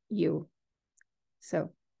with you.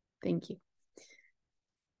 So thank you.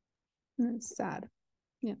 It's sad.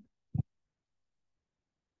 Yeah.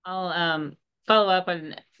 I'll follow up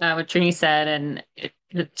on what Trini said, and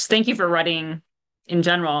just thank you for running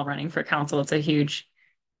for council. It's a huge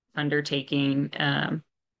undertaking.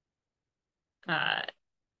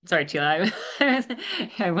 Sorry, Tila,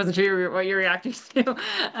 I wasn't sure what your reaction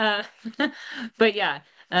to. But yeah,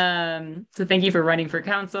 so thank you for running for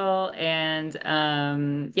council, and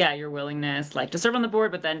yeah, your willingness to serve on the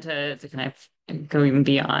board, but then to kind of go even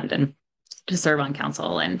beyond and to serve on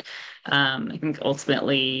council. And I think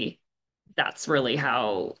ultimately that's really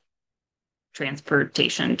how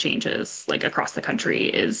transportation changes across the country,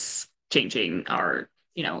 is changing our,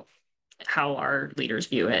 how our leaders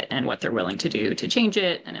view it and what they're willing to do to change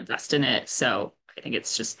it and invest in it. So I think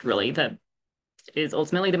it's just really is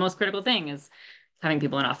ultimately the most critical thing, is having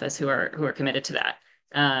people in office who are committed to that.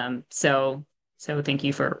 So thank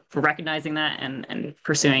you for recognizing that and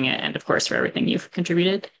pursuing it, and of course for everything you've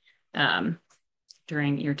contributed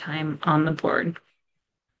during your time on the board.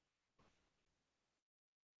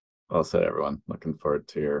 Well said, everyone. Looking forward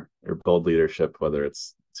to your bold leadership, whether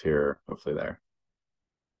it's here or hopefully there.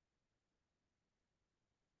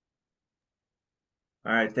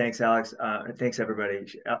 All right, thanks, Alex. Thanks, everybody.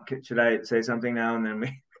 Should I say something now and then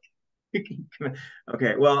we can?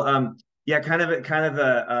 Okay. Well, yeah, kind of an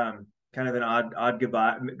odd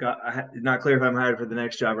goodbye. Not clear if I'm hired for the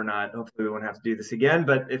next job or not. Hopefully, we won't have to do this again.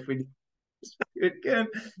 But if we do it again,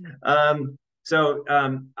 so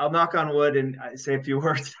I'll knock on wood and say a few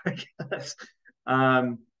words, I guess.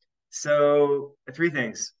 So 3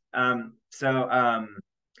 things.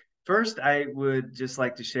 First, I would just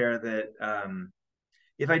like to share that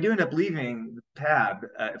if I do end up leaving PAB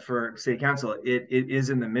for city council, it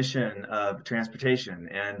is in the mission of transportation,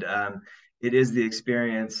 and it is the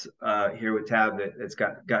experience here with TAB that's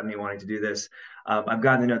gotten me wanting to do this. I've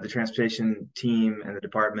gotten to know the transportation team and the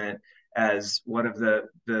department as one of the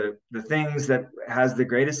things that has the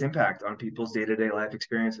greatest impact on people's day-to-day life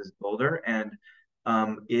experiences in Boulder. And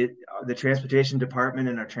the transportation department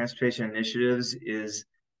and our transportation initiatives is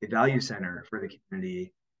a value center for the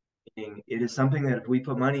community. It is something that if we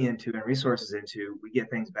put money into and resources into, we get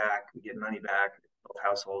things back, we get money back, both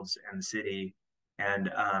households and the city. And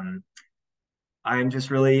I'm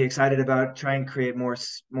just really excited about trying to create more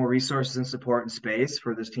resources and support and space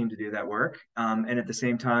for this team to do that work. And at the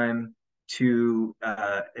same time, to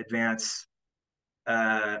advance,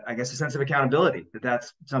 I guess, a sense of accountability,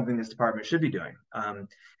 that's something this department should be doing.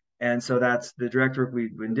 And so that's the direct work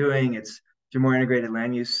we've been doing. It's to more integrated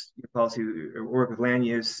land use policy, work with land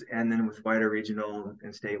use, and then with wider regional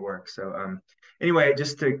and state work. So anyway,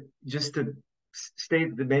 just to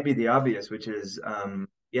state maybe the obvious, which is,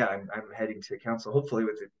 yeah, I'm heading to council, hopefully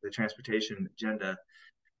with the transportation agenda.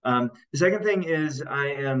 The second thing is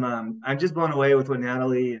I'm just blown away with what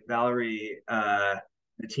Natalie and Valerie,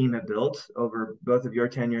 the team have built over both of your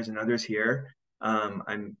tenures and others here.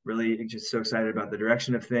 I'm really just so excited about the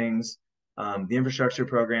direction of things, the infrastructure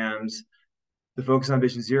programs, the focus on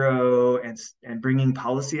Vision Zero, and bringing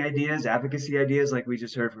policy ideas, advocacy ideas, like we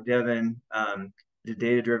just heard from Devin, the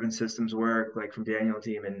data-driven systems work, like from Daniel and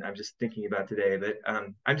team, and I'm just thinking about today. But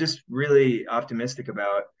I'm just really optimistic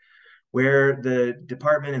about where the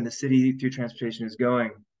department and the city through transportation is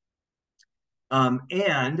going.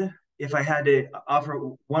 And if I had to offer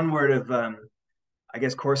one word of, I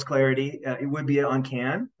guess, course clarity, it would be on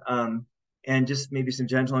CAN, and just maybe some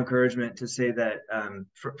gentle encouragement to say that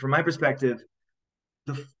from my perspective,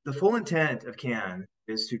 the full intent of CAN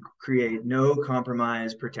is to create no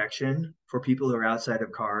compromise protection for people who are outside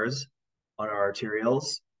of cars on our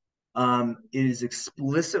arterials. It is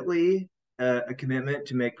explicitly a commitment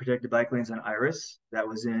to make protected bike lanes on Iris. That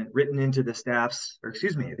was written into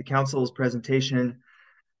the council's presentation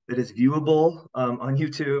that is viewable on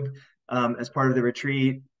YouTube as part of the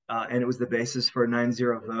retreat. And it was the basis for a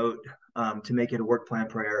 9-0 vote to make it a work plan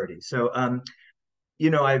priority. So,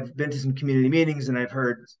 I've been to some community meetings and I've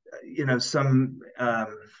heard, some, I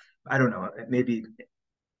don't know, maybe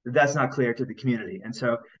that's not clear to the community. And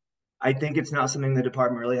so I think it's not something the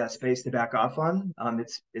department really has space to back off on.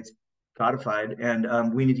 It's codified,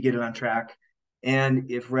 and we need to get it on track. And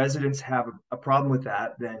if residents have a problem with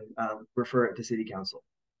that, then refer it to city council.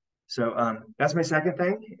 So that's my second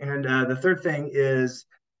thing. And the third thing is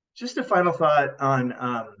just a final thought on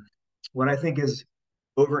what I think is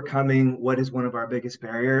overcoming what is one of our biggest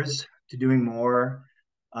barriers to doing more,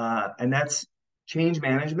 and that's change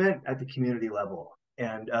management at the community level.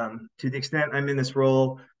 And to the extent I'm in this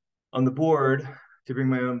role on the board to bring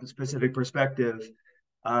my own specific perspective,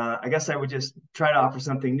 I guess I would just try to offer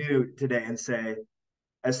something new today and say,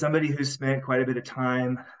 as somebody who's spent quite a bit of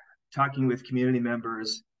time talking with community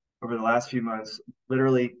members over the last few months,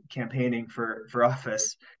 literally campaigning for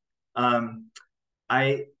office,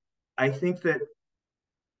 I think that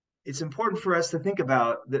it's important for us to think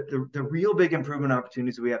about the real big improvement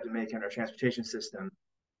opportunities we have to make in our transportation system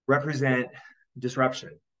represent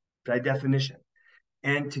disruption by definition.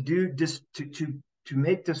 And to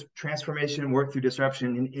make this transformation work through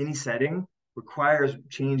disruption in any setting requires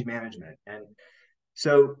change management. And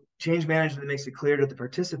so change management makes it clear to the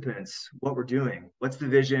participants what we're doing. What's the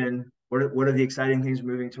vision? What are the exciting things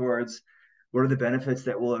we're moving towards? What are the benefits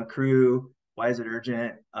that will accrue? Why is it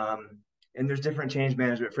urgent? And there's different change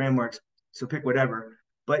management frameworks, so pick whatever.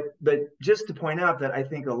 But just to point out that I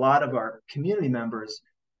think a lot of our community members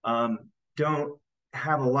don't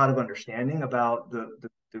have a lot of understanding about the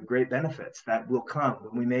great benefits that will come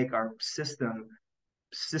when we make our system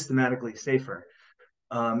systematically safer,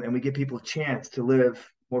 and we give people a chance to live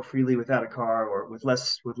more freely without a car or with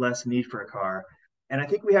less need for a car. And I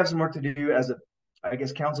think we have some work to do as I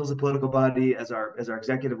guess council as a political body, as our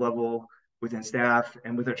executive level within staff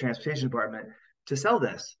and with our transportation department to sell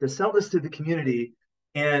this to the community,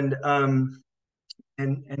 and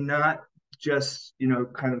not just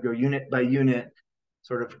kind of go unit by unit,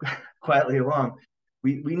 sort of quietly along.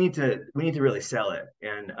 We need to really sell it.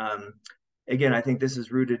 And again, I think this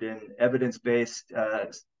is rooted in evidence-based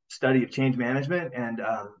study of change management, and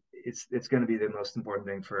it's going to be the most important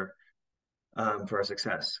thing for our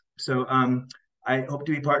success. So I hope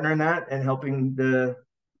to be a partner in that and helping the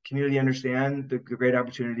community understand the great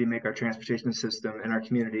opportunity to make our transportation system and our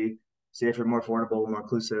community safer, more affordable, more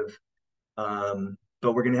inclusive.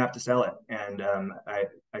 but we're going to have to sell it. And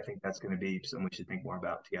I think that's going to be something we should think more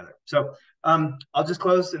about together. So I'll just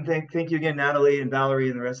close and thank you again, Natalie and Valerie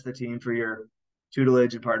and the rest of the team for your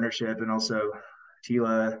tutelage and partnership, and also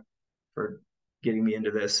Tila for getting me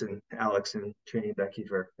into this, and Alex and Trini and Becky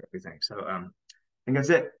for everything. So I think that's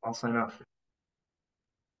it. I'll sign off.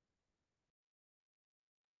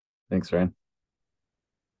 Thanks, Ryan.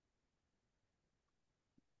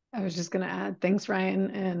 I was just going to add, thanks,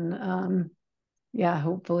 Ryan. And yeah,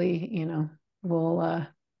 hopefully, you know, we'll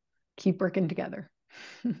keep working together.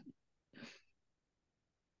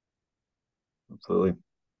 Absolutely. I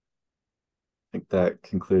think that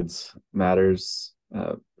concludes matters.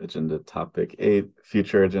 Agenda topic 8,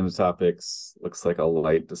 future agenda topics. Looks like a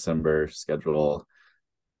light December schedule.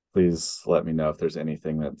 Please let me know if there's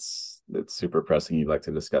anything that's super pressing you'd like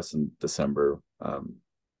to discuss in December.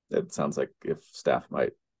 It sounds like if staff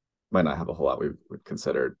might not have a whole lot, we would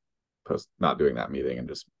consider not doing that meeting and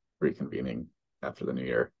just reconvening after the new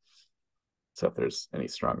year. So if there's any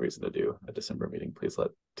strong reason to do a December meeting, please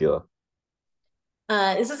let Tila.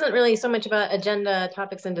 This isn't really so much about agenda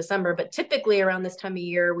topics in December, but typically around this time of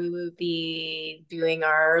year, we would be doing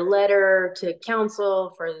our letter to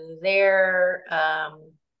council for their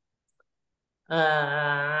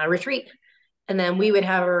retreat. And then we would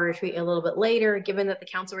have a retreat a little bit later. Given that the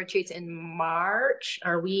council retreats in March,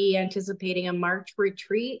 are we anticipating a March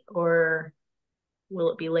retreat, or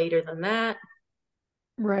will it be later than that?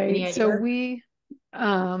 Right. So we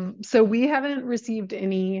haven't received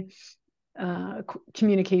any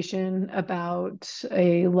communication about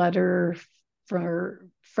a letter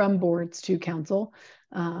from boards to council.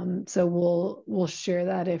 So we'll share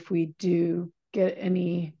that if we do get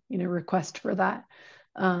any, you know, request for that.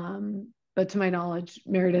 But to my knowledge,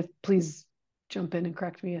 Meredith, please jump in and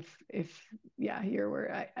correct me if yeah, you're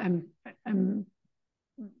where I'm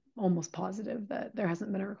almost positive that there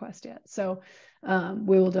hasn't been a request yet. So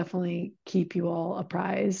we will definitely keep you all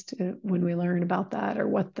apprised when we learn about that or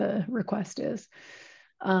what the request is.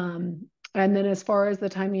 And then as far as the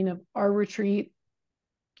timing of our retreat,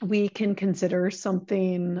 we can consider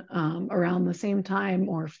something around the same time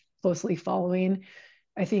or closely following.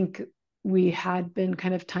 I think we had been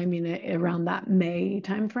kind of timing it around that May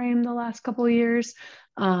timeframe the last couple of years.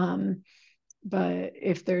 But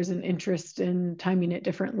if there's an interest in timing it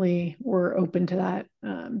differently, we're open to that.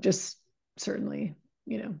 Just certainly,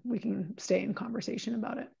 you know, we can stay in conversation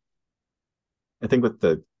about it. I think with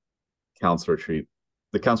the council retreat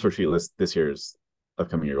list this year's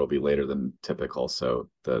upcoming year will be later than typical. So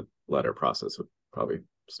the letter process would probably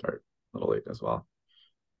start a little late as well.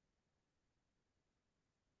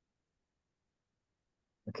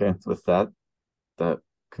 Okay, with that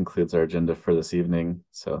concludes our agenda for this evening.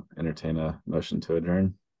 So entertain a motion to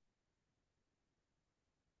adjourn.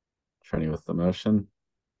 Trini with the motion.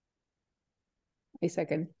 A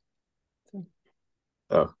second.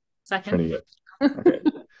 Oh, second. Trini. Okay.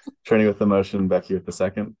 Trini with the motion, Becky with the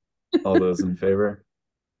second. All those in favor?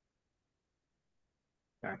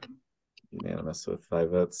 Unanimous with 5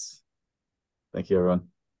 votes. Thank you, everyone.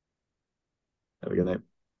 Have a good night.